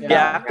a actors- lot. The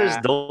Yeah. actors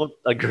don't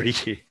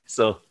agree.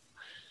 So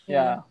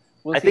Yeah.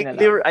 We'll I see think na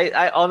they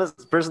lang. were.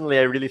 Personally,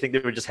 I really think they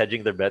were just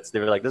hedging their bets.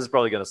 They were like, "This is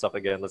probably gonna suck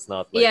again. Let's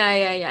not." Like,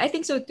 Yeah. I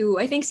think so too.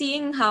 I think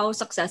seeing how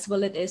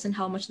successful it is and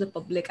how much the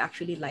public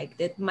actually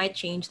liked it might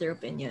change their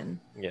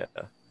opinion. yeah.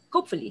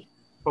 Hopefully.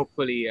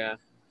 hopefully, I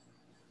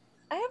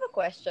have a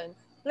question.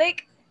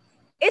 Like,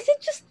 is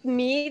it just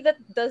me that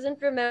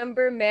doesn't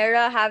remember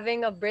Mera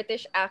having a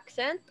British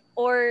accent?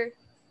 Or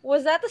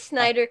was that a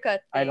Snyder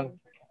cut thing? I don't.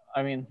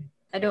 I mean,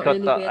 I don't Cut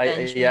really out, pay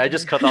attention. yeah, I to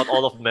just her. cut out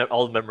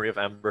all memory of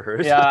Amber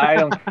Heard. Yeah, I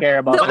don't care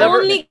about The that.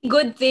 only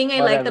good thing I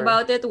liked Whatever.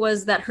 about it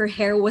was that her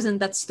hair wasn't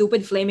that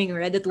stupid flaming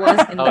red it was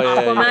in the Oh,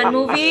 yeah, Aquaman yeah,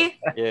 movie.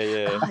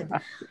 yeah.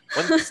 God.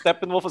 When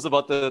Steppenwolf was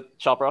about to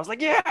chop her, I was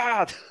like,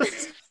 yeah.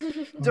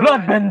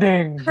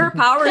 Bloodbending. Her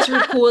powers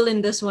were cool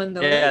in this one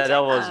though. Yeah, Like,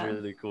 that was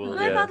really cool. And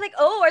I Yeah. thought like,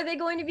 oh, are they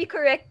going to be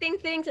correcting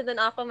things? And then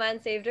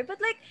Aquaman saved her.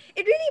 But like,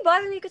 it really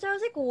bothered me because I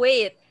was like,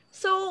 wait,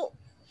 so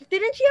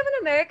didn't she have an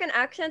American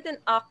accent in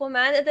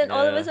Aquaman? And then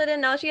all of a Yeah.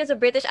 sudden now she has a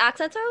British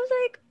accent. So I was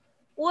like,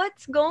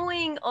 what's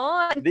going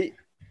on? They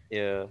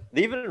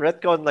even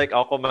retcon like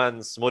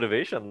Aquaman's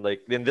motivation.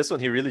 Like in this one,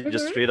 he really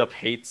just Mhm. straight up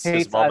hates his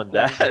Hates mom and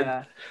dad Atlas,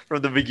 yeah.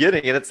 from the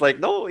beginning, and it's like,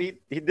 no, he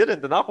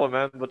didn't in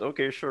Aquaman, but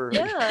okay, sure.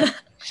 Yeah.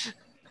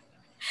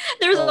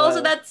 There's also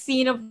Uh, that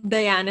scene of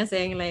Diana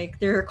saying like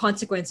there are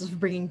consequences of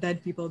bringing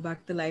dead people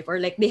back to life, or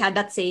like they had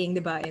that saying,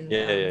 diba, in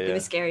Yeah.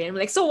 Themyscira. I'm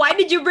like, so why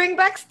did you bring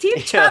back Steve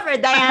Yeah. Trevor,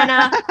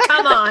 Diana?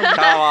 Come on.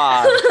 Come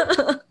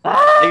on.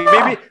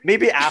 Like,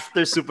 maybe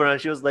after Superman,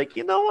 she was like,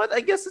 you know what?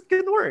 I guess it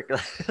can work.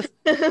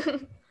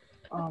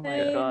 Oh my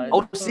god.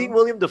 Oh, seeing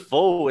William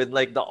Dafoe in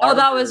like the Oh, that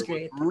armor was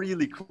great.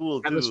 really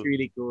cool That too. was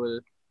really cool.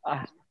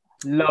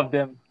 Love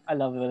them. I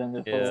love Willem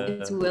Dafoe.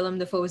 Yeah. It's Willem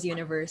Dafoe's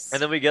universe.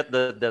 And then we get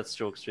the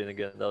Deathstroke strain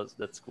again.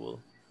 That's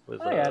cool. With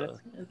Oh, yeah,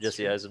 that's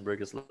Jesse true.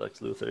 Eisenberg as Lex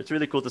Luthor. It's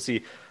really cool to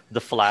see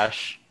the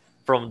Flash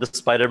from the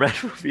Spider-Man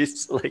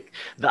movies. Like,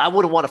 I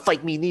wouldn't want to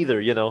fight me neither.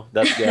 You know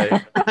that guy.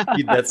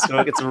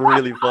 Deathstroke. It's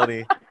really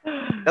funny.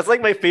 That's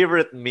like my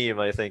favorite meme,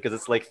 I think, because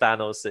it's like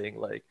Thanos saying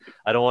like,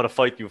 "I don't want to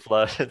fight you,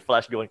 Flash," and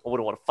Flash going, "I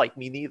wouldn't want to fight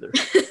me neither."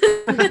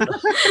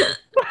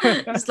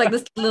 Just like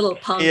this little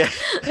punk. Yeah.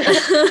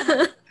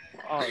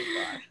 Oh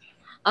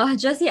gosh.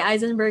 Jesse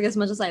Eisenberg, as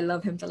much as I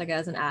love him talaga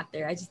as an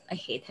actor, I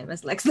hate him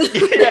as Lex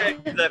Luthor. Yeah,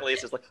 exactly.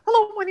 It's just like,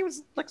 "Hello, my name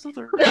is Lex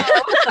Luthor."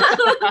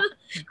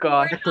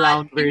 Gosh. The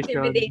clown version.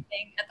 Intimidating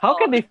at How all.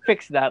 can they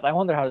fix that? I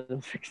wonder how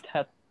to fix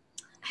that.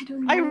 I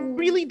don't know. I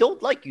really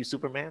don't like you,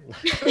 Superman.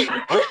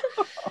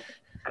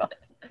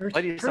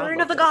 Why do you sound Return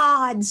like of the that?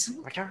 gods.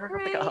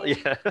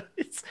 Yeah,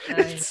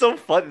 it's so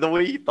fun the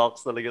way he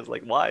talks. Like it's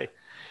like why?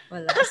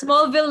 Well,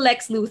 Smallville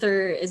Lex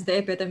Luthor is the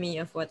epitome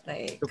of what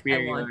like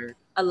I want Superior.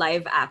 a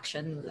live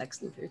action Lex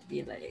Luthor to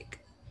be like.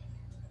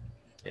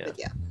 Yeah. But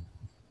yeah.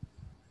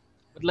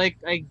 But like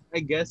I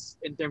guess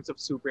in terms of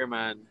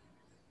Superman,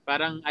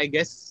 parang I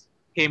guess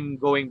him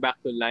going back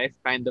to life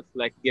kind of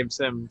like gives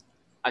him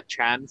a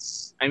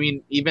chance. I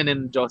mean, even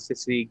in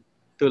Justice League,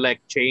 to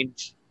like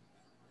change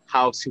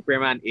how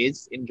Superman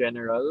is in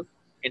general,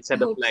 I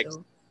instead of hope like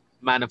so.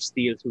 Man of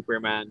Steel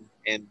Superman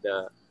and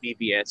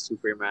BVS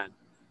Superman.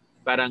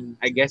 Parang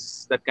I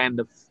guess that kind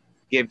of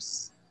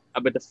gives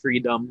a bit of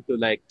freedom to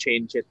like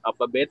change it up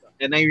a bit.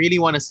 And I really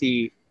want to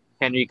see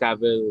Henry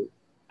Cavill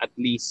at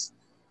least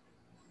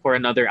for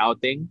another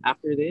outing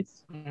after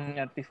this.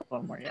 At least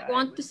one more. Yeah. I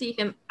want to see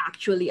him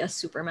actually as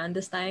Superman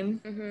this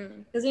time.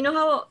 Mhm. Because you know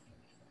how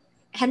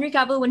Henry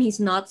Cavill, when he's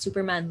not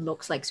Superman,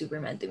 looks like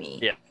Superman to me.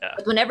 Yeah.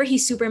 But whenever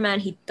he's Superman,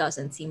 he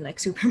doesn't seem like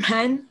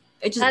Superman.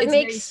 That It's makes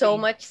very so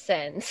strange, much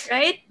sense.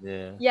 right?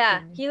 Yeah.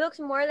 Yeah, he looks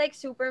more like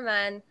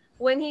Superman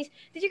when he's.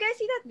 Did you guys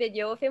see that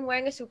video of him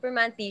wearing a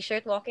Superman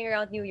T-shirt walking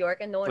around New York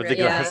and no one With the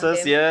Yeah. recognized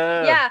glasses, him?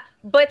 yeah. Yeah,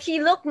 but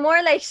he looked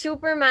more like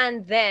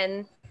Superman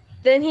then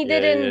than he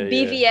did Yeah, in yeah, yeah.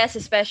 BVS,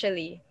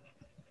 especially.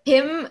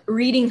 Him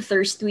reading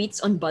thirst tweets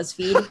on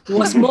BuzzFeed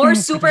was more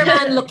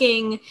Superman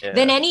looking Yeah.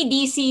 than any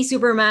DC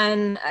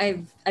Superman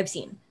I've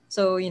seen.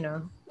 So you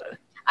know,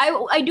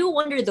 I do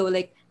wonder though,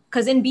 like,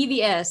 because in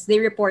BVS they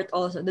report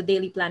also the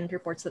Daily Planet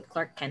reports that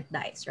Clark Kent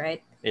dies,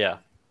 right? Yeah.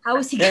 How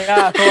is he?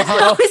 Yeah, so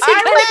how is he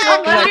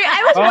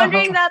I was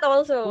wondering that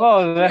also.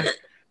 Well,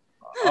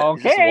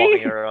 He's just walking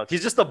okay. around.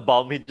 He's just a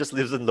bum. He just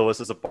lives in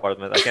Lois's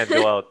apartment. I can't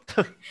go out.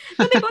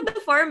 No, they bought the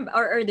farm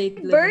or they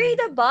live Bury in-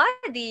 the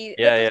body.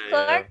 Yeah, That is yeah,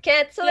 Clark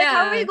Kent. So like,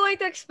 how are Yeah. you going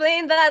to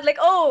explain that? Like,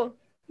 oh,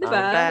 Diba?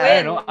 bad.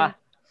 I don't know.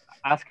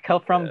 Ask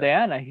help from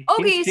Yeah. Diana.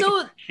 Okay,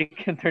 so she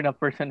can turn a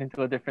person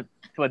into a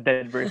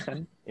dead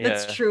person.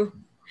 that's Yeah. true.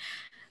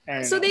 I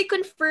don't So know. they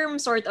confirm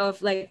sort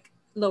of like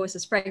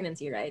Lois's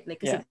pregnancy, right? Like,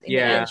 'cause Yeah. in the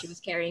Yeah. end, she was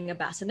carrying a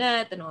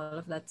bassinet and all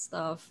of that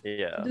stuff.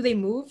 Yeah. Do they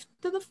move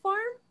to the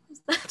farm? Is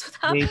that what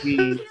happened?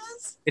 Maybe.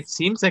 It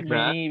seems like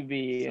that.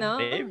 Maybe. No?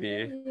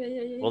 Maybe.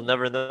 Yeah. We'll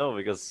never know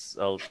because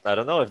I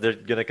don't know if they're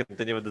gonna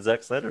continue with the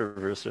Zack Snyder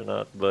verse or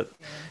not. But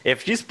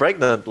if she's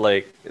pregnant,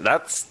 like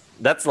that's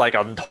like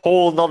a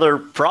whole nother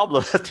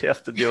problem that they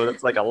have to deal with.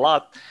 It's like a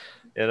lot,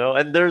 you know.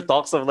 And there are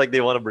talks of like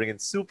they want to bring in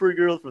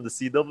Supergirl from the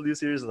CW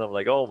series, and I'm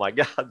like, oh my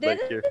god, like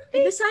Didn't you're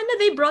Hey, sana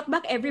they brought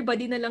back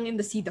everybody na lang in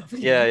the CW.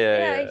 yeah,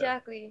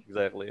 exactly.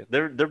 exactly.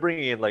 They're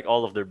bringing in like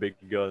all of their big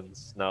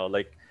guns now.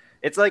 Like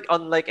it's like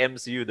unlike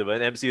MCU, diba?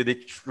 In MCU they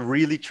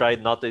really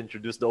tried not to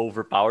introduce the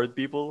overpowered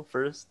people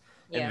first.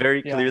 Yeah. And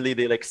very Yeah. clearly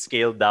they like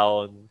scaled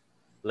down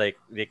like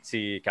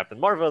see Captain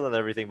Marvel and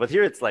everything. But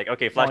here it's like,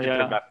 okay, Flash Oh, can yeah.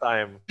 turn back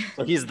time.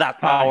 So he's that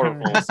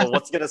powerful. So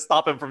what's gonna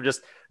stop him from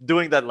just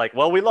doing that? Like,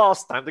 well, we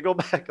lost, time to go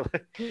back.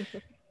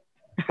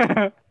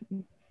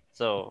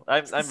 So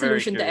I'm the very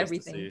solution to curious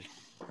everything. see.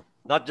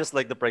 not just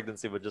like the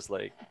pregnancy, but just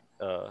like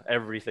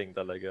everything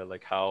talaga.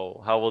 Like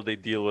how will they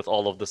deal with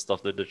all of the stuff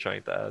that they're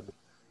trying to add?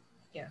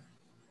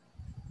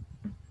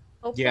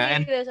 Hopefully, Yeah,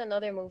 and there's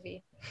another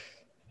movie.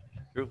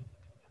 True.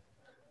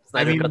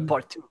 I Snyder Cut mean,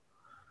 Part 2.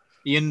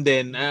 yun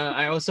din.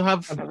 I also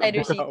have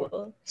Snyder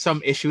sequel. some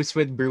issues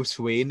with Bruce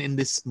Wayne in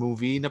this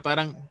movie na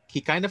parang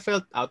he kind of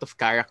felt out of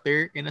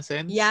character in a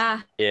sense.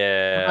 Yeah,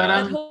 Yeah. that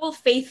Parang, whole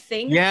faith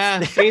thing. yeah,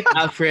 Faith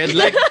Alfred.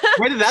 Like,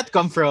 where did that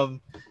come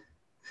from?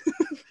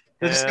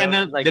 It just kind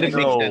of like didn't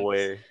make no sense.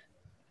 way.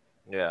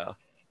 Yeah.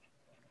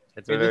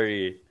 It's It was-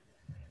 very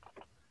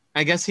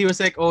I guess he was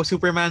like, oh,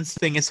 Superman's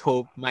thing is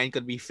hope. Mine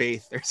could be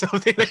faith or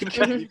something like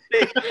that.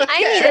 I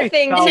need a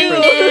thing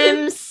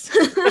Synonyms.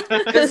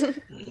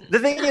 the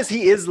thing is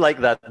he is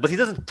like that, but he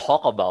doesn't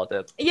talk about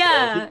it.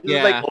 Yeah. He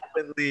doesn't, like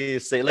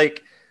openly say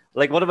like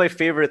one of my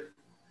favorite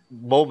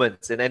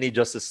moments in any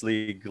Justice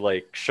League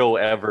like show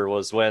ever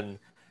was when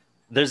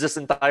there's this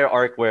entire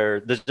arc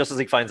where the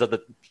Justice League finds out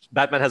that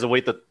Batman has a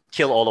way to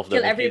kill all of them.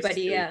 Kill in case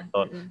everybody, they- yeah.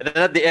 And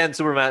then at the end,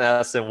 Superman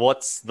asks him,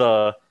 "What's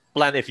the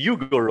plan if you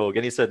go rogue?"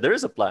 And he said, "There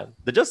is a plan,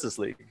 the Justice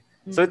League."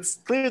 So it's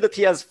clear that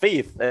he has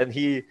faith and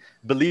he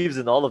believes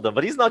in all of them.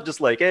 But he's not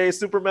just like, "Hey,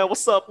 Superman,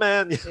 what's up,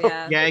 man?" You know?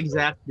 Yeah. Yeah,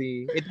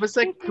 exactly. It was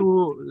like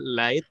too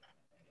light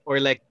or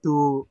like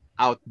too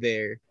out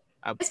there.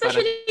 Parang-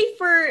 Especially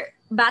for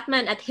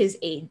Batman at his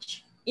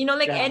age. You know,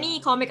 like Yeah.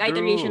 any comic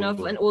iteration of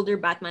True. an older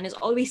Batman is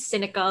always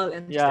cynical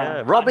and just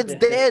Yeah, Robin's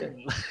Yes, yes, dead.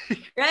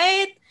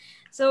 right?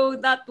 So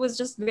that was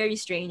just very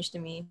strange to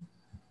me.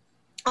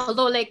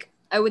 Although, like,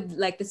 I would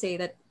like to say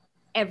that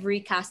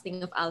every casting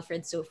of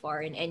Alfred so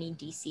far in any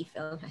DC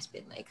film has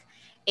been like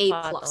A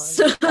Spot plus.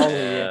 Oh,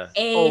 Yeah.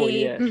 A Oh,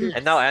 yeah. plus.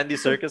 And now Andy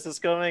Serkis is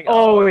coming.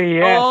 Oh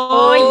yes.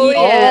 Oh,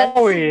 yes.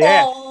 Oh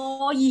yes.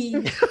 Oh,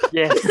 yeah.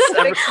 Yes.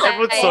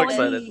 Everyone's so Excited.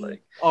 excited.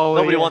 Like Oh,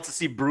 nobody yes. wants to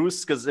see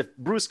Bruce because if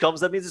Bruce comes,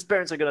 that means his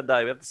parents are gonna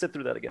die. We have to sit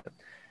through that again.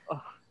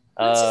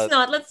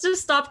 Let's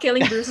just stop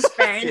killing Bruce's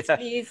parents, Yeah.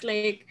 please.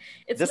 Like,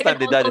 it's This like time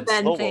they an died Uncle in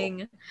Ben slow-mo. thing.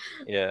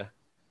 Yeah.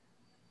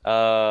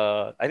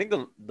 I think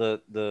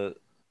the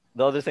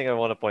other thing I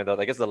want to point out,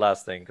 I guess the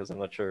last thing, because I'm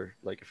not sure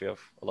like if you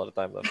have a lot of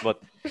time left,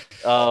 but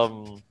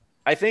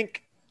I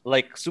think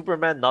like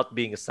Superman not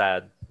being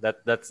sad,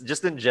 that's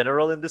just in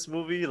general in this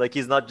movie. Like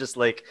he's not just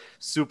like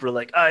super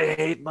like I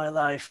hate my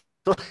life.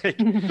 like,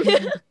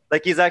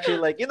 like he's actually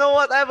like, you know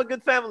what? I have a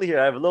good family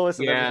here. I have Lois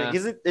and Yeah.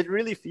 everything. It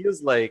really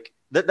feels like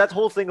that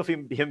whole thing of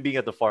him being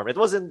at the farm. It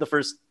was in the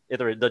first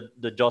iteration,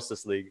 the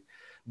Justice League,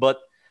 but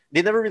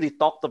they never really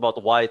talked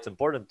about why it's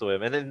important to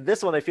him. And in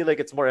this one, I feel like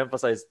it's more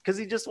emphasized because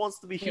he just wants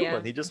to be human.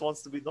 Yeah. He just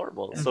wants to be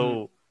normal. Mhm.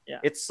 So Yeah.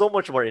 it's so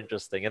much more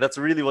interesting, and that's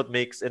really what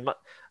makes in my,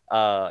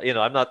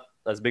 I'm not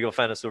as big of a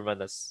fan of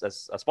Superman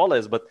as Paula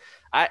is, but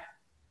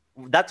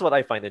that's what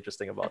I find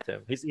interesting about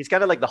him. He's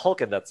kind of like the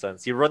Hulk in that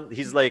sense.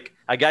 He's like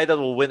a guy that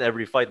will win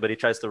every fight, but he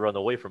tries to run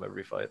away from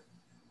every fight.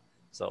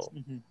 So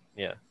Mhm.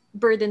 yeah,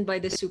 Burdened by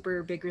the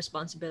super big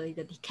responsibility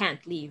that he can't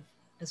leave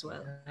as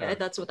well. Yeah.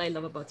 That's what I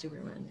love about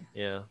Superman.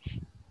 yeah.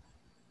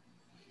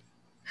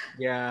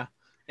 Yeah.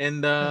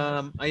 And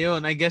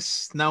ayun, I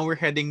guess now we're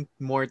heading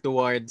more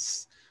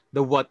towards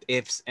the what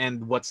ifs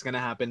and what's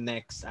gonna happen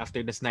next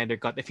after the Snyder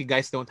Cut. If you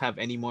guys don't have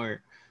any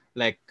more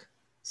like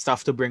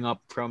stuff to bring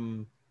up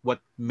from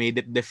what made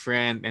it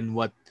different and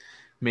what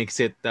makes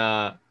it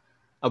a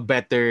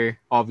better,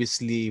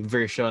 obviously,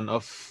 version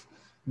of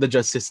the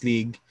Justice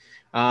League.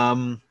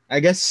 I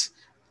guess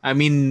I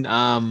mean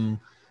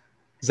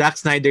Zack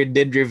Snyder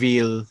did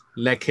reveal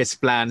like his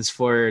plans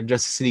for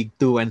Justice League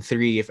 2 and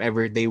 3 if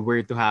ever they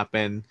were to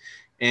happen.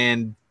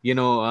 And yun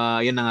na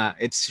nga,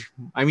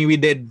 we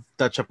did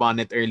touch upon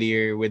it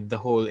earlier with the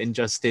whole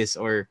Injustice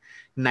or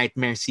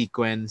Nightmare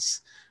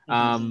sequence.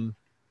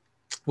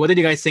 What did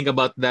you guys think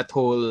about that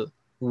whole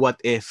what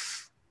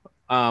if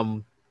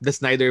the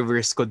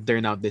Snyderverse could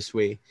turn out this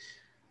way?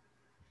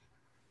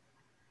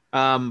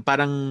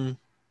 Parang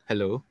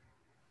hello?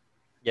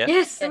 Yeah.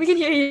 Yes, we can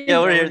hear you. Yeah,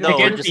 we're here. No, I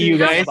can't we're just see you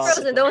Not guys.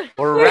 frozen, don't.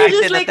 we're We're racked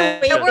just in like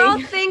attention. Yeah, we're all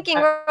waiting. thinking.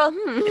 We're all.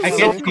 I So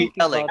can't see- thinking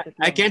Like, about it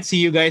I now. can't see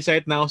you guys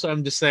right now, so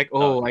I'm just like,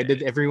 oh, I Okay.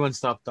 did everyone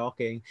stop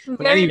talking.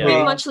 Very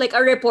anyway- much like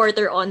a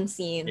reporter on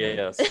scene.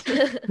 Yes.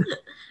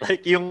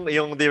 Like yung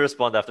they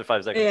respond after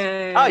 5 seconds.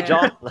 Yeah. Hi,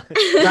 John.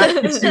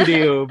 Back to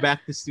studio.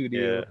 Back to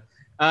studio.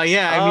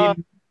 yeah. I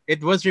mean,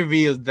 it was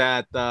revealed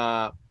that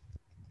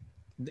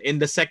in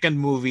the second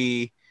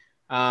movie,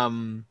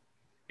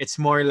 it's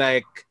more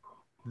like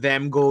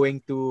them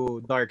going to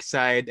dark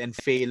side and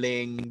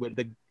failing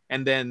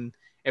and then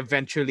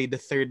eventually the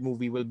third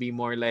movie will be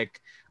more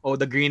like, oh,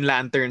 the Green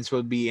Lanterns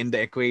will be in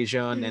the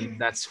equation, and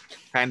that's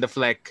kind of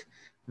like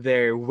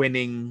their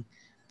winning,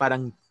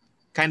 parang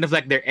kind of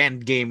like their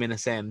end game in a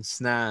sense,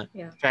 na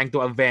Yeah. trying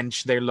to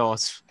avenge their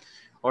loss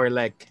or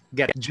like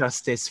get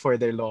justice for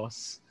their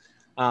loss.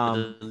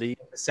 The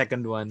league. The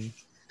second one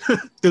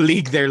to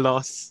league their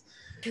loss.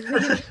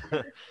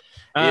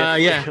 Yeah.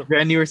 Yeah,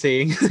 Ren, you were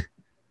saying.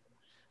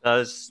 I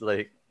was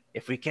like,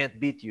 if we can't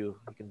beat you,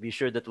 we can be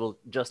sure that we'll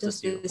justice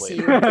you. Justice Wait.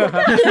 you.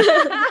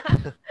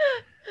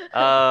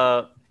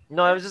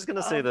 No, I was just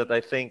gonna say Um, that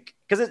I think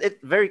because it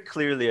very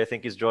clearly I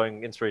think he's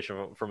drawing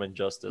inspiration from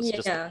Injustice.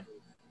 Just Yeah.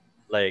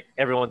 like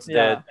everyone's dead,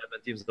 Yeah.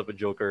 Batman teams up with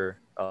Joker.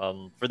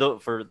 For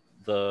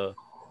the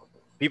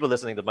people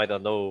listening that might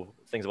not know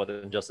things about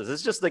Injustice,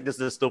 it's just like this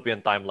dystopian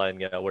timeline,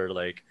 yeah, where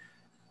like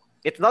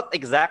it's not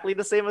exactly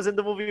the same as in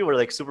the movie where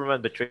like Superman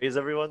betrays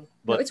everyone,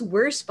 No, but it's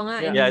worse pa nga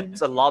Yeah. yeah, in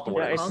it's a lot in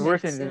Yeah, the it's worse.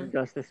 worse comics. in Yeah.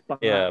 Injustice pa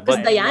Yeah, nga. Because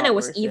but A Diana lot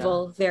was worse, yeah. evil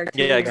there too.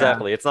 yeah,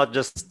 exactly. It's not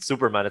just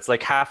Superman. It's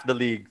like half the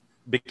league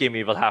became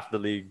evil, half the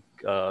league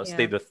Yeah.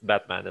 stayed with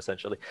Batman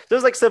essentially. So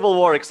it's like Civil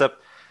War, except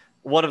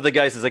one of the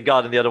guys is a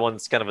god and the other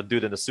one's kind of a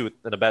dude in a suit,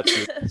 in a bad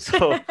suit.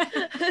 So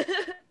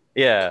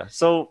yeah,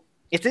 so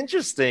it's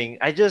interesting.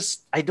 I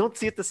don't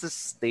see it as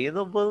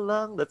sustainable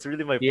lang. That's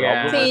really my problem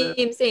Yeah. with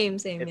it. Same.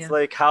 It's Yeah.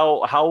 like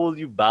how will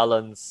you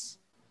balance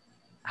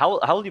how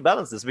will you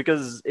balance this?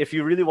 Because if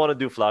you really want to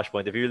do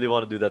Flashpoint, if you really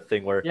want to do that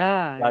thing where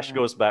Yeah, Flash yeah.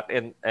 goes back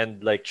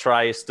and like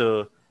tries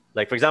to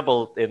like for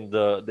example in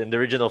the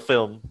original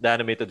film, the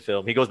animated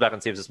film, he goes back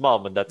and saves his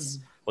mom, and that's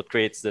what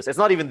creates this. It's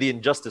not even the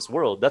Injustice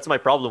world. That's my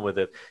problem with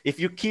it. If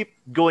you keep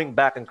going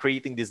back and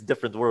creating these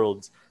different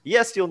worlds,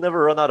 yes, you'll never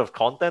run out of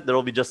content. There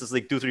will be Justice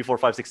League 2, 3, 4,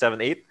 5, 6, 7,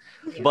 8.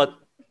 But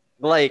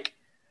like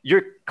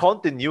your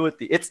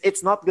continuity,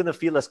 it's not gonna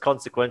feel as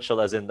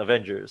consequential as in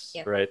Avengers,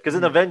 Yeah. right? Because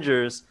in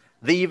Avengers,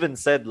 they even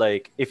said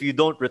like if you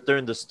don't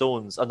return the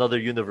stones, another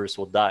universe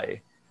will die.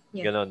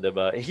 Yeah. Ganon,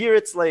 diba? Here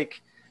it's like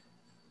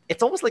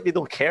it's almost like they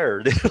don't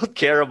care. They don't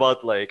care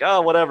about like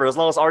whatever, as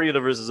long as our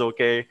universe is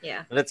okay,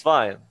 Yeah. and it's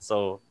fine.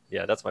 So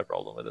yeah, that's my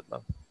problem with it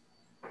now.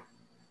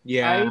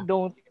 Yeah. I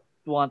don't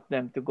want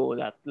them to go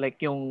that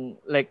like yung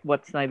like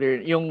what Snyder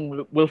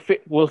yung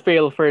will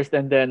fail first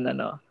and then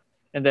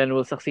and then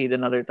will succeed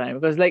another time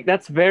because like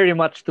that's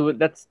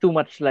too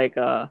much like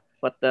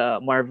what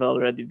Marvel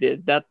already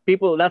did.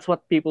 That's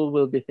what people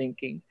will be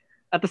thinking.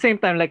 At the same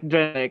time, like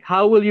Dren, like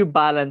how will you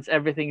balance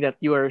everything that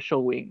you are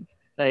showing?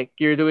 Like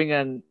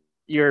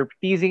you're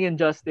teasing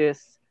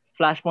injustice,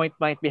 Flashpoint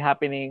might be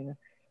happening,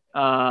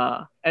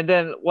 and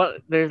then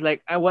what there's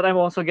like what I'm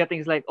also getting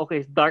is like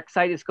okay,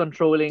 Darkseid is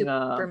controlling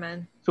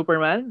Superman.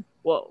 Superman.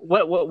 Well,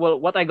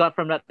 what I got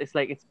from that is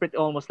like it's pretty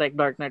almost like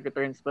Dark Knight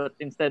Returns, but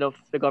instead of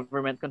the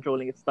government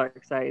controlling its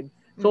dark side.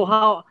 So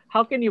how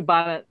can you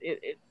balance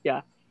it?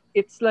 Yeah,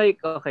 it's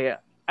like okay,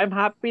 I'm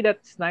happy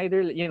that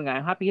Snyder,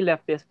 I'm happy he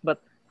left this,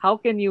 but how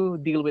can you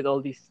deal with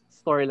all these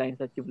storylines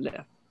that you've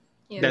left?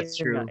 Yeah. That's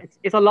Yun nga, true.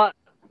 it's a lot.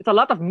 It's a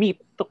lot of meat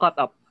to cut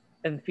up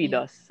and feed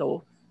Yeah. us.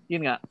 So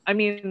yun nga. I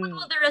mean, What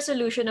will the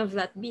resolution of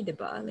that be,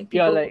 diba? Like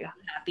yeah, people like will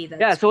be happy that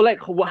yeah. So like,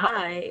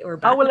 die or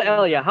how will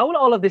Batman. how will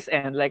all of this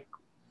end? Like,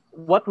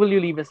 what will you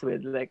leave us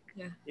with? Like,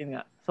 Yeah. yun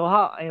nga. So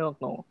how I don't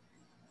know.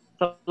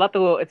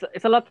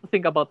 It's a lot to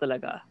think about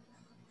talaga.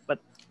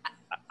 But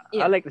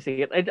Yeah. I like to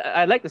see it.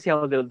 I like to see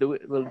how they'll do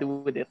it. Will do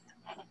with it.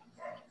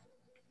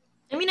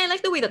 I mean, I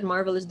like the way that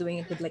Marvel is doing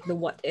it with like the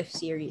What If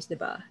series,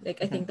 diba? Like,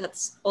 I think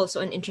that's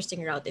also an interesting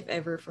route, if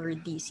ever, for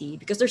DC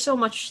because there's so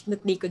much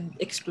that they could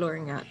explore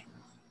nga.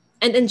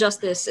 And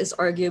Injustice is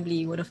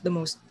arguably one of the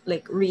most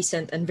like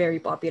recent and very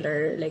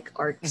popular like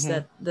arcs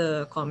that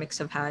the comics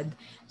have had.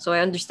 So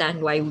I understand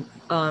why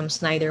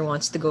Snyder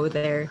wants to go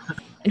there,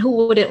 and who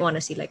wouldn't want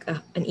to see like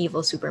an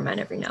evil Superman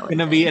every now and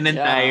Gonna be then? an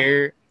Yeah.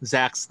 entire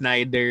Zack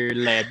Snyder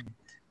led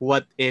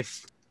What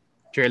If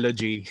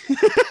trilogy.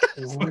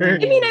 I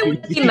mean, I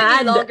would be Maybe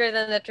mad. longer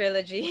than the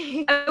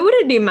trilogy. I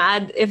wouldn't be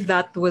mad if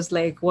that was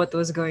like what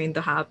was going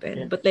to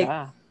happen. But like,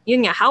 Yeah.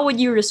 yun nga, how would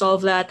you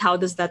resolve that? How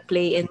does that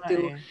play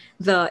into Ay.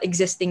 the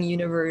existing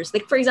universe?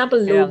 Like, for example,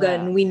 Kaya Logan,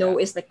 nga, we know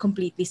yeah. is like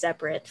completely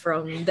separate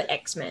from the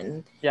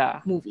X-Men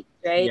Yeah. movie,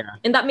 right?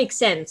 Yeah. And that makes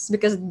sense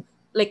because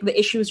like the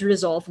issues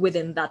resolve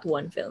within that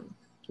one film.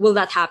 Will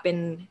that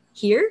happen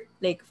here?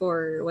 Like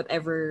for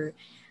whatever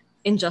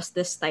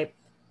injustice type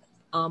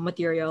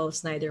material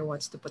Snyder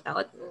wants to put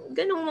out?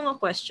 Ganong mga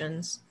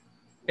questions.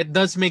 It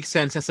does make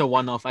sense as a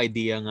one-off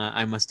idea nga.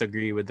 I must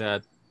agree with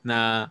that.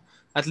 Na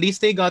at least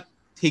he got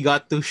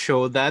to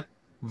show that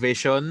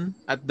vision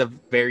at the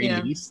very Yeah.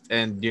 least,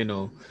 and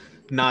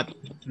not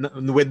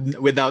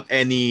without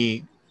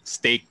any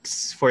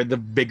stakes for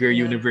the bigger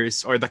Yeah.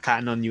 universe or the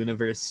canon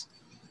universe.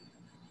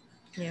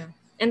 Yeah.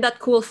 And that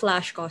cool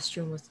Flash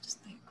costume was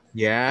just like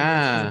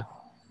Yeah.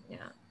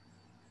 yeah.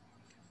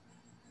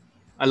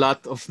 A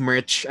lot of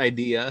merch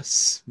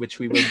ideas which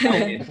we will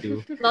dive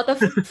into. A lot of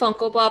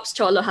Funko Pops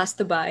Cholo has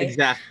to buy.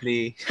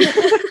 Exactly.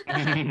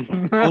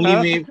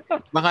 Only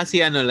baka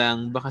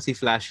si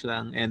Flash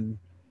lang and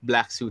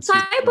black suits.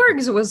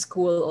 Cyborgs was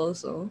cool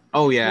also.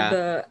 Oh With yeah.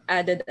 the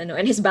added and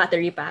his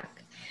battery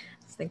pack.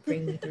 It's like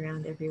bringing it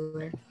around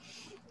everywhere.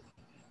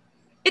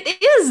 It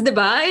is,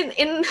 diba?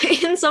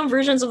 In some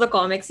versions of the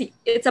comics,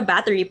 it's a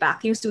battery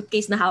pack, yung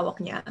suitcase na hawak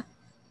niya.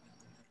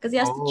 Because he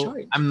has to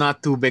charge. I'm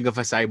not too big of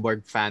a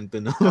Cyborg fan to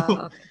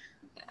know.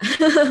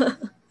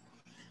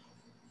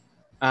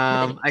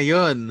 Okay.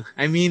 Ayun.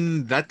 I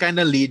mean, that kind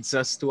of leads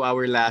us to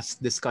our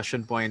last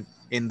discussion point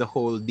in the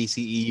whole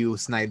DCEU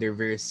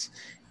Snyderverse,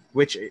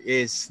 which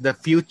is the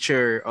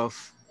future of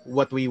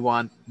what we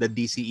want the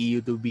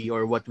DCEU to be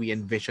or what we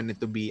envision it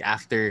to be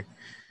after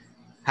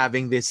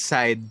having this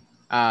side,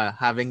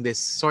 having this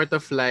sort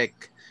of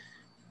like,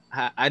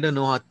 I don't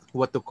know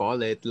what to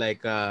call it,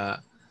 like uh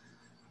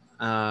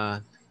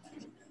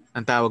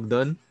ang tawag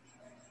doon,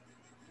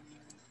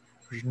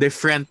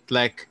 different,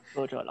 like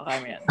Go, Cholo.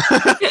 Kaya mo yan.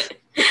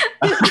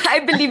 I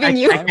believe in I,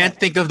 you. I can't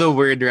think of the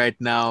word right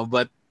now,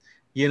 but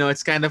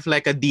it's kind of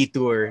like a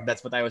detour.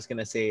 That's what I was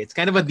gonna say. It's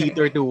kind of a Okay.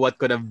 detour to what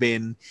could have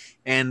been,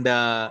 and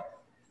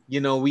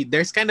we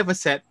there's kind of a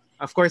set.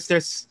 Of course,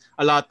 there's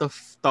a lot of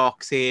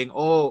talk saying,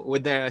 "Oh,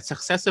 with the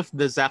success of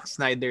the Zack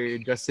Snyder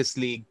Justice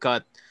League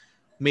cut,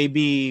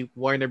 maybe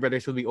Warner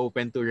Brothers will be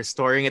open to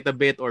restoring it a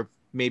bit, or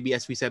maybe,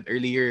 as we said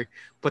earlier,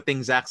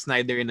 putting Zack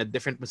Snyder in a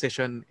different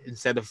position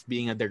instead of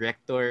being a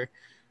director."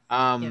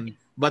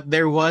 But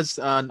there was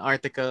an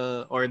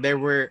article, or there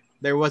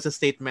was a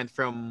statement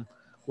from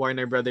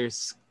Warner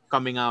Brothers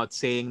coming out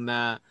saying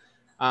that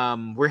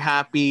we're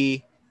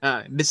happy.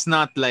 This is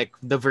not like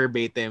the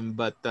verbatim,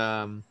 but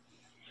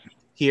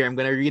here I'm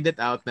gonna read it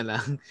out na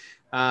lang.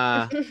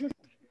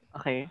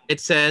 Okay.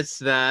 It says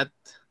that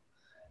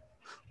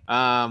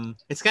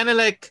it's kind of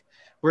like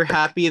we're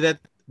happy that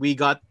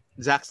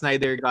Zack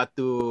Snyder got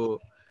to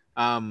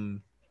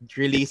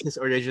release his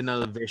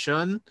original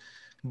vision,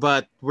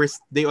 but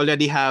they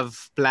already have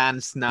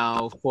plans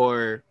now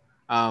for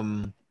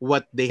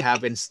what they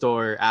have in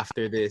store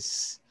after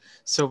this.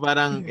 So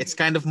parang it's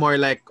kind of more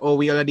like, oh,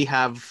 we already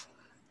have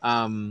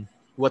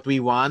what we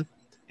want,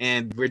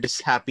 and we're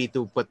just happy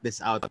to put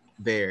this out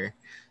there.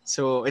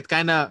 So it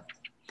kind of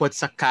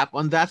puts a cap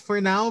on that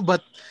for now,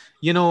 but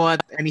you know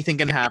what? Anything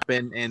can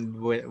happen, and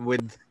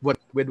with what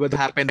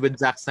happened with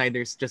Zack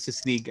Snyder's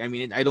Justice League, I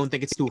mean, I don't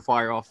think it's too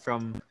far off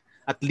from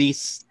at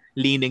least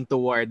leaning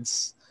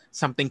towards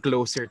something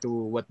closer to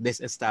what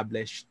this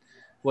established.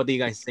 What do you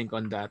guys think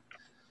on that?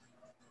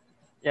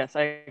 Yes,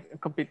 I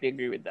completely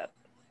agree with that.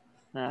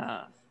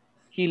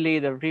 He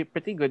laid a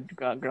pretty good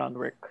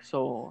groundwork.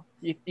 So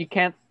you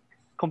can't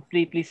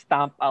completely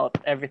stamp out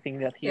everything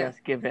that he Yeah. has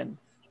given.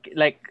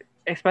 Like,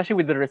 especially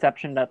with the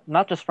reception that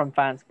not just from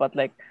fans, but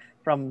like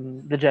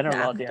from the general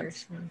The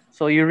audience. actors.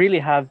 So you really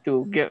have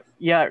to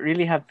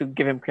really have to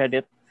give him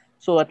credit.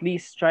 So at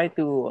least try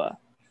to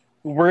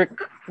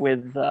work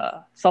with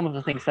some of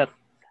the things that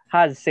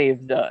has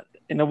saved,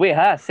 in a way,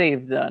 has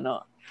saved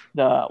no,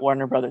 the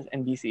Warner Brothers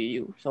and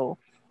DCU. So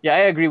yeah,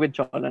 I agree with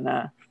Cholo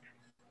na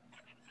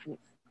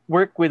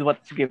work with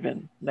what's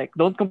given. Like,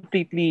 don't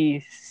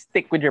completely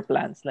stick with your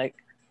plans. Like,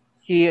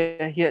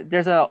 there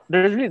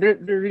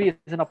really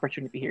is an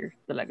opportunity here,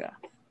 talaga.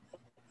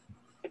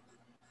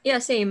 Yeah,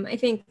 same. I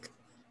think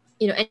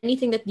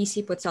anything that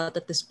DC puts out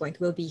at this point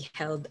will be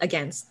held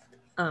against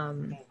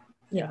the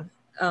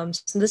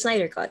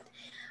Snyder Cut.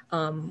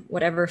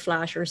 Whatever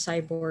Flash or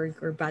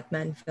Cyborg or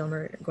Batman film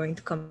are going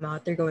to come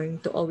out, they're going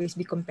to always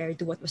be compared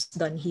to what was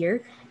done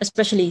here,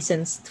 especially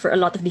since for a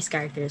lot of these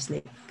characters,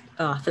 like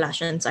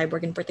Flash and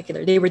Cyborg in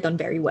particular, they were done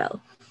very well.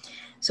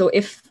 So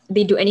if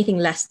they do anything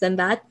less than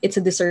that, it's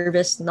a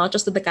disservice not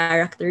just to the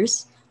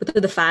characters, but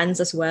to the fans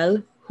as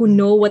well, who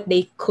know what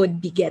they could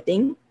be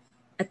getting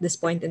at this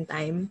point in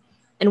time.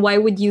 And why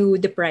would you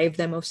deprive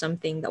them of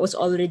something that was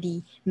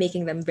already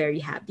making them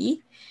very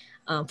happy?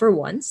 For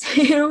once,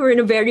 we're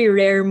in a very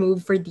rare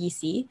move for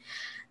DC.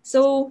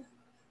 So,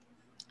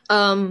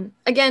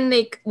 again,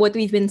 like what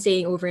we've been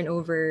saying over and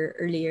over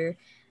earlier,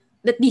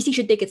 that DC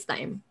should take its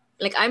time.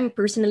 Like, I'm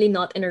personally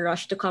not in a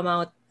rush to come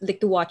out, like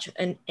to watch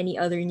any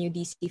other new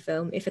DC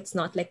film if it's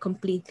not like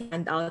completely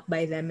planned out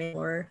by them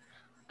anymore.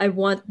 I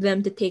want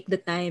them to take the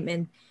time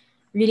and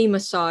really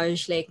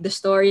massage like the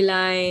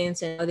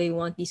storylines and how they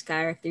want these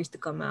characters to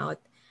come out.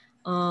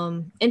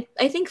 And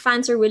I think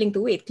fans are willing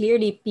to wait.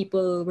 Clearly,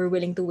 people were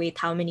willing to wait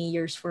how many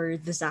years for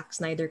the Zack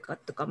Snyder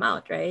cut to come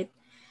out, right?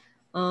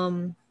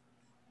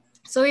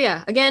 So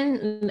yeah,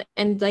 again,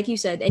 and like you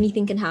said,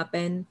 anything can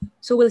happen.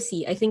 So we'll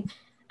see.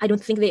 I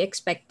don't think they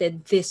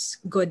expected this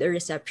good a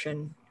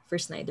reception for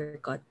Snyder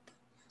Cut.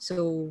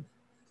 So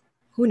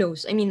who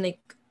knows? I mean, like,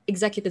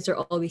 executives are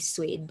always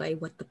swayed by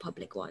what the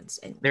public wants,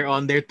 and They're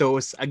on their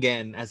toes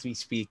again as we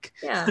speak.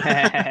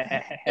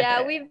 yeah,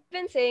 Yeah, we've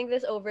been saying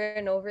this over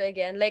and over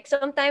again. Like,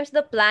 sometimes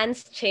the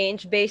plans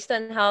change based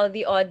on how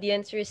the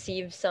audience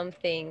receives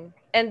something.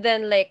 And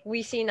then, like,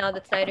 we see now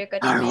that Snyder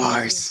Cut is Star being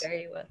Wars. received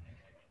very well.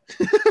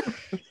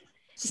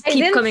 just I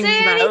keep didn't coming say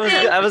back.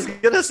 anything. I was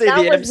gonna say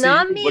That the was MCU,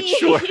 not but me.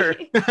 sure.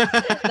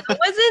 That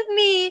wasn't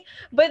me.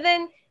 But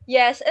then,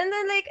 yes. And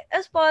then, like,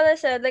 as Paula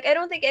said, like, I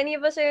don't think any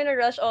of us are in a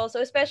rush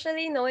also,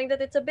 especially knowing that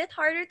it's a bit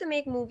harder to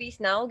make movies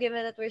now,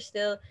 given that we're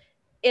still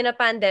in a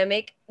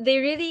pandemic. They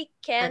really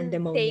can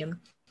take Pandemonium.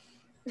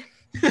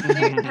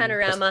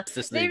 panorama.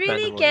 Justice They League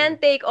really Pandemonium. can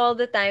take all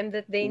the time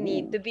that they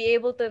need to be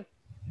able to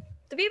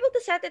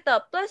set it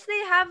up. Plus, they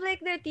have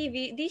like their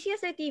TV. DC has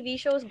their TV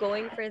shows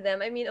going for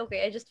them. I mean,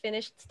 okay, I just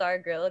finished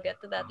Stargirl. I'll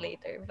get to that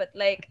later. But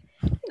like,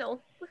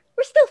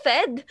 we're still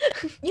fed.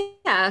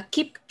 Yeah,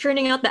 keep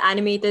churning out the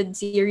animated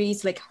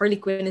series. Like Harley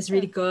Quinn is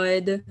really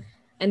good,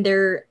 and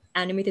their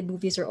animated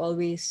movies are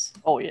always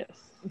Oh yes.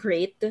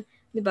 great.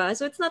 Diba?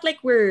 So it's not like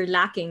we're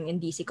lacking in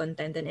DC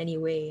content in any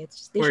way. It's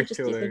just they For should just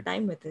take their sure.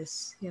 time with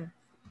this. Yeah.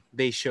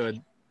 they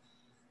should.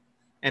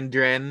 And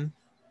Dren,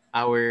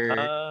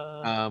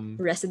 our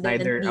Resident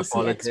Snyder DC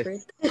apologist.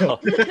 expert. Oh,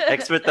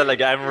 expert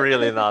talaga. I'm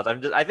really not.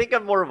 I think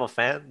I'm more of a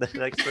fan than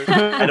an expert.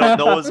 I don't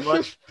know as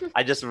much.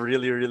 I just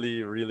really,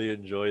 really, really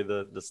enjoy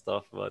the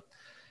stuff. But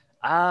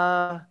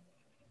I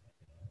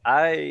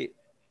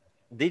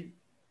they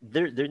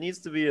there needs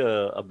to be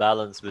a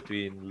balance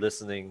between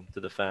listening to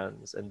the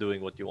fans and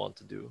doing what you want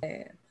to do.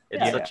 It's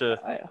Yeah, such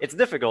a it's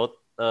difficult,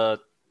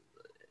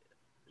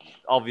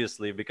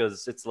 obviously,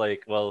 because it's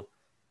like, well,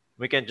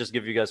 we can't just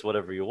give you guys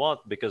whatever you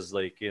want because,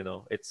 like,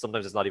 it's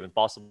sometimes it's not even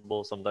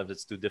possible. Sometimes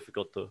it's too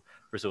difficult to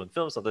pursue in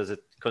film. Sometimes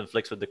it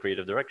conflicts with the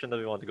creative direction that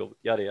we want to go,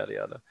 yada yada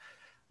yada.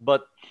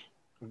 But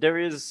there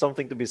is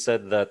something to be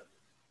said that,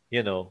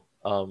 you know,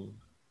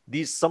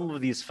 some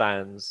of these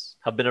fans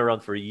have been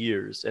around for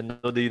years and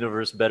know the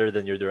universe better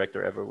than your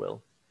director ever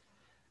will.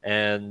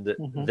 And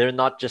they're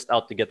not just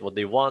out to get what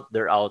they want,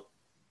 they're out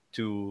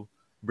to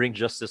bring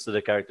justice to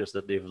the characters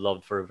that they've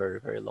loved for a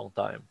very, very long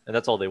time. And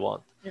that's all they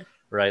want. Yeah.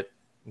 Right?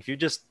 If you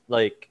just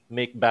like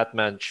make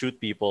Batman shoot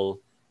people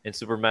and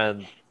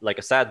Superman like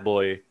a sad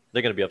boy,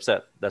 they're gonna be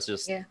upset. That's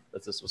just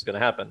what's gonna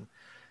happen.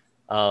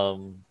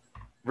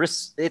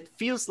 It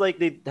feels like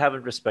they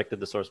haven't respected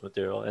the source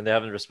material and they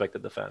haven't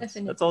respected the fans.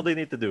 Definitely. That's all they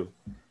need to do.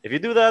 If you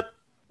do that,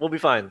 we'll be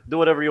fine. Do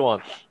whatever you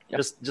want.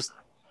 Yep. Just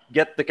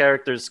get the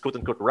characters quote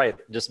unquote right.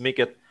 Just make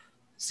it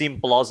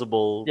seem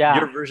plausible. Yeah.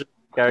 Your version of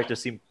the character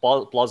seem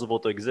plausible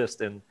to exist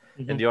in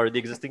the already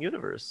existing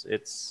universe.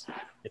 It's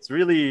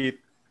really,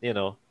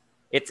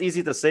 it's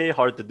easy to say,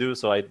 hard to do.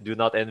 So I do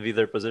not envy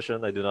their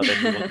position. I do not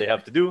envy what they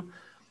have to do.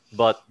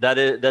 But that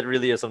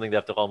really is something they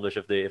have to accomplish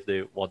if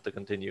they want to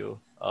continue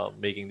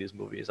making these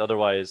movies.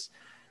 Otherwise,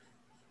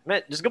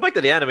 man, just go back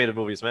to the animated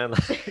movies, man.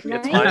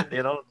 It's fine,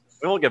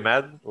 we won't get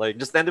mad. Like,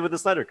 just end it with the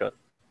Snyder Cut.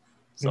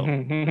 So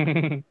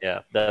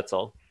yeah, that's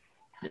all.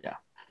 Yeah.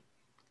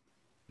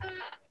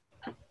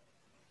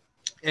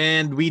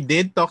 And we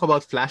did talk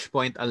about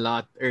Flashpoint a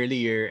lot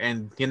earlier,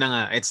 and yun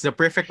na nga, it's the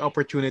perfect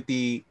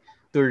opportunity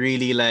to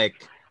really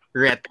like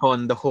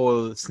retcon the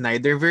whole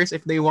Snyderverse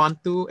if they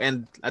want to,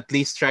 and at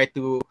least try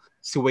to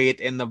sway it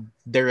in a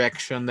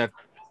direction that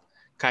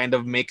kind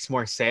of makes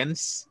more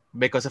sense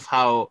because of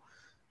how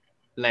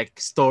like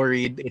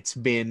storied it's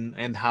been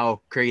and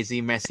how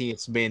crazy messy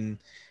it's been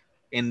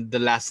in the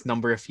last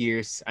number of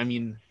years. I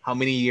mean, how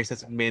many years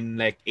has it been?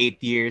 Like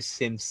 8 years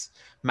since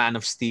Man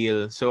of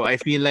Steel. So I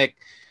feel like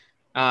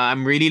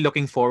I'm really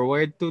looking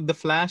forward to The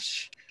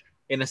Flash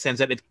in a sense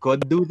that it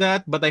could do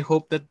that, but I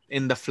hope that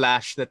in The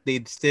Flash that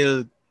they'd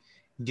still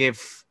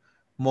give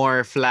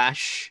more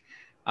Flash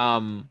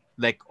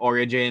like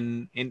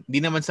origin,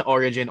 hindi naman sa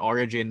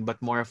origin, but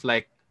more of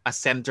like a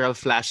central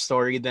Flash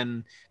story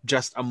than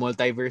just a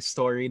multiverse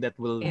story that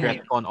will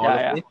retcon all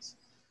of this.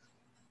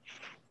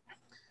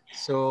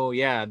 So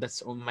yeah,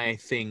 that's my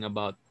thing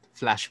about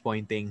Flash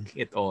pointing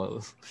it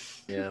all.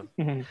 Yeah.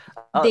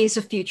 Days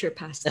of Future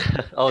Past.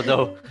 Oh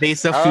no.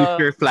 Days of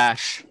Future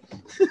Flash.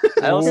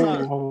 I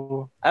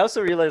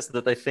also realized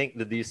that I think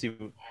the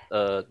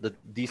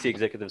DC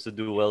executives would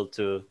do well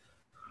to,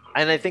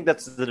 and I think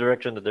that's the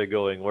direction that they're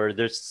going, where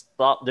they're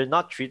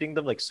not treating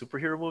them like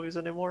superhero movies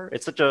anymore.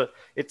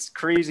 It's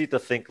crazy to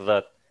think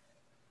that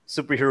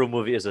superhero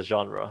movie is a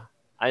genre.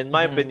 In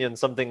my opinion,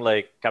 something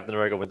like Captain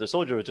America: Winter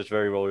Soldier, which is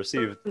very well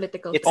received.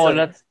 Political.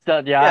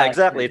 Yeah,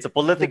 exactly. It's a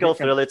political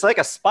thriller. It's like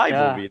a spy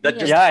movie that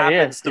just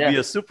happens to be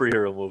a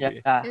superhero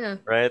movie,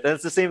 right? And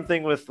it's the same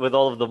thing with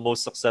all of the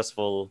most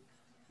successful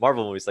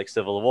Marvel movies, like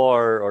Civil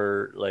War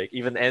or like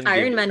even Endgame.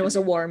 Iron Man was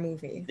a war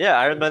movie. Yeah,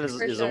 Iron Man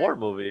is a war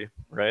movie,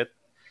 right?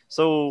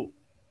 So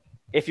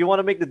if you want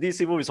to make the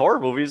DC movies horror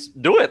movies,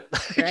 do it.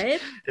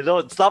 Right?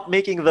 Stop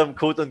making them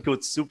quote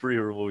unquote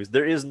superhero movies.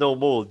 There is no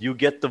mold. You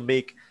get to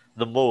make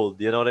the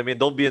mold. You know what I mean?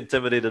 Don't be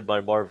intimidated by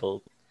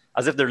Marvel.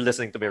 As if they're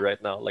listening to me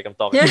right now, like I'm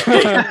talking to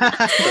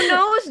Who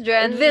knows,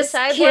 Dren? This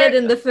kid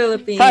in the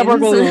Philippines.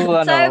 Cyborg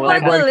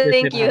will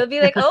link you. He'll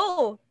be like,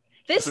 oh,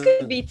 this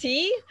could be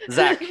T.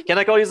 Zach. Can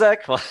I call you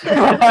Zach?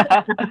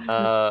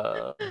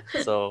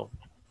 So,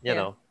 you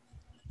know,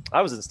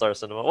 I was in Star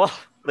Cinema. Well,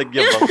 like,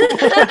 give up.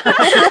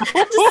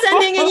 Just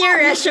sending in your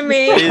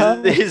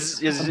resume. He's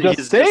just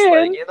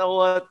like, you know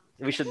what?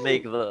 We should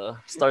make the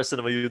Star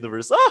Cinema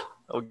universe.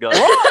 Oh God.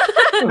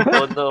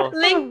 Oh no.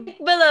 Link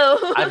below.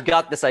 I've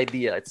got this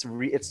idea.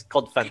 It's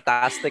called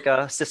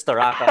Fantastica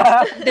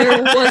Sisteraka.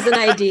 There was an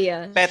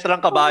idea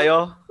Petrang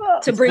Kabayo.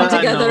 to bring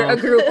together a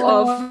group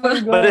of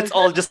But it's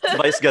all just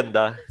Vice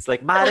Ganda. It's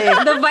like,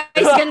 Mare. the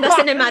Vice Ganda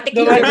cinematic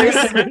universe.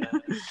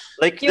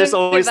 Like, there's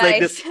always like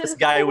this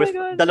guy Oh my with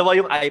God. dalawa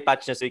yung eye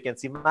patch niya, so you can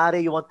see, Mare,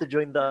 you want to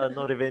join the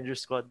Revenger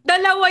Squad?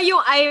 Dalawa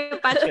yung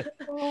iPad.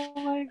 Oh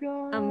my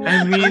god.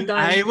 I mean, done.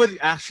 I would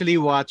actually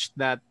watch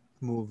that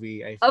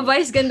movie. I A think.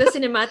 Vice Ganda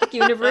cinematic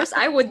universe,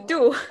 I would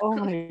too. Oh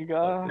my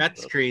god.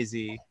 That's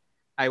crazy.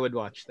 I would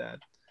watch that.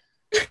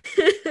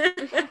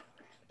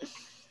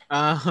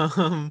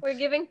 We're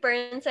giving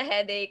Perns a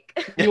headache.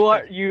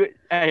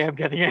 I am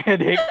getting a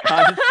headache,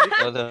 honestly.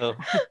 Oh no.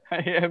 I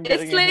am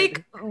getting It's a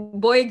like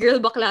boy, girl,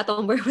 bakla,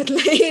 tomboy, but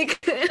like,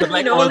 but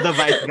like all the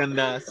vice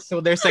gandas. So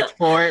there's like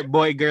 4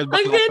 boy, girl, Ang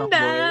bakla, ganda!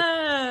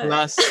 tomboy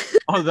plus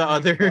all the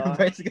other God.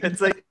 vice It's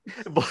gandas. like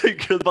boy,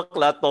 girl,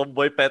 bakla,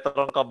 tomboy,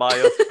 petrong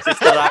kabayo,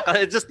 sister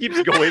Raka. It just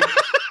keeps going.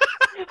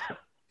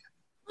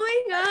 Oh my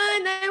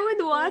god, I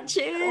would watch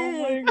it. Oh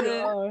my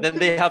god. Then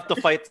they have to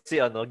fight si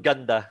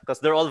Ganda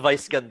because they're all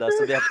vice Ganda,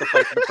 so they have to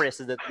fight the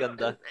president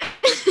Ganda.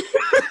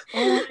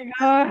 Oh my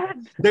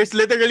god. There's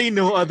literally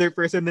no other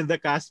person in the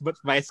cast but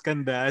vice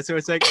ganda. So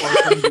it's like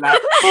Orphan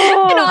Black.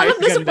 And all Vice of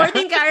the ganda.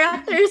 supporting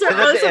characters are And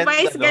at the also end,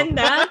 vice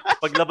ganda.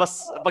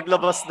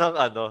 Paglabas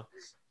ng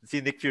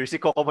si Nick Fury, si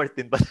Coco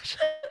Martin ba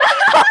siya?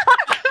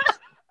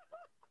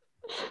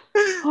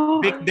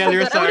 Vic Del I would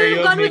Rosario.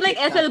 have gone with make like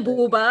it Ethel happen.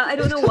 Buba. I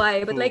don't know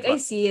why, but like I Buba.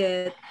 see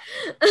it.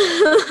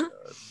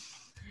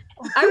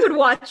 I would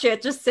watch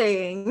it, just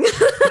saying.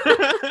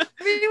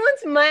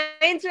 Everyone's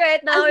minds right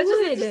now. I It's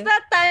would. just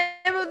that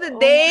time of the Oh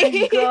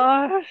day. my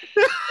gosh.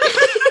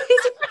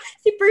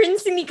 Si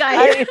Prince ni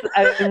Kaya.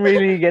 I'm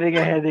really getting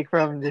a headache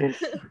from this.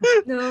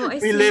 No,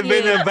 I We see live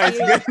in it. a vice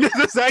ganda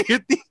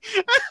society.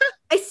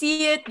 I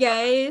see it,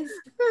 guys.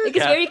 Like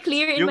it's Yeah. very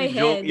clear in my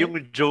head. Yung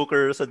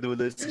Joker sa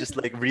dulo is just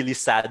like really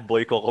sad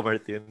boy Coco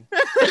Martin.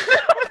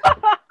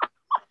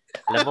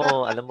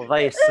 alam mo,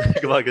 Vice.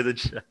 Gumagano'n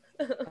siya.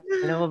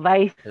 Alam mo,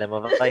 bye. Alam mo,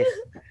 Vice.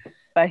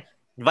 Bye.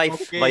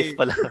 Vice, Okay. Vice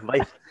pala.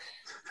 Vice.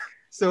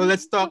 So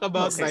let's talk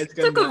about Okay. vice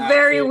Took ganda. a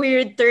very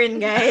weird turn,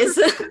 guys.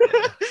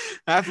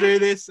 after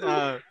this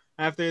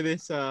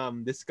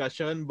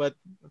discussion, but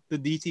to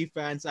DC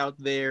fans out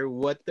there,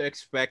 what to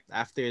expect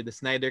after the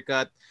Snyder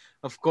Cut?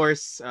 Of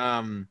course,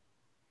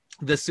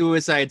 the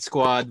Suicide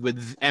Squad, with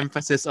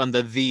emphasis on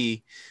the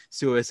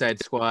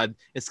Suicide Squad,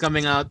 is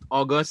coming out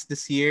August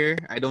this year.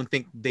 I don't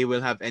think they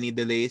will have any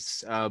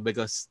delays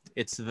because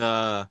it's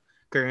the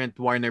current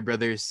Warner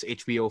Brothers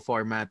HBO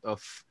format of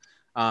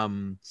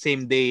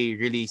same day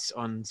release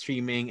on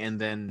streaming and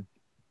then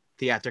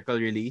theatrical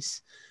release.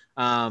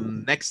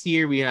 Next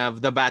year we have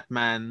The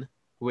Batman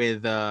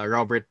with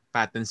Robert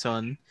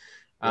Pattinson.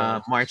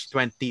 March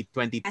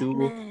 2022.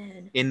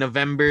 Batman. In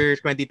November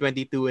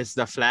 2022 is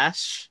The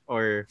Flash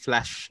or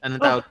Flash. Ano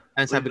tawag?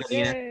 Ano sabi ko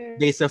kanina? Yay.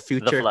 Days of The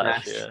Future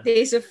Flash, Flash. yeah.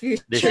 Days of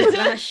Future Days-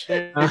 Flash.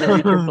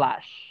 Future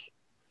Flash.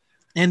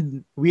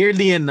 And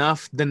weirdly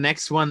enough, the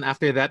next one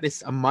after that is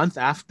a month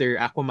after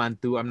Aquaman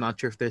 2. I'm not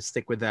sure if they'll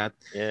stick with that.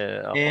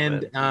 Yeah.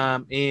 And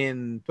Aquaman.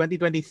 in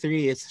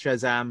 2023 is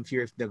Shazam: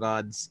 Fear of the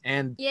Gods.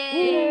 And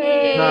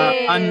Yay! the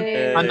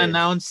Yay.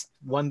 unannounced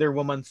Wonder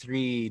Woman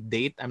 3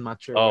 date. I'm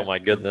not sure. Oh when. my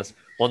goodness.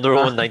 Wonder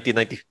Woman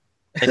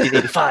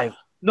 1985.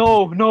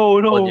 No.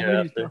 1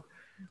 year please, after.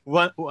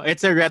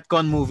 It's a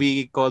retcon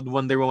movie called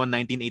Wonder Woman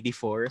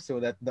 1984, so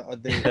that the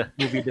other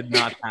movie did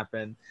not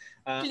happen.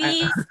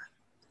 Please.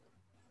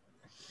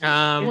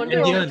 Wonder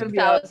and Woman yun,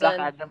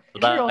 2000.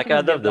 Black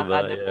Adam, diba?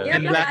 Yeah.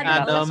 And Black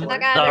Adam. Black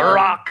The Adam.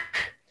 Rock.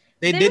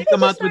 they Didn't did they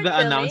come just out with the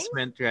start filming?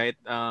 announcement, right?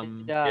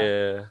 Yeah.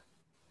 Yeah.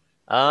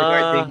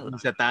 Regarding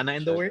Zatanna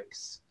in the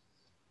works.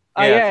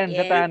 Yeah, and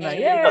Yeah. Zatanna. Yeah.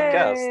 Yay!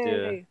 Podcast,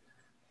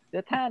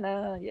 yeah. Zatanna,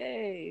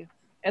 yay!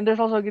 And there's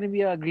also gonna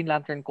be a Green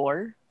Lantern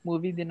Corps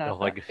movie din Oh ata.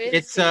 my god.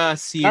 It's a Not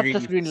series.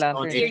 just Green on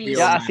Lantern. Series. HBO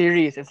Yeah, a Max.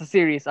 series. It's a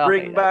series. Okay,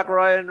 Bring back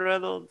Ryan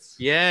Reynolds.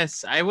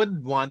 Yes, I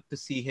would want to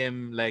see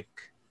him like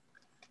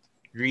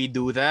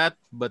redo that,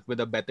 but with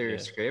a better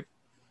Yeah. script.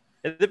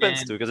 It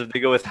depends And- too, because if they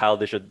go with Hal,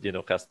 they should,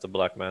 cast a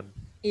black man.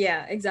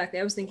 Yeah, exactly.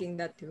 I was thinking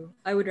that too.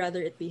 I would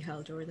rather it be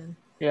Hal Jordan.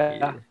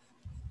 Yeah.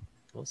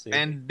 We'll see.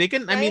 And they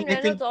can. I Ryan mean, I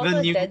think Reynolds also the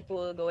has new.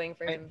 Deadpool going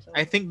for him. So.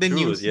 I think the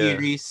new True, yeah.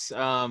 series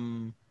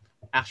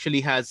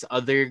actually has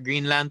other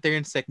Green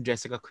Lanterns like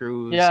Jessica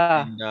Cruz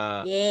Yeah. and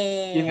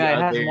Yeah. Yun nga, it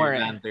has other more, eh.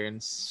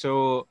 lanterns.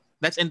 So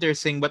that's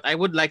interesting, but I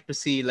would like to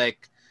see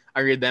like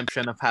a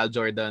redemption of Hal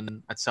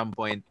Jordan at some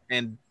point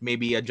and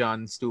maybe a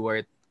Jon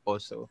Stewart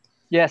also.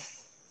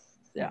 Yes.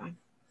 Yeah.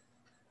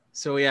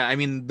 So yeah, I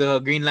mean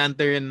the Green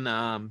Lantern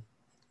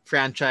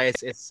franchise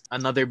is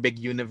another big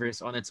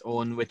universe on its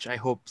own, which I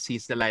hope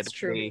sees the light It's of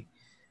true. day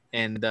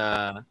and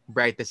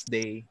brightest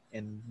day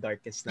and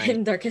darkest night.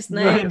 In Darkest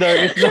Night.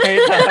 Darkest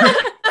Night.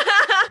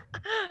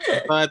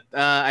 But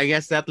I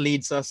guess that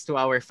leads us to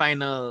our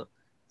final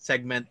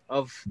segment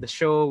of the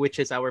show, which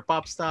is our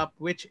pop stop,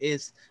 which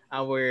is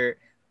our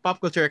pop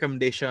culture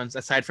recommendations.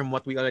 Aside from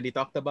what we already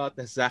talked about,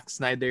 the Zack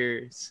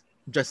Snyder's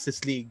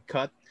Justice League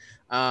cut.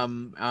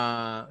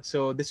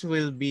 So this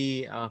will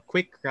be a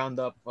quick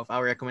roundup of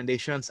our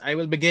recommendations. I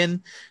will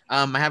begin.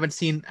 I haven't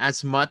seen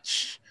as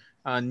much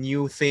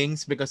new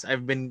things because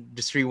I've been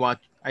just rewatch.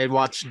 I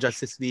watched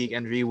Justice League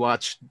and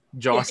rewatched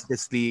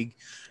Justice League.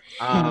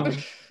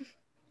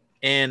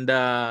 And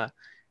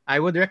I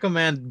would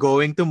recommend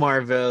going to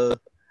Marvel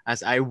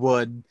as I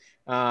would.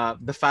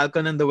 The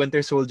Falcon and the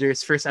Winter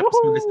Soldier's first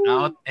episode is Woohoo!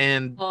 out,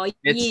 and Oh,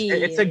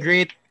 it's a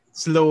great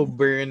slow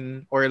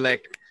burn or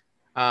like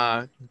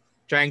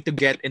trying to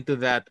get into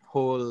that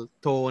whole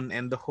tone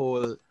and the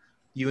whole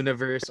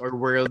universe or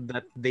world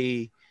that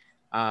they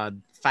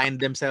find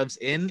themselves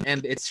in,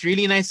 and it's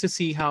really nice to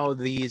see how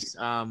these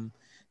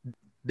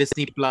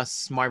Disney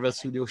Plus Marvel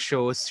Studio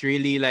shows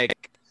really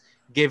like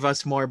give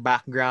us more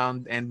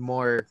background and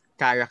more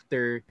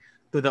character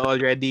to the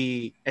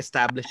already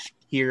established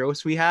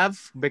heroes we have,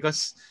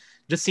 because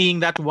just seeing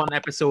that one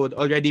episode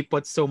already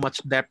puts so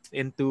much depth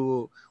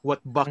into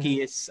what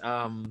Bucky is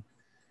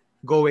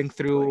going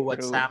through,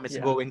 what Sam is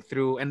Yeah. going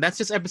through, and that's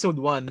just episode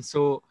 1.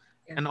 So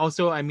and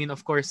also, I mean,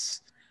 of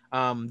course,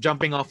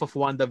 jumping off of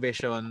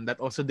WandaVision, that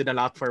also did a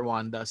lot for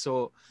Wanda.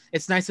 So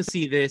it's nice to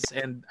see this,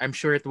 and I'm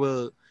sure it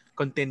will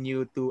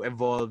continue to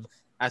evolve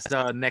as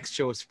the next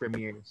shows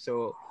premiere.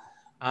 So,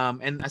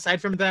 and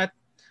aside from that,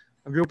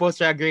 RuPaul's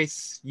Drag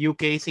Race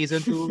UK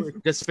season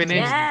 2 just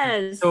finished.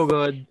 Yes. So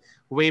good,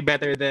 way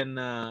better than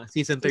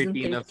season Season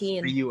 13 of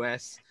 13. the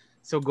US.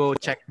 So go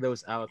check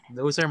those out.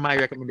 Those are my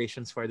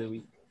recommendations for the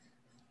week.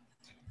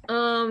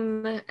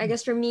 I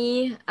guess for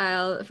me,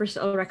 I'll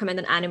recommend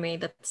an anime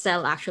that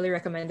Cell actually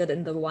recommended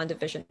in the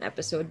WandaVision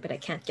episode, but I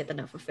can't get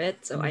enough of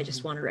it. So I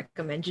just want to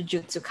recommend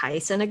Jujutsu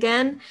Kaisen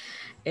again.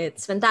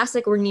 It's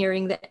fantastic. We're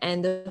nearing the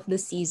end of the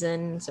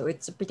season, so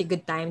it's a pretty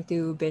good time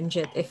to binge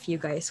it if you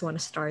guys want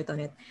to start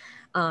on it.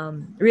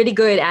 Really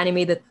good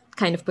anime that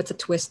kind of puts a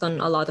twist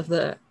on a lot of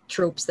the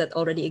tropes that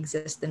already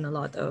exist in a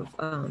lot of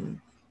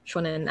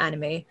shonen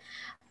anime.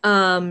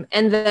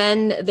 And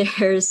then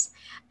there's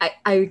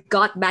I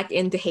got back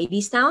into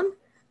Hades Town.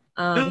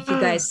 If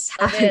you guys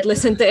haven't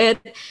listened to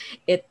it,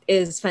 it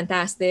is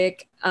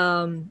fantastic.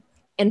 And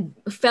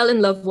fell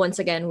in love once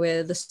again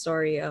with the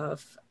story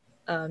of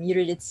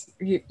Eurydice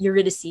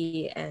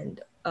and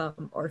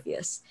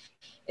Orpheus.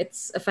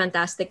 It's a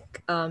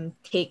fantastic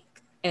take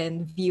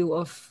and view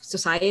of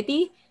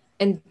society,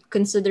 and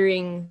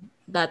considering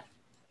that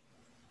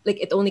like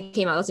it only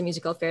came out as a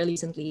musical fairly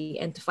recently,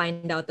 and to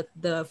find out that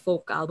the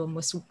folk album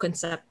was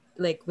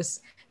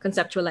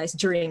conceptualized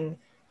during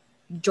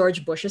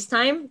George Bush's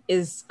time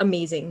is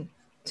amazing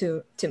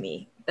to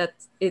me. That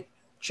it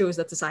shows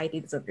that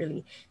society doesn't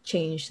really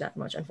change that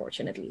much,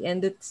 unfortunately,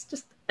 and it's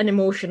just an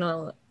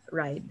emotional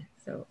ride.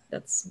 So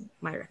that's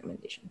my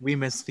recommendation. We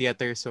miss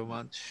theater so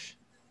much.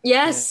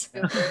 Yes.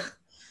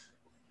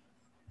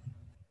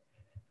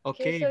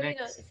 Okay, so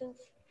next.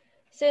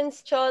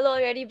 since Cholo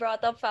already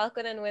brought up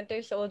Falcon and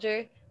Winter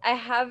Soldier, I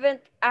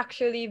haven't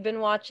actually been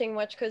watching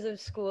much because of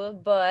school,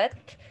 but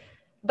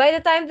by the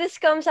time this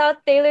comes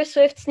out, Taylor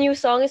Swift's new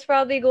song is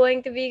probably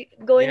going to be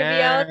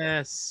out.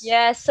 Yes.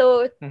 Yeah,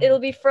 so it'll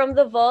be From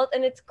the Vault,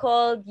 and it's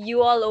called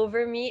You All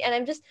Over Me, and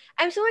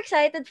I'm so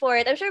excited for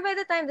it. I'm sure by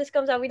the time this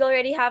comes out, we'd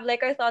already have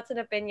like our thoughts and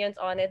opinions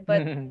on it,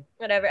 but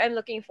whatever. I'm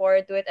looking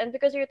forward to it. And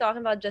because you're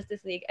talking about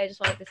Justice League, I just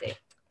wanted to say,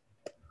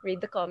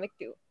 read the comic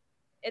too.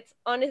 It's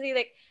honestly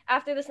like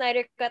after the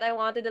Snyder Cut, I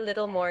wanted a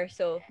little more,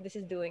 so this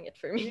is doing it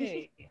for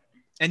me.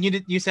 And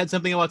you said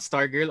something about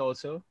Stargirl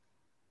also?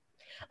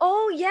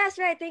 Oh, yes,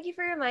 right. Thank you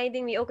for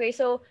reminding me. Okay,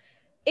 so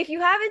if you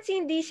haven't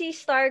seen DC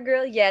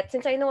Stargirl yet,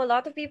 since I know a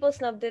lot of people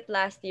snubbed it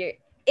last year,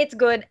 it's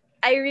good.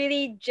 I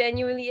really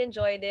genuinely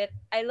enjoyed it.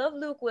 I love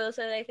Luke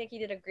Wilson. I think he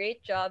did a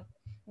great job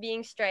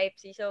being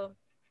Stripesy. So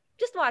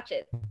just watch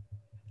it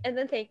and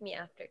then thank me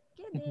after.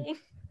 Kidding.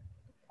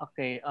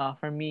 Okay,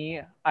 for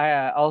me,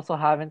 I also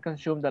haven't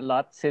consumed a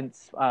lot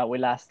since we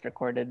last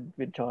recorded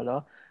with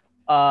Cholo.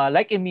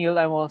 Like Emil,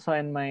 I'm also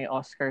in my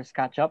Oscars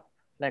catch up,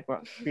 like we're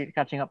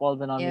catching up all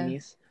the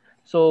nominees.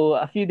 So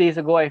a few days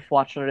ago, I've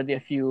watched already a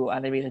few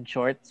animated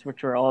shorts,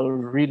 which were all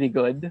really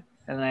good,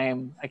 and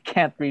I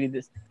can't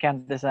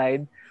can't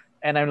decide,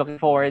 and I'm looking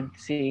forward to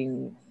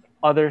seeing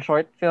other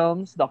short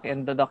films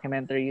in the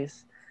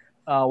documentaries.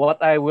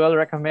 What I will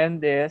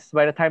recommend is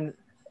by the time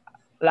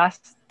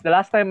the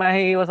last time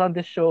I was on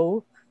this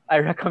show, I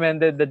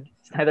recommended the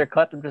Snyder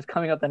Cut, which is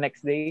coming out the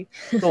next day.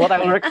 So what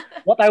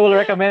I will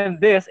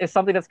recommend this is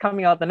something that's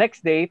coming out the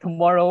next day.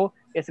 Tomorrow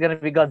it's gonna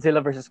be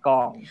Godzilla versus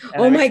Kong.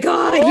 Oh my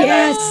God!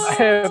 Yes.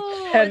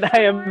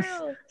 I am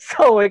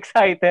so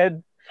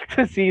excited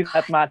to see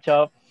that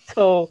matchup.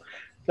 So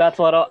that's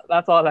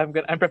all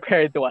I'm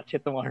prepared to watch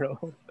it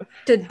tomorrow.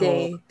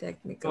 Today,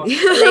 technically.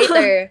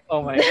 Later.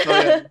 Oh my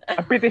God!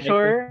 I'm pretty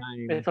sure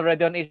time. it's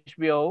already on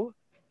HBO.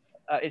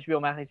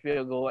 HBO Max,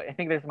 HBO Go. I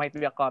think there might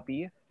be a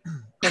copy.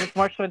 Because it's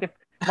March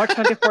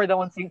 24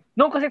 daw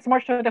because it's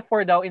March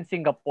 24 daw in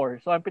Singapore.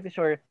 So I'm pretty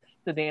sure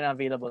today na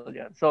available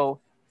yun.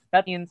 So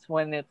that means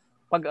when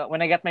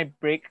I get my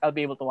break, I'll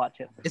be able to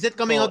watch it. Is it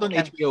coming out on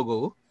HBO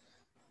Go?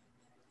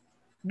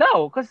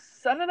 No, because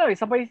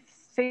sabay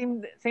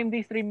same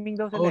day streaming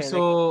daw sila.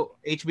 Also,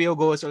 HBO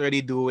Go is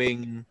already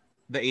doing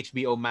the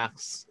HBO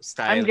Max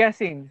style. I'm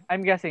guessing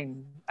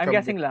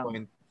lang.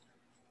 Point.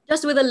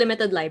 Just with a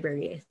limited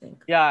library, I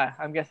think. Yeah,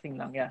 I'm guessing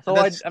lang. Yeah. So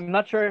I'm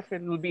not sure if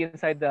it will be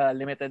inside the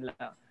limited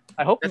lang.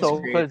 I hope That's so,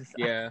 great.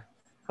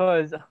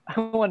 because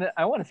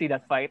I want to see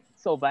that fight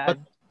so bad. But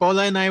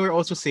Paula and I were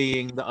also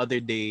saying the other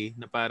day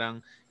na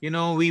parang,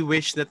 we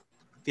wish that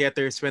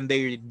theaters, when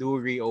they do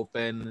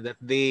reopen, that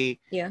they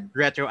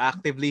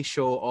retroactively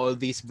show all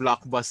these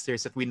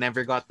blockbusters that we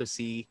never got to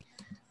see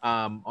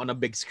on a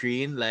big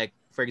screen. Like,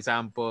 for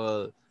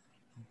example,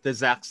 the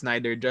Zack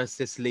Snyder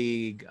Justice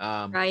League,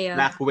 Raya.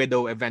 Black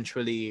Widow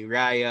eventually,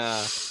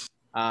 Raya,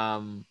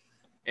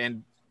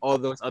 and all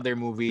those other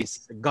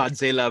movies,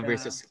 Godzilla Yeah.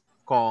 versus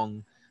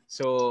Kong.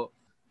 So,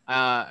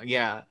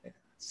 yeah,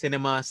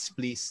 cinemas,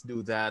 please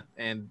do that.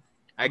 And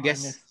I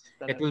guess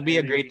it will be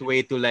a great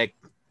way to like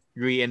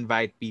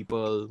re-invite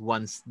people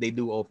once they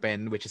do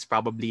open, which is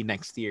probably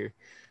next year.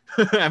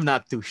 I'm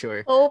not too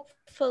sure.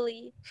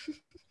 Hopefully.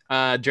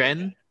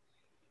 Dren?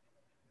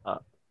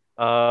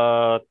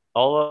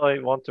 All I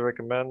want to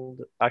recommend,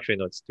 actually,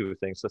 no, it's two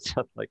things. That's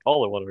not like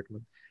all I want to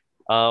recommend.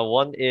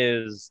 One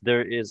is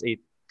there is a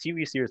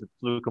TV series that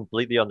flew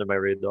completely under my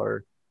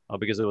radar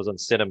because it was on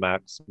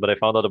Cinemax, but I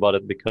found out about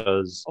it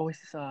because Oh,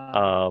 it's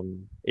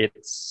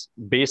it's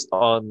based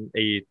on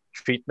a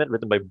treatment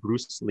written by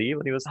Bruce Lee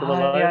when he was still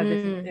alive. yeah,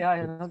 Mm.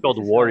 I know It's called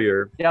this is,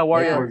 Warrior. yeah, It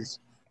Warrior. was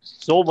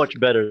so much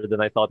better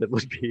than I thought it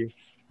would be.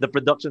 The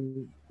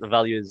production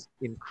value is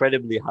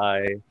incredibly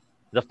high.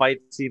 The fight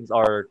scenes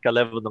are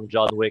ka-level ng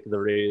John Wick, The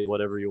Raid,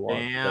 whatever you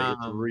want. Like,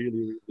 it's Damn.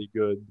 really, really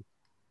good.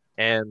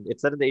 And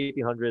it's set in the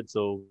 1800s,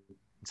 so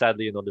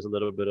sadly, there's a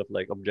little bit of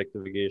like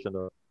objectification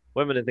of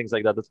women and things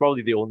like that. That's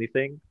probably the only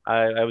thing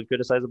I would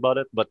criticize about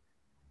it, but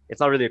it's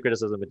not really a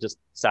criticism. It just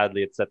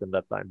sadly it's set in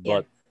that time.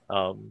 Yeah.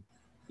 But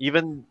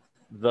even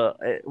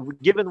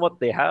given what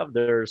they have,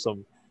 there are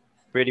some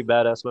pretty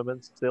badass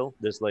women still.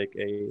 There's like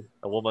a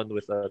woman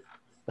with a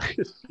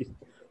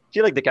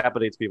she like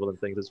decapitates people and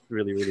things. It's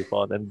really, really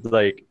fun. And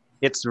like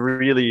it's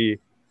really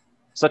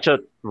such a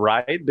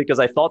ride because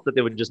I thought that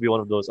it would just be one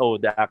of those, oh,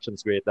 the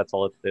action's great, that's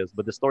all it is.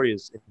 But the story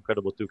is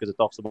incredible too because it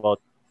talks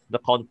about the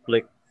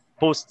conflict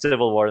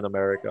post-Civil War in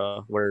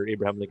America where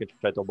Abraham Lincoln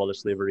tried to abolish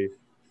slavery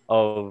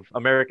of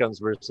Americans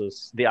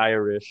versus the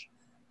Irish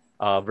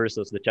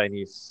versus the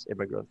Chinese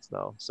immigrants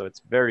now. So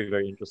it's very,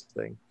 very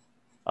interesting.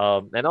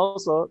 And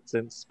also,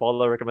 since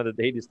Paula recommended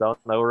Hades Town,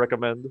 I will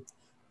recommend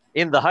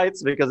In the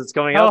Heights because it's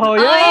coming out. Oh,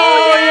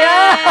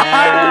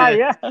 yeah!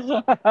 yeah!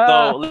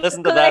 So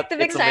listen to that.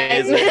 Collective It's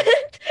amazing.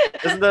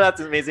 excitement. Listen to that.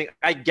 It's amazing.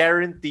 I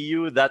guarantee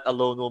you that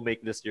alone will make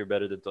this year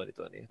better than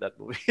 2020. That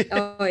movie.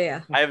 Oh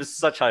yeah. I have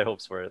such high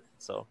hopes for it.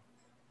 So,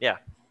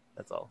 yeah,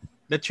 that's all.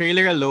 The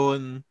trailer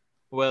alone,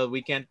 well, we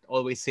can't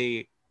always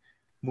say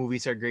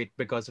movies are great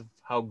because of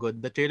how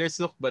good the trailers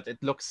look, but it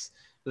looks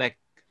like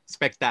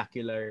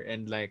spectacular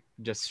and like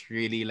just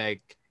really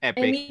like I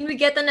epic. mean, we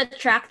get an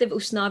attractive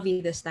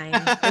Usnavi this time.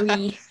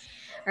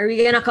 Are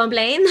we gonna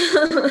complain?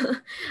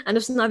 And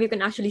Usnavi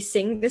can actually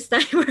sing this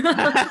time.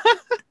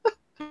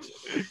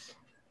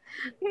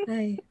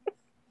 Ay.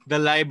 The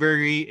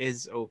library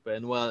is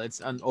open. Well, it's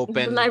an The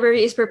open.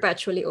 library is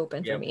perpetually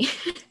open for Yep. me.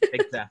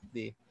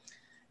 Exactly.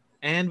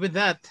 And with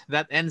that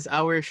ends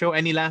our show.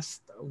 Any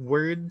last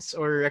words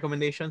or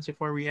recommendations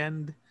before we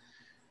end?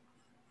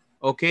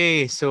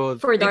 Okay, so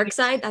For Dark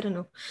Side, I don't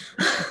know.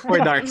 for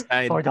Dark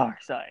Side. For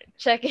Dark Side.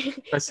 Checking.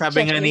 Tapos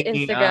sabi nga Checking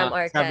ni, Instagram sabi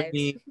archives.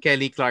 ni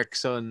Kelly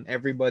Clarkson,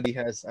 everybody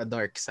has a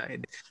dark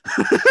side.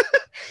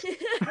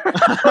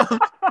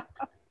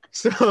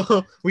 So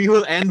we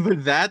will end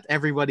with that.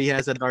 Everybody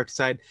has a dark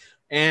side.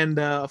 And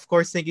of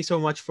course, thank you so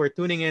much for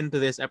tuning in to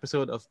this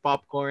episode of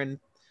Popcorn.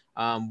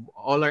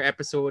 All our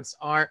episodes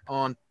are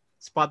on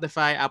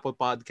Spotify, Apple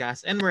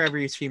Podcasts, and wherever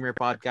you stream your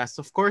podcasts.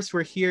 Of course,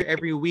 we're here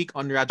every week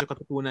on Radyo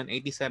Katutunan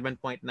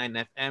 87.9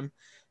 FM.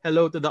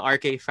 Hello to the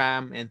RK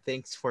fam, and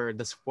thanks for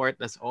the support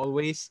as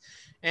always.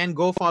 And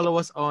go follow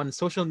us on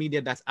social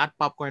media. That's at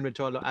Popcorn with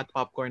Cholo, at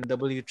Popcorn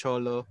W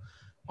Cholo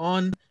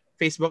on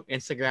Facebook,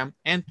 Instagram,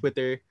 and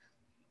Twitter.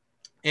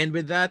 And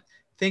with that,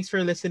 thanks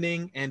for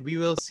listening, and we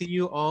will see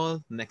you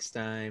all next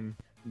time.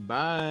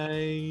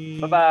 Bye.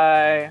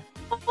 Bye-bye.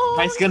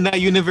 Vice Ganda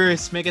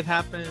Universe, make it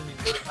happen.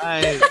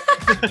 Bye.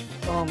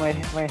 Oh, my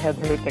head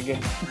hurt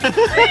again.